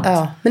långsamt.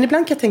 Ja. Men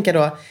ibland kan jag tänka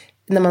då.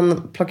 när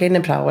man plockar in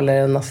en prao eller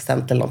en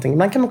assistent eller någonting.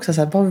 Man kan också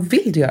säga, vad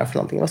vill du göra för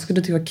någonting? Vad skulle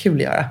du tycka var kul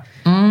att göra?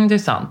 Det är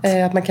sant.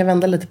 Att man kan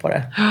vända lite på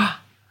det.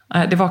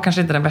 Det var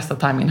kanske inte den bästa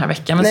timingen den här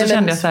veckan. Men så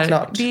kände jag så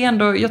här, det är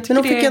ändå... Jag men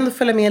hon fick ändå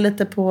följa med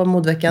lite på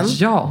modveckan.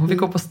 Ja, hon fick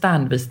gå på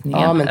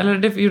standvisningen. Ja, eller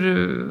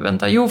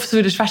det gjorde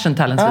Swedish Fashion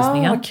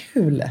Talents-visningen. Ja, vad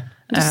kul.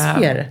 Du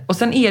ser. Och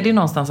sen är det ju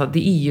någonstans att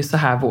det är ju så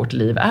här vårt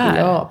liv är.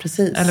 Ja,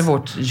 precis. Eller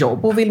vårt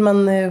jobb. Och vill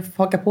man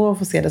haka på och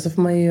få se det så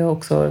får man ju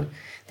också...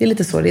 Det är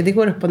lite så. Det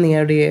går upp och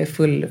ner och det är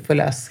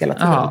full ös hela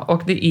tiden. Ja,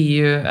 och det är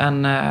ju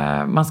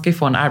man ska ju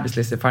få en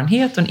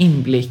arbetslivserfarenhet och en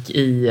inblick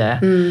i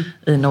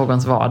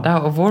någons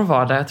vardag. Och vår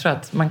vardag, jag tror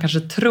att man kanske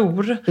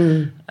tror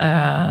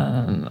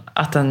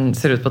att den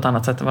ser ut på ett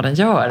annat sätt än vad den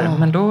gör. Ja.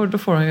 Men då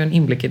får man ju en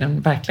inblick i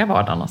den verkliga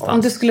vardagen någonstans.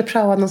 Om du skulle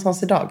praoa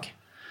någonstans idag?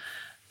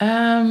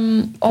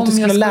 Om du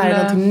skulle lära dig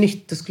någonting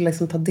nytt, du skulle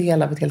liksom ta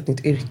del av ett helt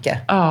nytt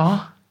yrke. Ja.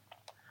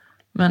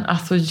 Men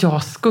alltså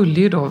jag skulle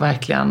ju då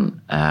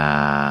verkligen...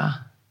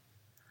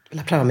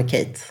 Vill praoa med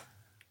Kate?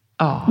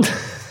 Ja,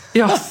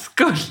 jag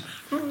skulle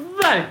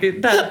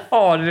verkligen. Där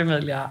har du,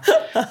 Emilia.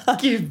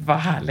 Gud vad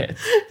härligt.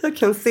 Jag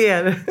kan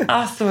se det.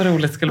 Så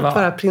roligt skulle det vara.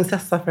 Bara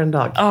prinsessa för en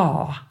dag.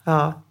 Ja.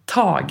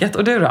 Taget.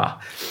 Och du då?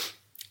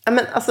 Ja,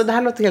 men alltså, det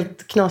här låter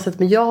helt knasigt,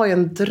 men jag har ju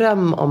en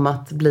dröm om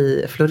att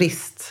bli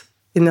florist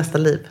i nästa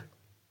liv.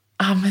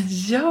 Men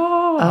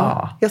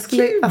ja. Jag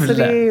skulle, alltså,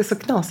 det är så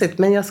knasigt,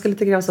 men jag skulle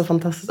tycka det var så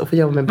fantastiskt att få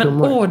jobba med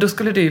blommor. Men då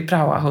skulle du ju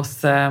praoa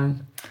hos...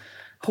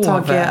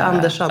 Tage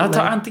Andersson.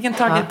 Antingen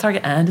Tage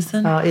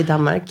Andersson. Ja, i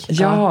Danmark.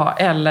 Ja,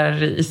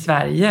 eller i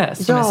Sverige.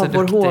 Som är så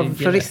vår duktig.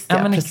 hovflorist. Ja,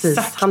 precis.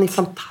 Exakt. Han är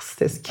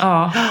fantastisk.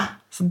 Ja,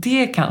 så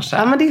det kanske.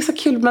 Ja, men det är så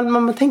kul.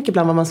 Man tänker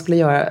ibland vad man skulle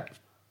göra.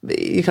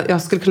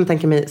 Jag skulle kunna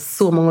tänka mig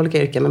så många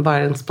olika yrken, men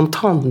bara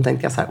spontant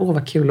tänkte jag så här,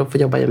 vad kul att få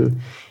jobba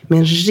med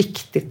en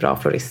riktigt bra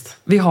florist.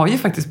 Vi har ju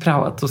faktiskt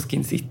praoat hos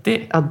Skin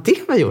City. Ja, det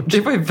har vi gjort.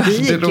 Det var ju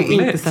väldigt roligt. Det gick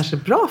ju inte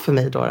särskilt bra för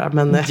mig då,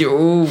 men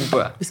jo.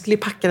 Vi skulle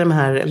ju packa de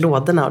här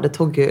lådorna och det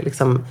tog ju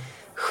liksom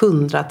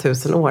 100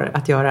 000 år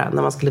att göra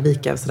när man skulle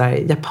vika sådär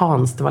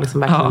japanskt. Det var liksom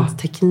verkligen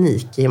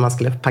teknik i hur man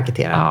skulle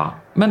paketera. Ja,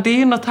 men det är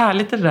ju något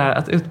härligt i det där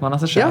att utmana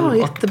sig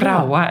själv och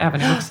praoa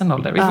även i vuxen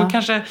ålder. Vi får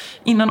kanske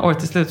innan året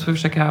till slut så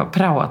försöka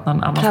praoa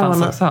någon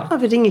annanstans också. Ja,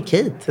 vi ringer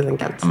Kate helt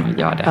enkelt. Ja, men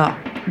gör det. Ja.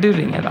 Du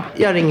ringer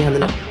då. Jag ringer henne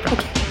nu.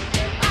 Okej.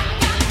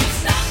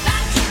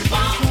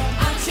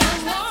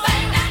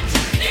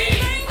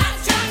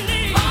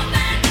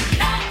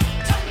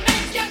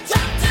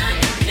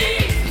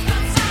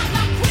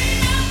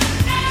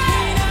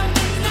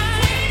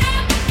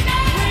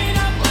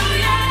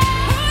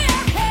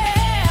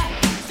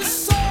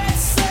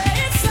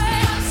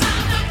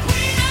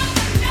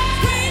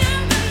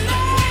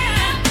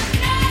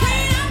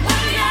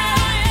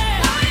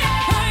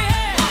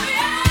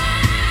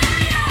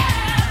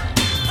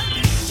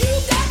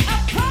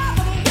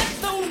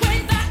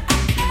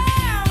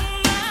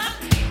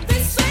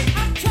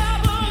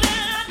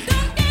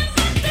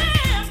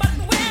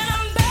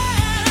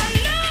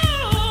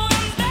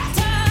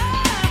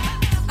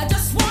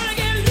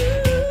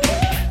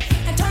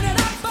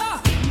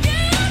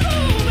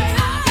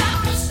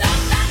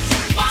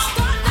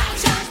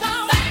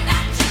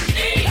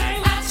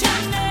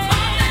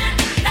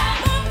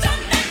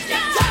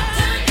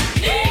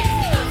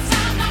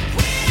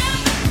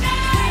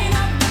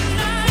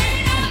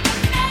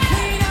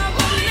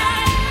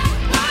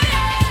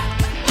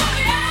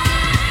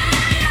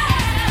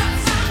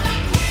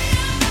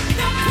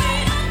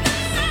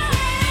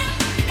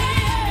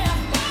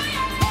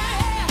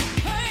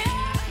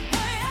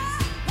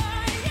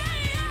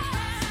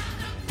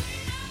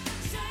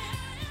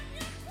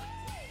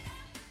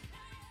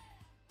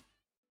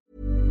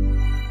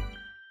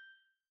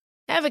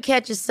 Ever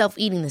catch yourself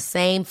eating the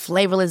same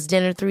flavorless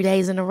dinner 3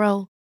 days in a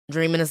row?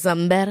 Dreaming of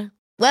something better?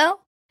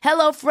 Well,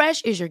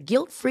 HelloFresh is your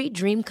guilt-free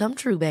dream come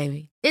true,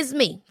 baby. It's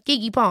me,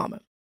 Keke Palmer.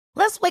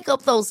 Let's wake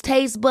up those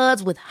taste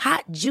buds with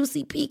hot,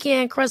 juicy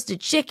pecan-crusted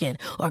chicken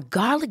or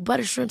garlic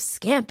butter shrimp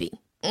scampi.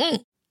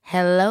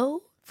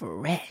 Hello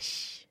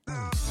Fresh.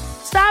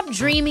 Stop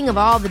dreaming of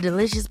all the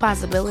delicious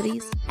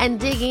possibilities and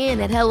dig in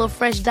at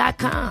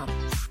HelloFresh.com.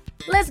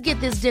 Let's get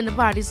this dinner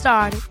party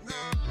started.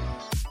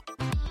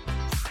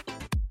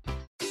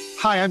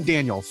 Hi, I'm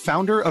Daniel,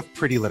 founder of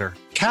Pretty Litter.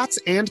 Cats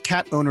and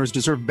cat owners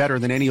deserve better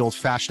than any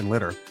old-fashioned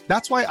litter.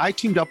 That's why I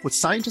teamed up with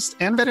scientists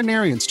and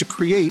veterinarians to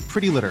create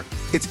Pretty Litter.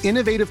 Its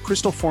innovative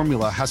crystal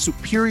formula has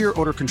superior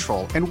odor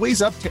control and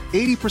weighs up to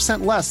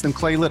 80% less than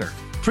clay litter.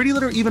 Pretty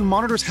Litter even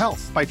monitors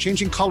health by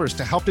changing colors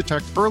to help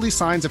detect early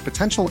signs of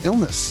potential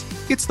illness.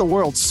 It's the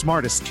world's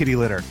smartest kitty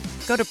litter.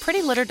 Go to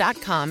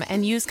prettylitter.com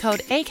and use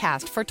code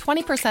ACAST for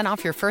 20%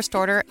 off your first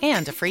order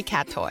and a free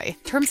cat toy.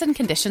 Terms and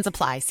conditions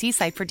apply. See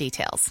site for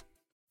details.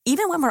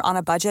 Even when we're on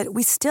a budget,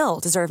 we still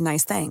deserve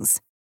nice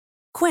things.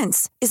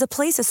 Quince is a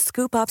place to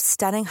scoop up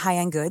stunning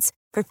high-end goods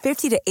for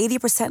 50 to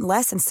 80%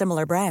 less than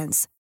similar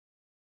brands.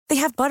 They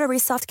have buttery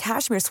soft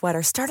cashmere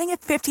sweaters starting at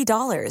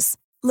 $50,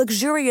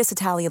 luxurious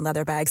Italian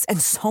leather bags,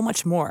 and so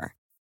much more.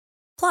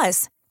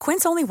 Plus,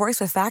 Quince only works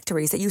with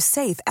factories that use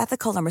safe,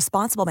 ethical, and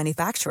responsible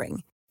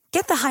manufacturing.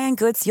 Get the high-end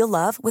goods you'll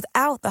love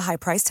without the high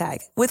price tag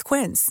with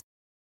Quince.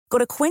 Go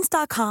to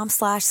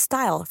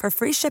quince.com/style for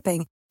free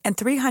shipping and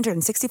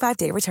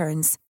 365-day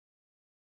returns.